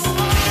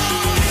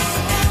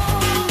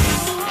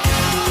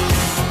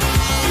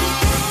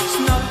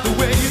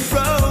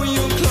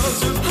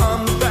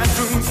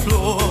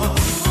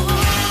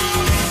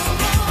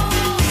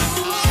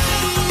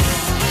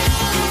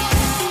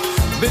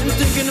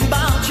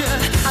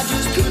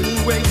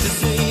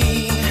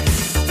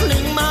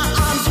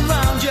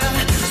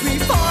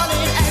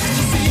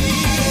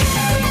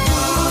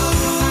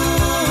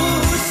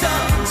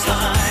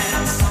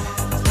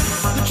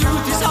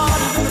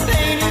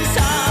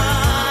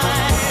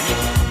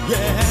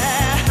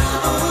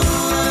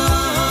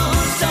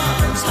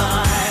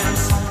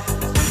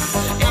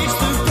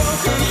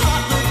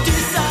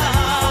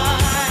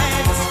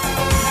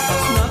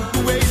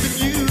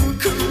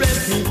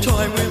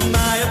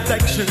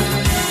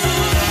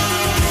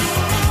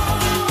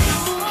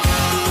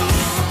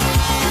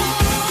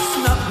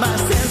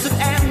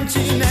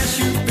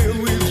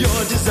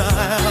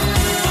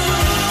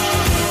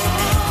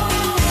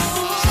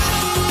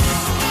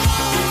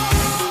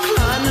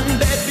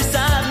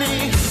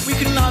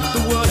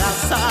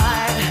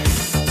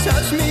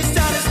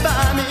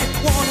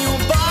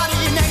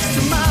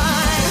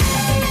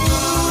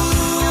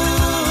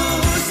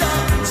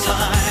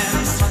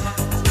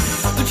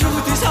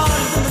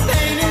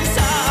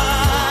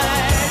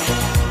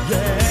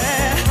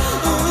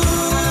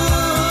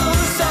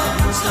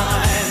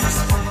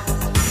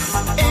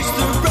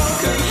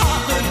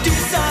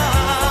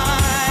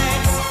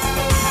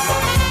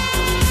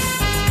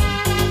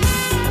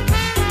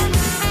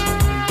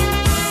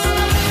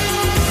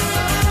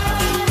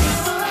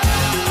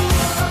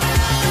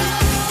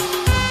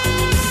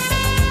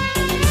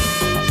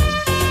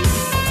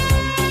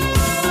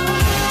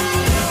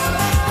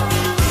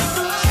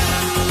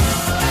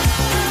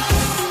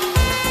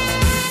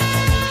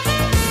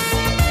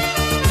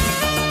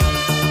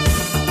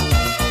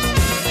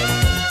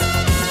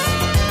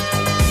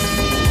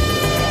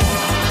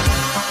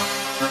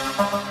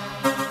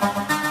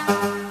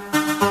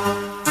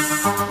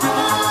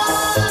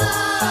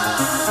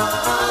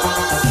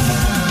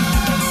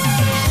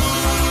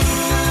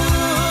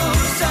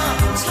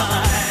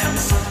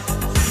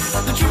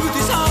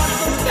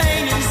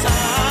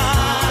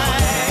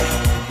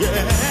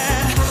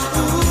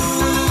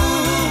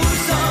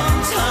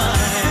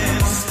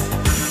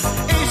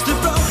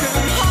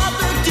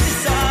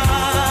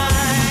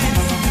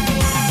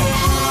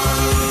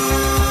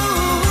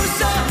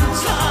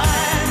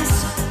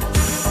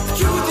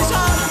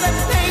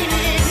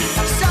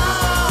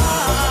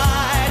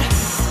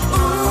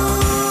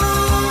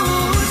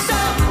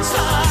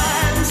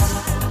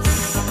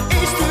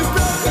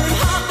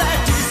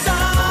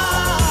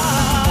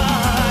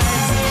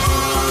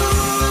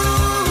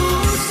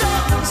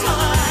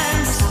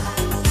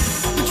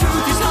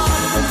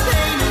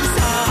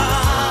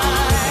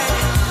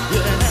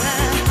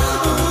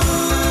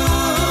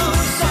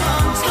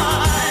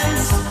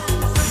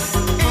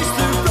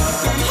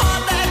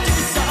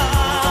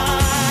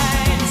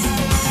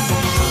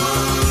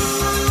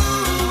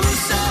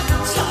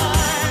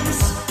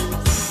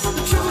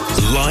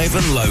 Live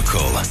and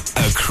local,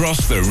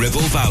 across the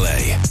Ribble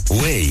Valley.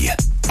 We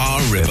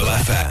are Ribble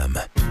FM.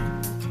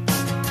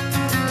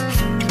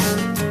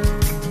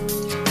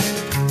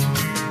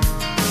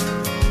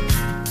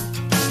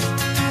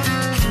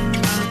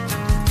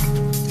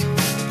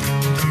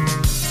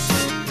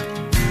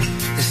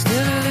 There's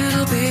still a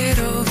little bit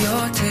of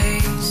your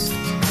taste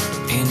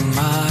in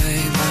my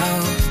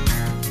mouth.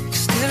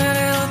 Still a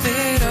little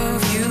bit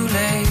of you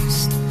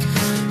laced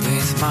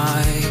with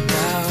my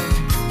doubt.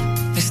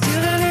 It's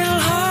still a little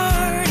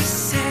hard to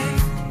say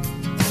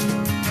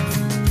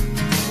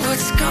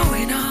what's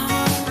going on.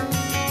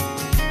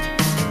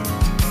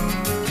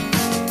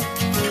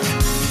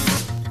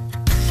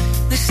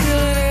 There's still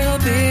a little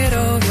bit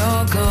of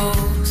your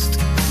ghost,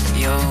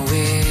 your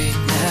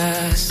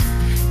weakness.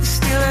 There's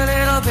still a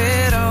little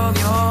bit of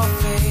your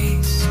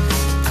face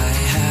I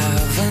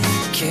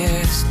haven't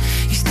kissed.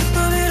 You step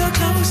a little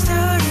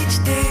closer each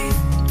day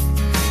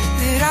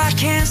that I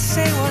can't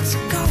say what's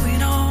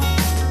going on.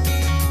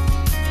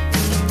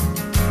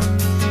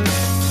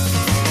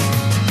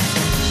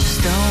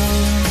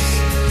 Stones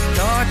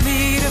taught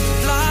me to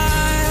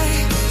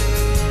fly.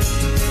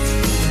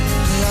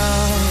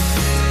 Love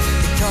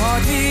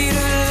taught me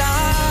to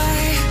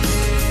lie.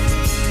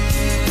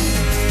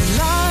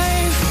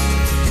 Life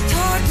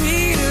taught me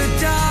to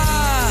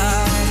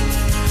die.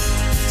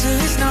 So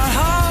it's not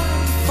hard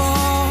to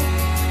fall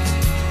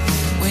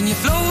when you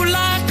flow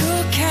like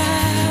a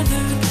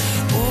cannon.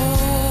 Oh,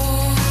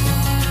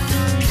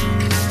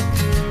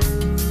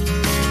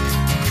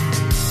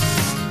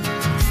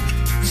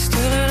 there's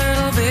still a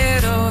little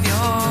bit of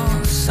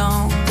your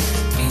song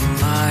in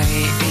my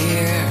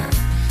ear.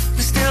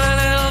 There's still a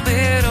little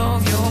bit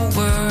of your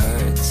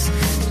words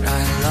that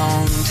I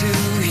long to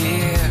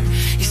hear.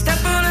 You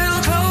step a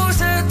little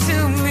closer to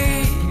me,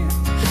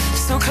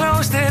 so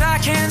close that I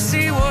can't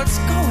see what's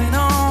going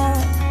on.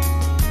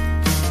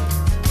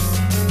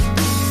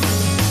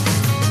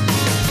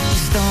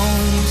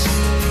 Stones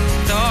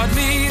taught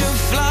me to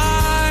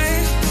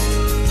fly.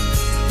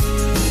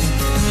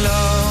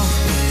 Love,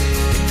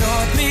 it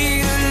taught me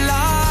to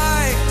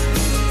lie.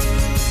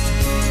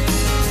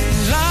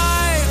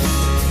 Life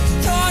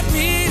taught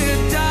me to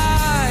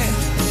die.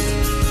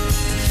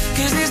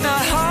 'Cause it's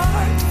not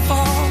hard to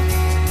fall,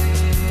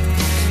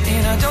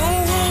 and I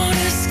don't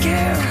wanna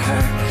scare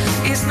her.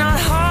 It's not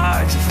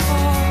hard to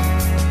fall,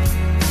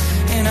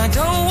 and I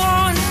don't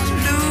wanna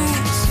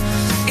lose.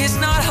 It's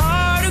not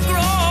hard to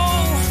grow.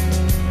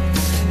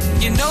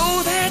 You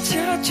know that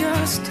you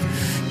just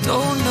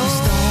don't know.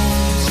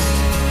 Stones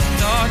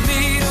taught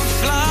me to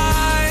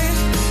fly.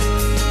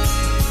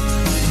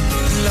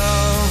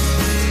 Love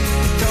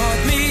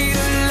taught me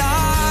to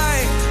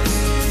lie.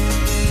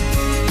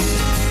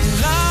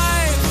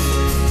 Life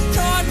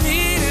taught me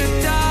to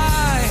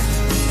die.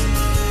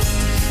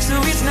 So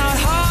it's not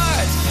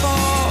hard to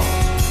fall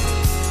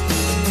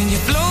when you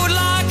float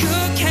like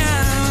a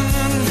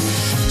cannon.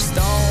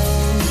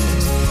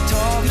 Stones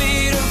taught me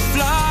to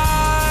fly.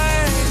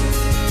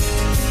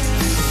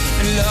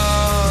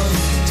 Love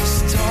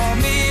just taught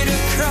me to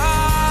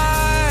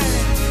cry.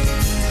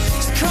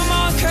 So come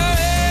on,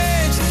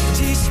 courage,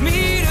 teach me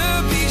to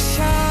be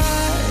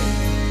shy.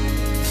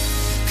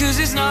 'Cause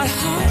it's not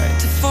hard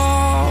to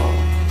fall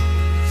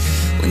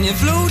when you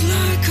float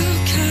like a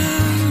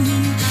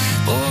cannon.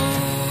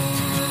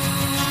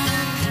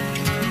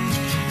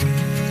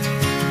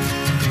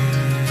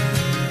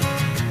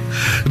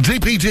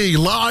 DPD,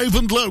 live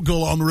and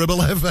local on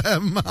Ribble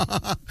FM.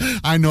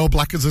 I know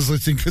Blackers is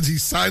listening because he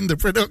signed the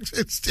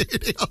production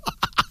studio.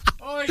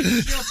 Oi,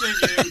 shut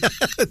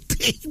it,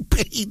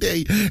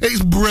 DPD.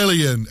 It's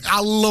brilliant. I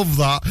love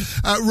that.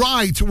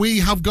 Right, we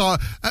have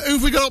got... who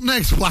have we got up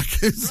next,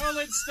 Blackers?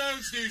 Rolling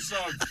Stones new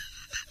song.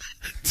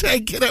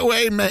 Take it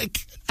away,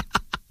 Mick.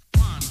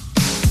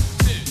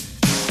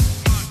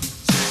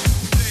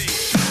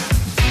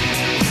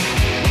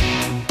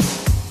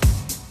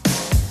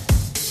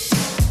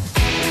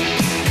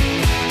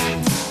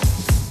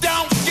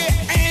 Don't get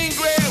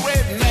angry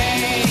with me.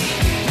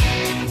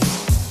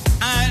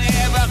 I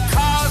never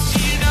caused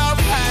you no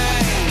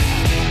pain.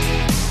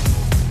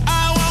 I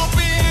won't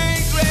be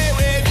angry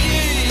with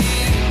you,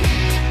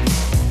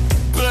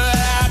 but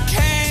I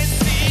can't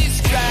see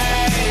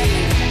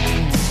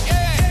straight.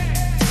 Yeah.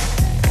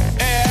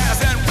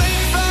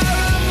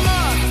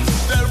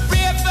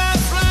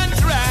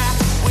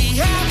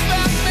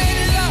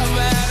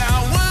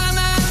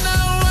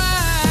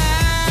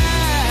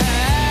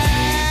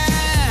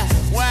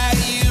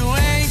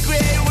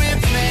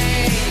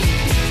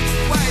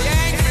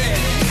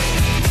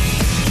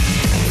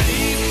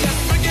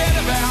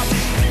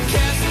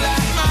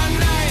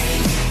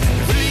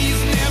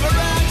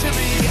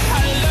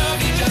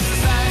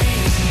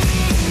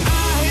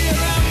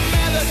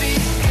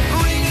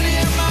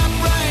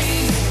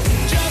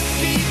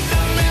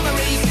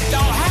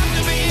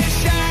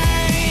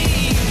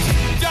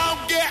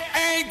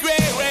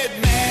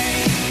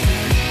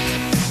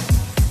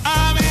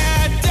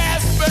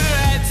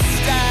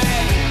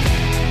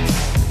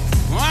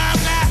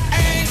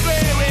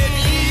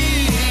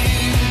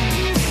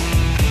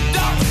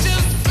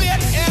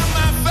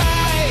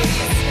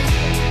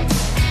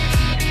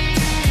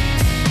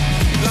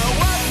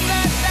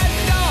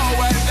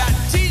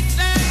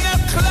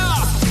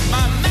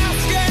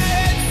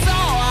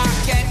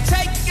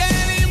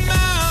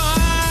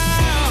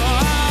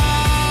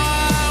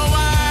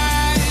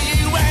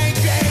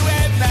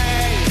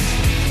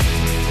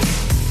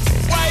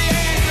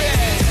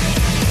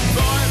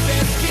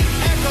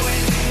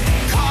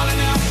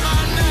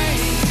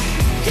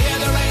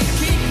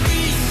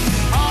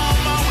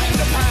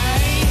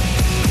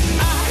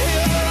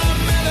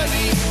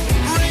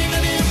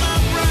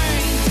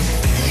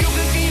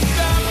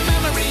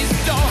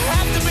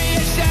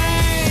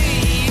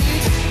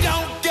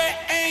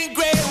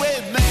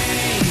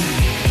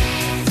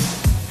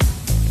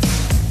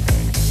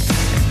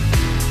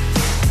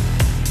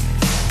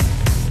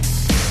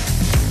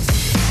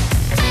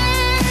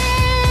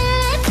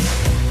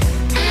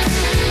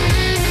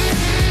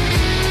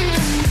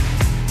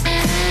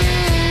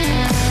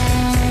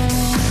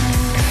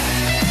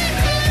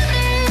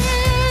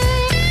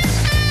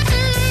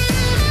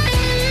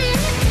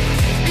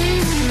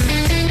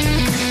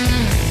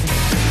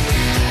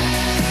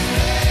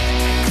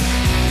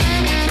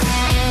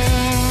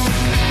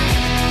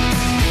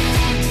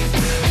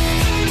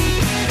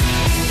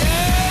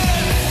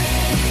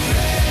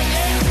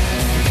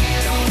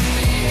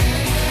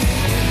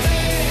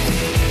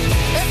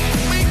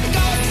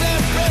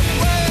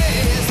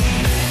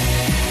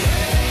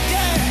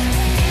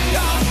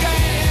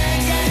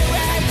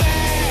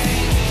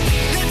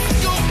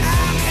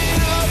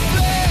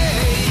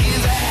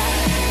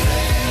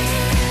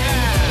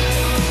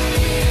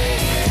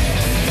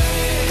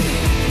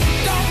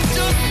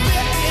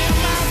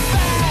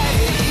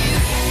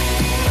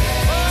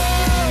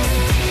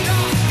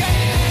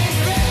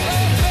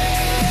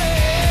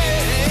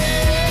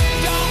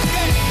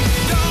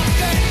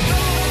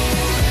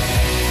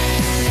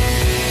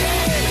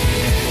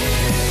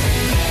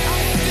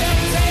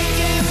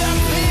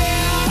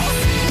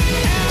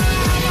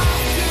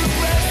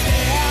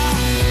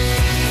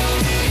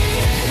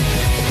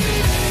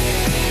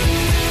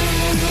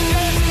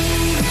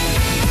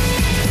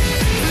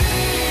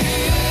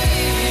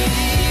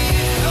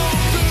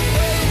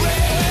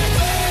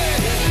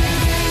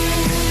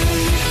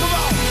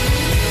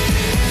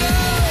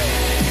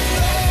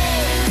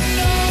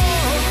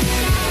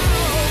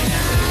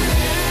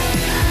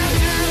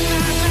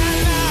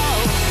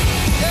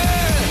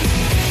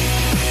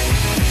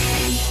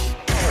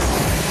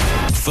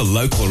 For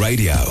local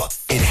radio,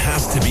 it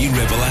has to be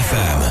Ribble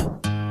FM.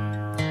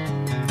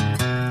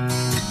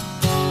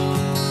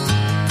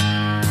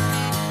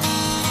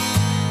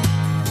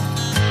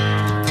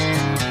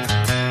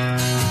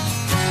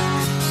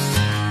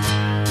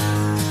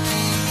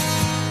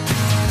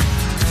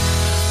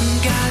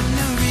 Got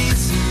no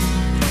reason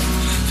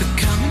for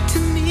coming to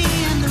me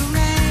in the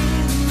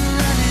rain,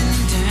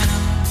 running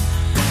down.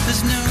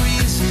 There's no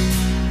reason.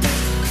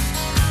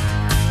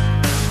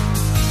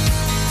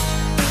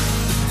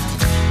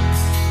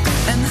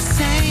 And the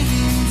same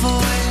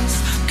voice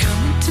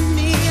coming to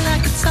me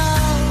like it's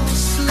all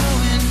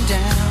slowing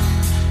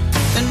down.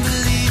 And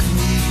believe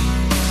me,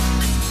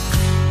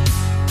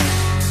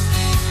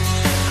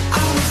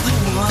 I was the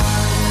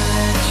one to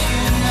let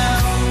you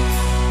know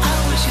I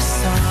was your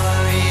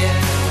sorry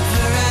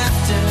ever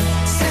after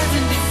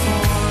 74,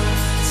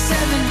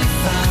 75.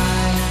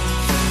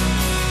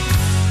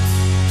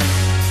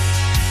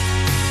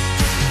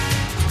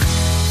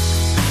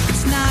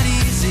 It's not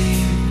easy,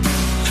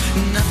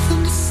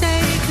 nothing to say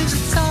 'cause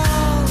it's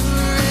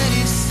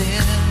already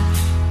said.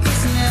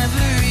 It's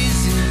never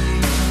easy.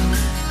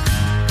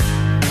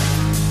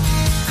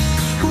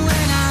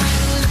 When I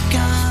look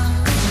on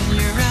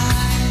your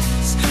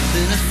eyes,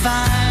 then I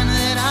find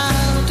that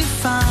I'll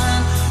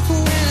define.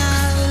 When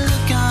I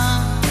look on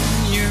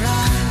your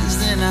eyes,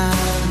 then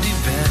I'll do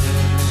better.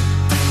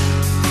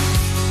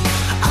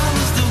 I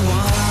was the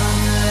one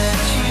to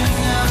let you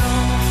know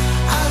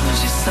I was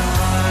your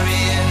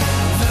sorry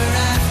ever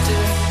after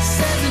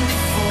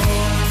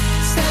 74,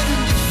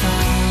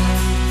 75.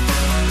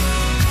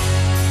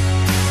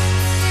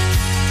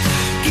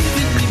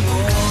 Giving me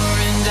more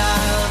and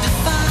I'll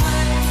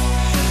define,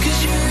 'cause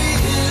you're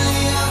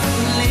really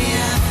only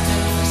after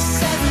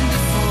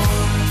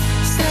 74,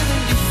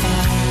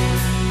 75.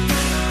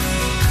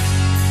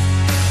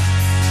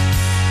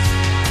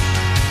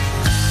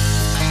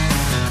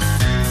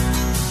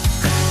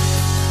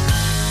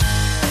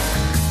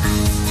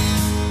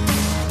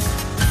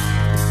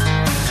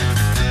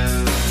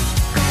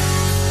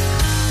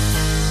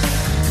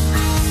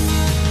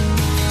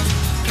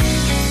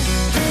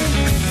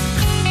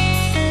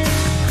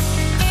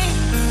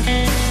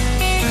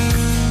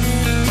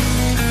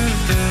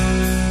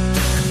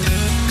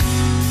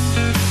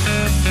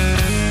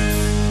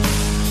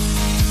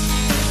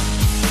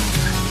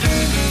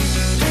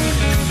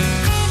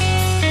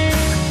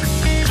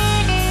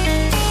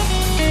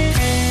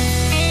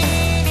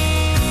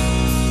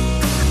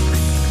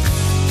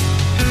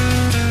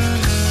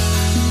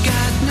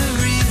 Got no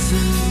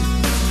reason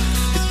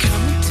for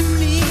coming to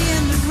me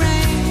in the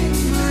rain,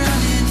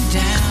 running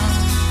down.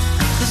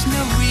 There's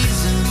no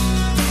reason.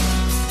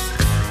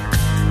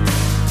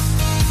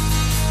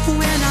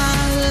 When I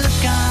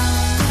look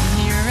on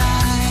your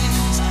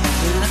eyes,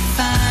 then I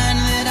find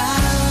that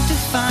I'll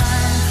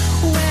define.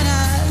 When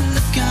I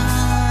look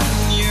on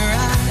your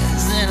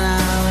eyes, then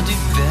I'll do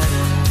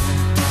better.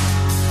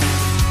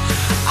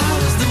 I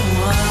was the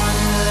one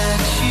to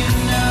let you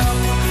know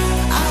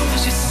I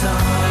was your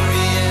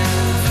sorry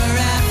ever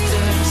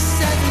after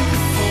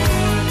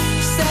 74,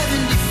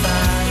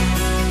 75.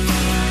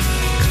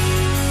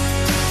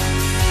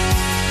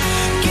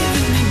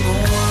 Giving me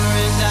more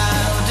and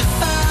I'll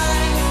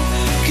define,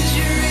 'cause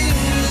you're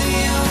really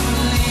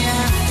only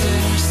after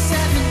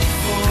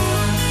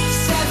 74,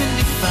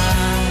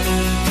 75.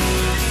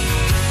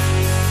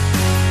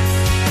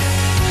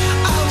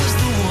 I was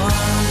the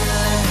one to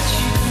let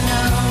you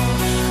know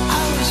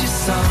I was your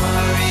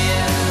sorry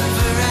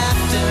ever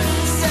after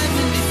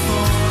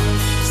 74,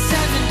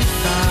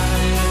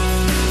 75.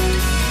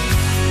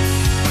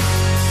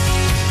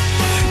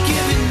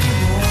 Giving me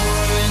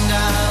more and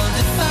I'll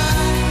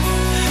define,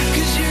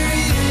 'cause you're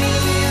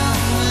really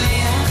only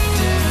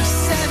after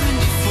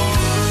 74,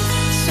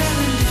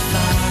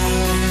 75.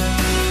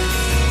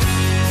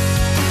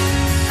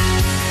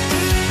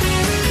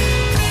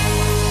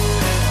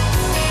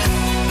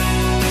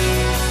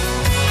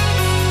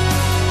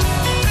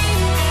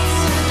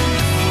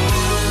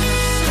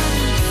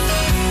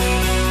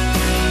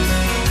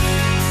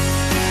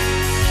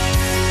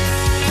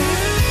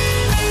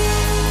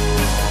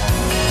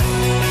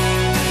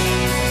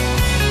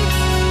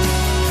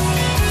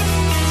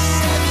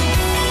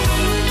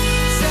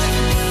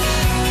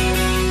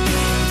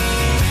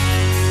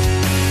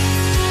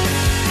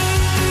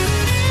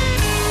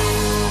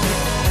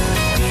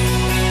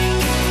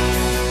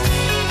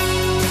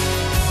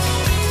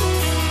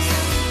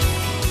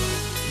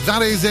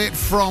 That is it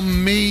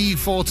from me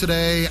for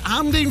today,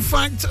 and in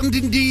fact, and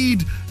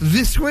indeed,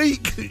 this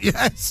week.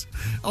 Yes.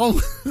 Oh,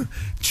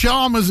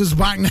 Chalmers is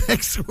back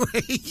next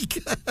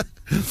week.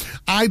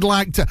 I'd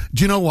like to.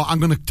 Do you know what? I'm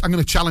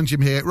gonna challenge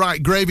him here.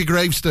 Right, Gravy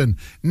Graveston.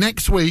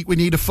 Next week we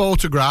need a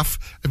photograph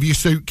of your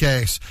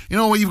suitcase. You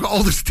know where you've got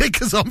all the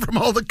stickers on from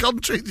all the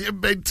countries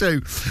you've been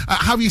to.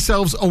 Have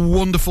yourselves a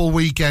wonderful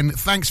weekend.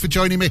 Thanks for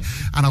joining me,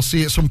 and I'll see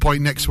you at some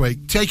point next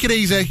week. Take it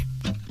easy.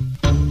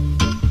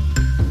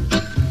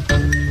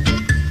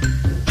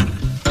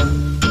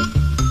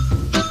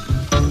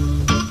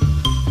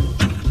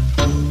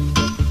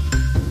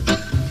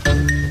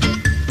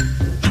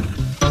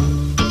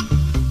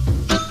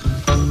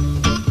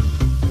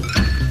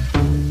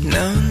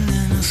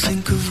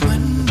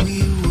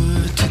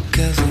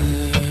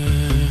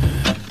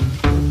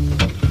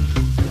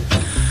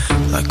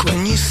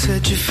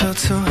 said you felt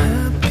so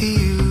happy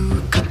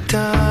you could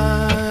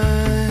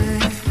die.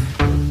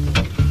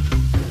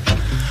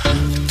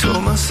 I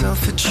told myself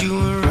that you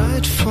were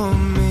right for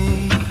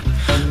me,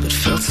 but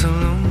felt so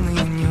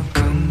lonely in your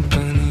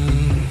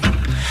company.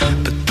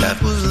 But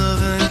that was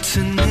love and it's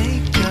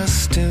innate, I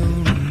still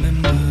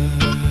remember.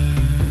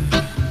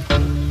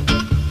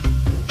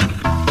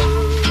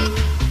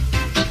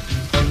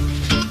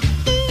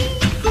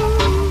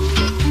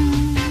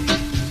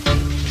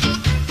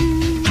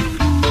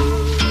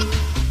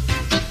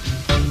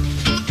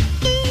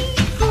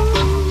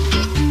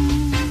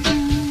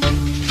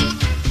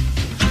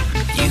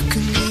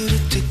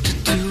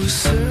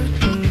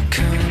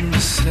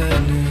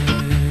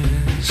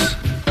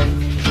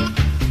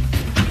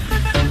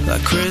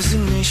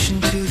 Resignation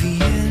to the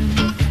end,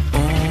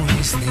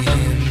 always the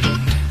end.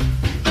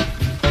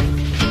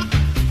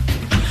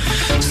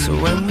 So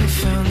when we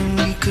found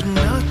that we could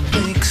not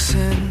make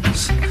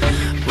sense,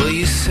 well,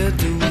 you said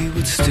that we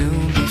would still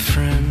be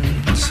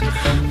friends.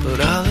 But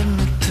I'll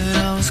admit that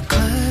I was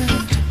glad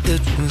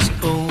it was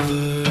over.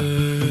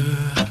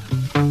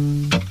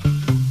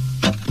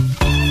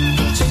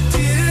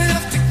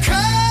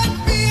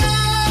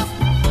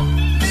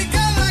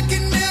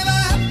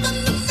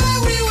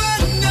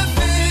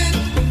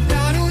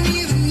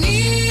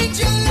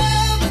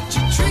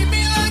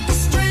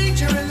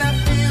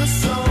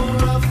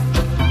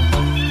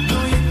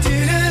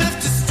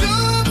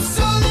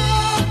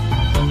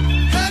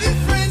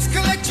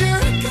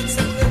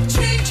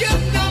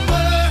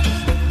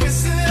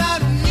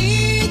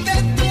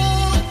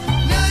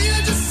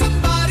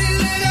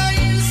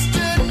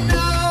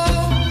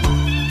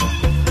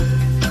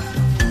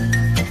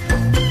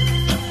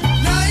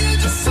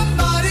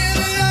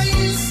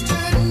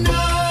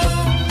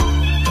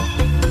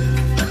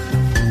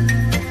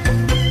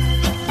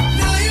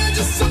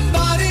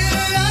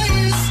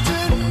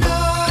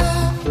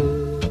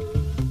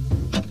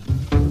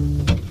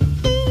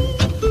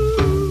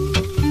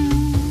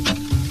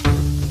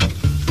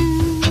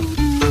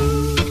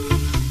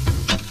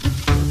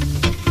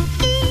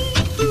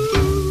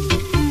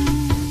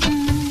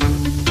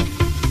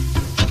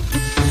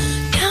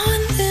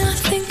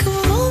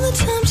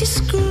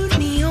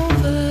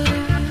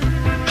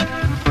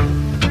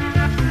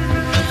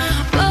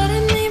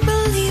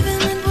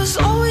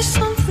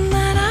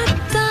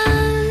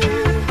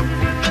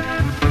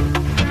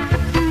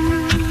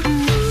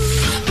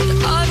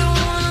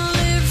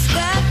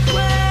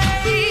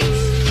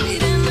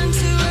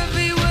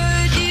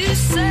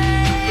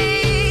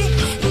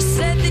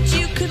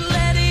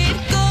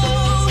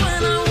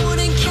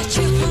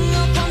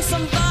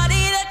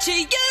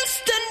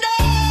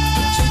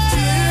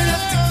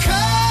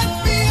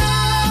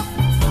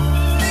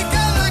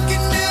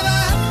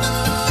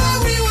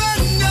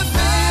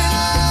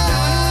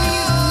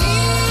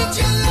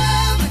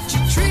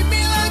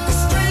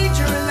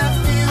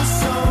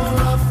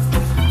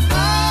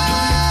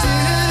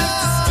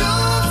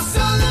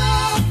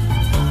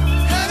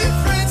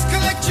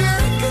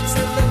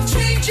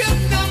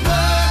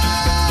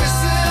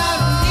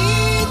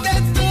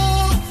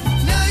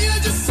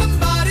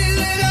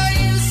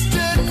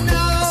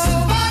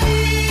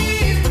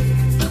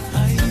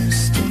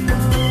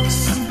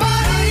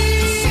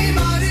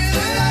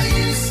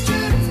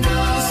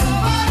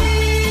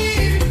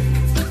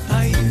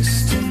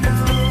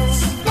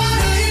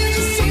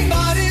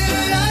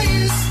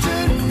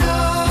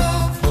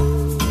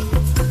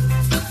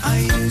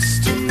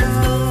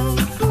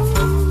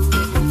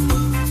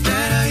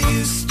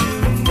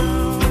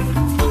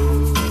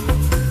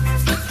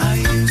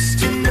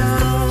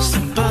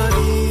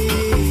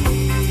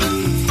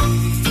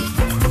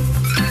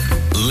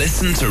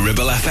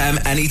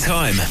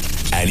 Anytime,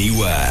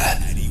 anywhere.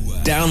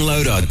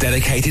 Download our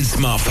dedicated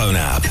smartphone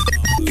app.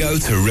 Go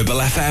to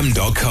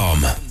ribblefm.com.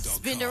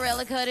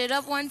 Spinderella, cut it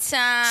up one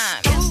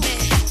time.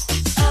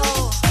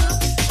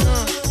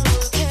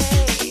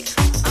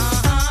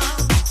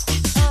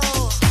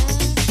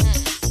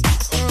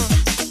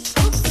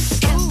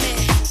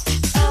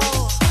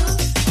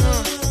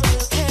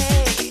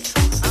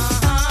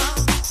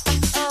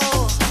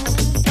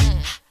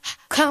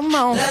 Come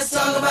on. Let's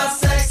talk about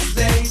sex,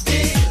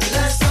 baby.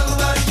 Let's talk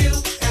about you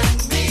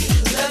and me.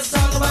 Let's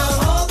talk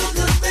about all the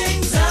good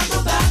things and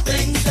the bad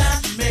things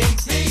that may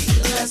be.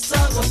 Let's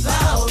talk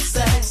about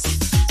sex.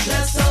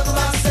 Let's talk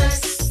about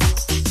sex.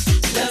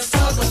 Let's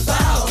talk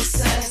about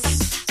sex.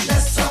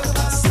 Let's talk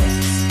about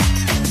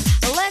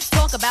sex. Well, let's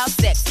talk about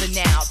sex for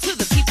now. To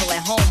the people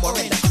at home or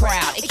in the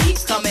crowd, it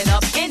keeps coming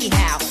up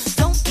anyhow.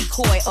 Don't be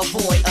coy,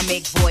 avoid, or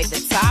make void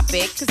the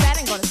topic, cause that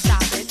ain't gonna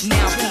stop it.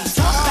 Now please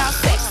talk about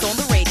sex on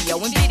the radio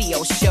and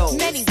video shows.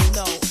 Many will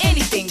know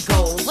anything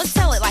goes. Let's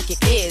tell it like it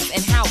is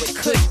and how it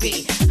could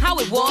be, how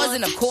it was,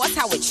 and of course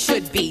how it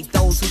should be.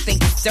 Those who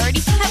think it's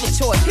dirty have a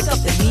choice. Pick up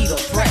the needle,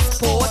 press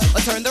pause,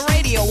 or turn the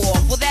radio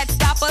off. Will that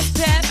stop us,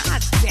 Pep? I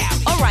doubt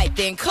it. All right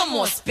then, come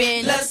on,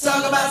 spin. Let's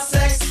talk about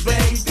sex,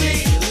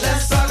 baby.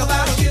 Let's talk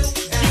about you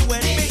and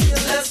me.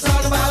 Let's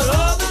talk about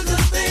all the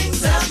good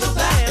things and the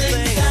bad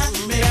things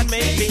that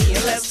may be.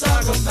 Let's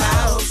talk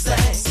about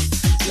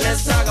sex.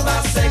 Let's talk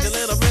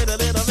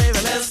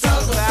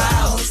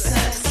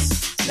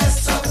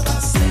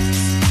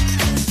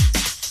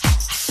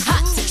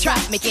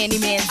make any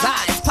man's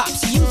eyes pop.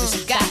 She uses,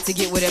 she's got to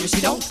get whatever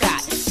she don't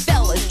got.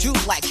 Fellas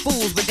droop like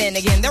fools, but then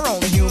again, they're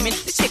only human.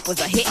 The chick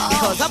was a hit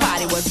because her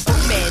body was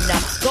booming.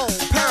 Gold,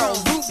 pearl,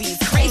 rubies,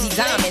 crazy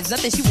diamonds.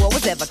 Nothing she wore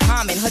was ever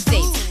common. Her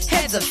dates,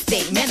 heads of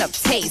state, men of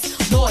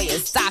taste,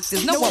 lawyers,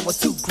 doctors. No one was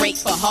too great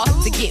for her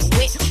to get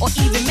with or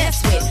even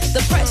mess with.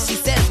 The press, she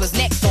says, was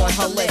next on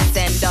her list.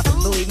 And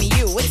believe me,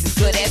 it's as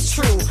good as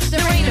true.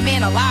 There ain't a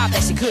man alive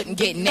that she couldn't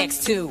get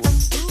next to.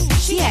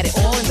 She had it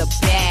all in the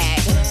bag,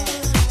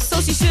 so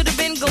she should have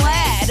been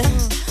glad.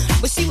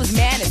 But she was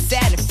mad and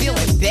sad and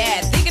feeling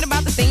bad, thinking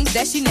about the things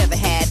that she never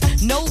had.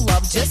 No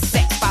love, just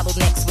sex. Followed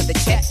next with a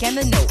check and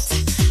a note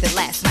that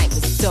last night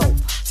was dope.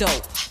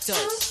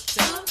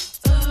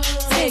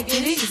 Take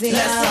it easy.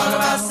 Let's talk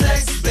about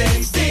sex,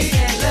 baby.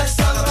 Let's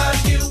talk about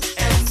you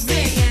and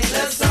me.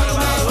 Let's talk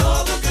about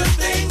all the good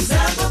things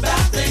and the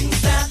bad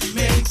things that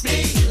may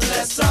be.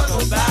 Let's talk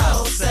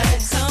about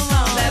sex. Come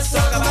on. Let's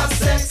talk about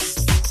sex.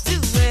 Do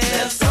it.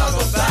 Let's talk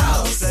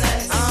about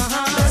sex.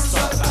 Let's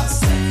talk about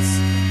sex.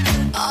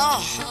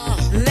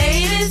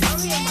 Ladies,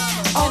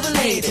 all the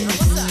ladies,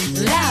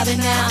 louder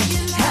now,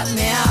 help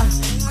me out.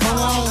 Come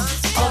on,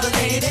 all the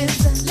ladies,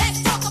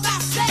 let's talk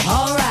about sex.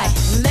 All right,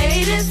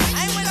 ladies,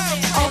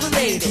 all the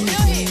ladies,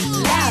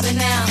 louder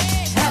now,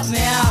 help me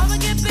out.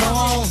 Come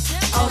on,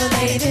 all the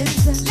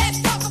ladies,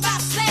 let's talk about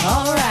sex.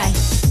 All right.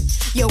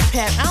 Yo,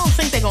 Pat, I don't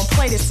think they're gonna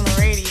play this on the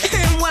radio.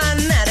 Why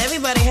not?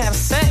 Everybody have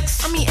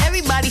sex. I mean,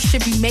 everybody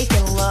should be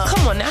making love.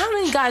 Come on, now, how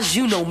many guys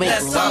you know make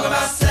love? Let's talk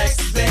about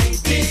sex,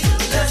 baby.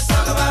 Let's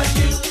talk about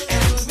you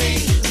and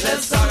me.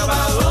 Let's talk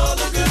about all